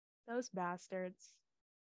 those bastards.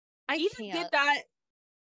 I Ethan can't. did that,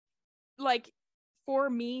 like, for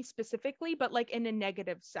me specifically, but like in a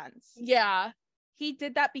negative sense. Yeah, He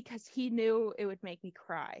did that because he knew it would make me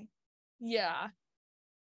cry. yeah.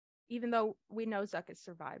 Even though we know Zuckus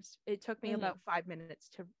survives. It took me Mhm. about 5 minutes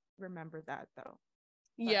to remember that, though.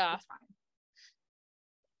 But Yeah. it's fine.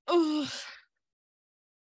 Ugh.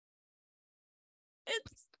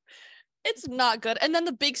 It's not good. And then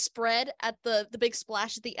the big spread at the big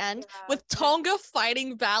splash at the end with Tonga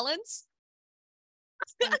fighting Valance.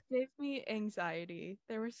 That gave me anxiety.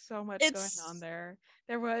 There was so much going on there.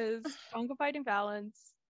 There was Tonga fighting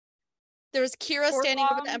Valance. There was Kira standing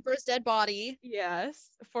over the Forlom- Emperor's dead body.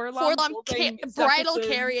 Yes. Forlom Forlom bridal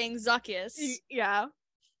carrying Zuckus. Yeah.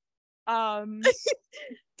 Domina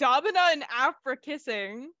and Afra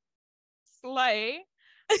kissing. Slay.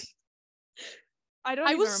 I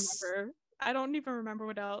don't even remember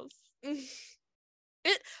what else.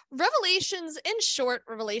 Revelations, in short,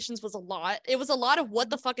 Revelations was a lot. It was a lot of what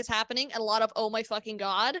the fuck is happening and a lot of oh my fucking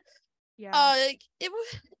god. Yeah. It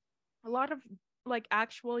was a lot of like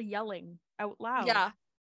actual yelling out loud. Yeah.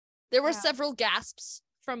 There were several gasps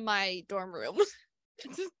from my dorm room.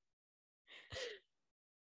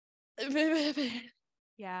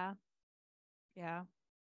 Yeah. Yeah.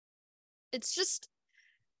 It's just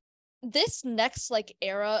this next like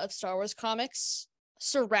era of Star Wars comics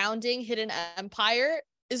surrounding Hidden Empire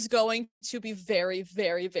is going to be very,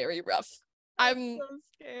 very, very rough. I'm so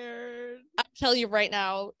scared. I'll tell you right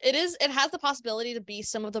now, it has the possibility to be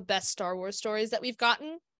some of the best Star Wars stories that we've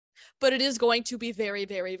gotten, but it is going to be very,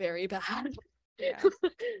 very, very bad. Yeah.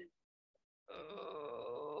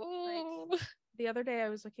 Like, the other day I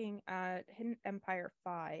was looking at Hidden Empire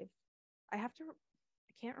 5. I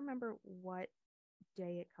can't remember what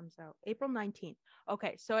day it comes out. April 19th.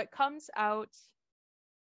 Okay, so it comes out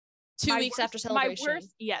 2 weeks after Celebration.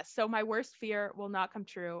 So my worst fear will not come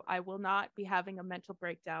true. I will not be having a mental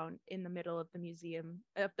breakdown in the middle of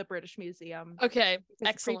the British Museum. Okay, because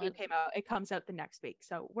excellent. The preview came out. It comes out the next week,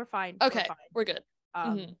 so we're fine. Okay, we're good.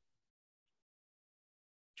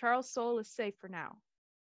 Charles Soule is safe for now.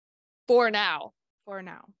 For now.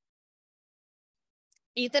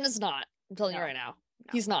 Ethan is not. I'm telling you right now.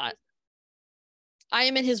 No. He's not. I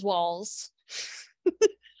am in his walls.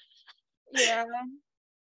 Yeah.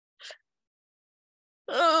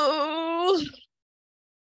 Oh.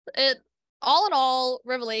 All in all,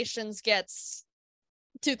 Revelations gets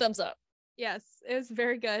 2 thumbs up. Yes, it was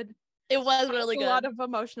very good. It was really good. A lot of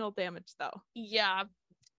emotional damage though. Yeah.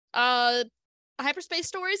 Hyperspace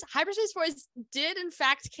Stories did in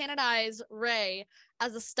fact canonize Rey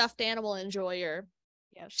as a stuffed animal enjoyer.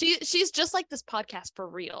 Yeah. She's just like this podcast for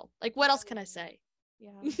real. Like, what else can I say?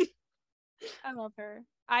 Yeah. I love her.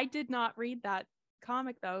 I did not read that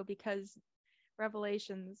comic though because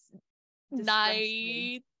Revelations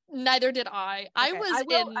neither did I. Okay,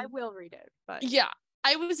 I will read it, but yeah,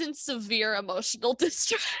 I was in severe emotional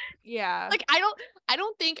distress. Yeah. Like I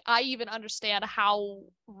don't think I even understand how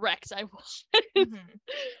wrecked I was. Mm-hmm.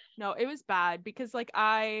 No, it was bad because like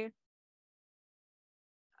I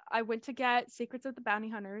I went to get Secrets of the Bounty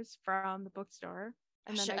Hunters from the bookstore,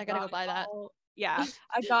 and then Shit, I I gotta go got buy that.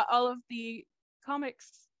 I got all of the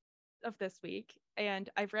comics of this week, and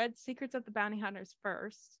I've read Secrets of the Bounty Hunters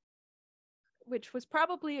first, which was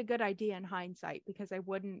probably a good idea in hindsight because I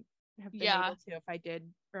wouldn't have been able to if I did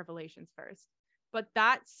Revelations first. But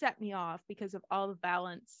that set me off because of all the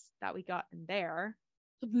balance that we got in there.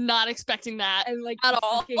 Not expecting that And like at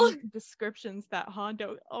all. descriptions that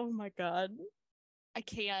Hondo, oh my god. I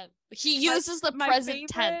can't. He uses the My present favorite-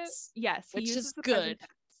 tense. Yes, he which uses is the good. present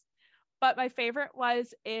tense. But my favorite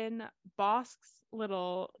was in Bosk's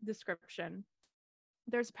little description.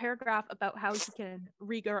 There's a paragraph about how he can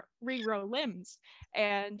regrow limbs,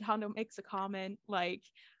 and Hondo makes a comment like,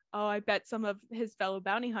 oh, I bet some of his fellow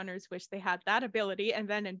bounty hunters wish they had that ability. And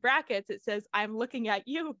then in brackets, it says, I'm looking at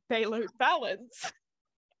you, Baylor Balance.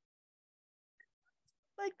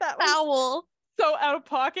 Like that was Foul. so out of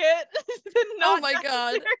pocket. Oh my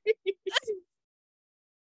god.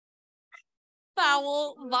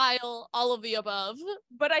 Foul, vile, all of the above.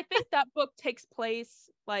 But I think that book takes place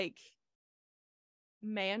like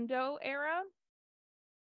Mando era.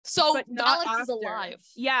 So But not Balance is after. alive.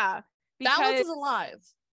 Yeah. Balance Because is alive.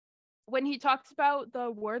 when he talks about the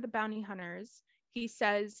War of the Bounty Hunters, he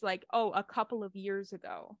says like, oh, a couple of years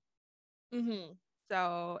ago. Mm-hmm.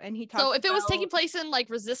 So, and he talks So if it was taking about- place in like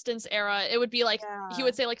Resistance era, it would be like he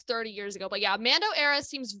would say like 30 years ago. But yeah, Mando era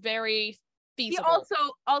seems very He feasible.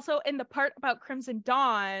 also in the part about Crimson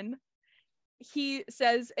Dawn, he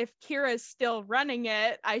says if Kira's still running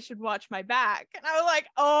it, I should watch my back. And I was like,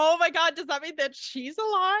 oh my god, does that mean that she's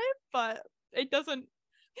alive? But it doesn't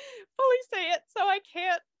fully say it, so I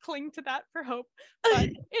can't cling to that for hope. But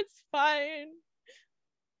it's fine.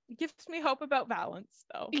 It gives me hope about Valance,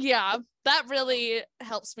 though. Yeah, that really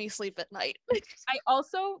helps me sleep at night. I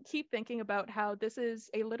also keep thinking about how this is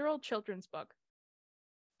a literal children's book.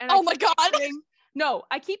 And Oh my god!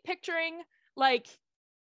 I keep picturing like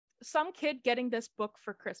some kid getting this book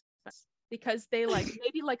for Christmas because they like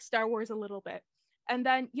maybe like Star Wars a little bit. And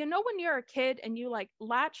then when you're a kid and you like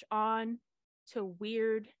latch on to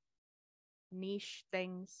weird niche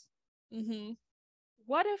things. Mm-hmm.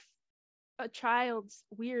 What if a child's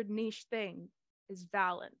weird niche thing is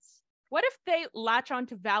Valance? What if they latch on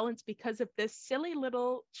to Valance because of this silly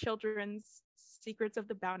little children's Secrets of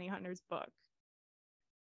the Bounty Hunters book?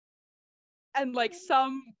 And like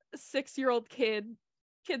some 6-year-old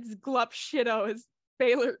kid's glup shitto is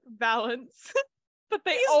Baylor Valance. But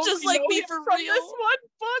they He's only just like know me him for from real. this one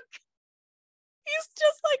book. He's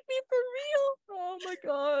just like me for real. Oh my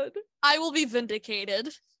god. I will be vindicated.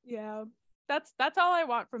 Yeah. That's all I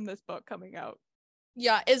want from this book coming out.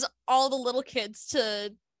 Yeah, is all the little kids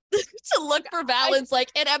to to look for Valance like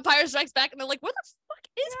in Empire Strikes Back, and they're like, where the fuck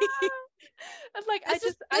is he? And like This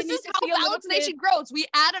is I need to how see a little Valance Nation kid- grows. We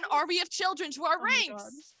add an army of children to our Oh my God.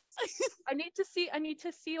 ranks. I need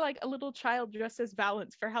to see like a little child dressed as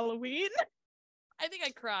Valance for Halloween. I think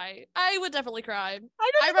I'd cry. I would definitely cry.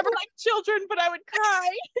 I remember like children, but I would cry.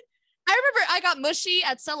 I remember I got mushy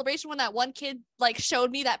at Celebration when that one kid like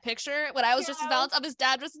showed me that picture when I was dressed as Valance of his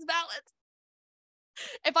dad dressed as Valance.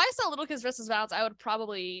 If I saw little kids dressed as Valance, I would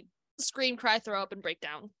probably scream, cry, throw up, and break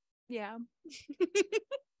down. Yeah.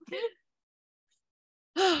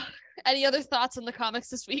 Any other thoughts on the comics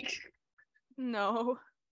this week? No.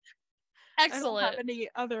 I don't Excellent. have any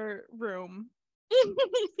other room.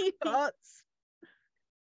 Thoughts?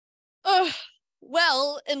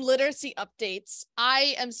 Well, in literacy updates,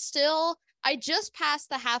 I just passed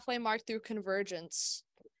the halfway mark through Convergence.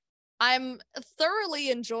 I'm thoroughly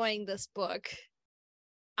enjoying this book.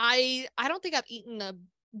 I don't think I've eaten a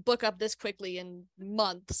book up this quickly in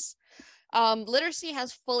months. Literacy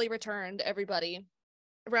has fully returned, everybody.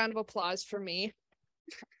 A round of applause for me.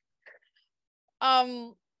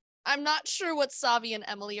 I'm not sure what Savi and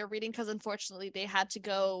Emily are reading because unfortunately they had to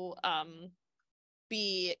go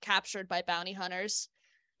be captured by bounty hunters.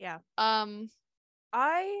 Yeah. Um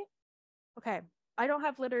I don't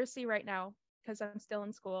have literacy right now because I'm still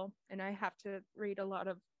in school and I have to read a lot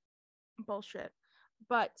of bullshit.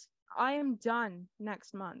 But I am done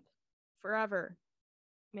next month. Forever.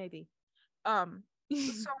 Maybe.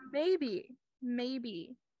 So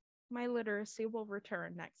maybe my literacy will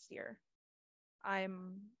return next year.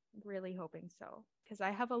 I'm really hoping so because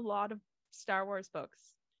I have a lot of Star Wars books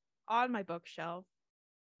on my bookshelf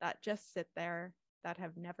that just sit there that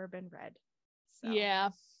have never been read. So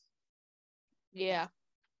Yeah.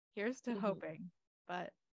 Here's to hoping,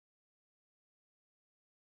 but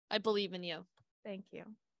I believe in you. thank you.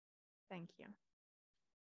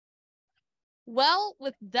 Well,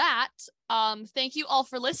 with that, thank you all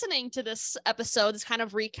for listening to this episode, this kind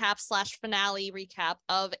of recap / finale recap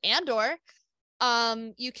of Andor.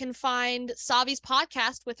 You can find Savi's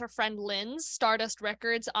podcast with her friend Lynn's Stardust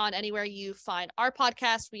Records on anywhere you find our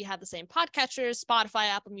podcast. We have the same podcatchers, Spotify,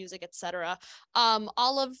 Apple Music, etc.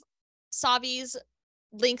 All of Savi's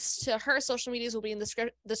links to her social medias will be in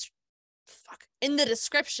the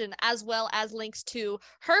description, as well as links to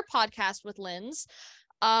her podcast with Lynn's.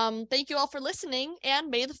 Thank you all for listening,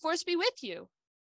 and may the force be with you.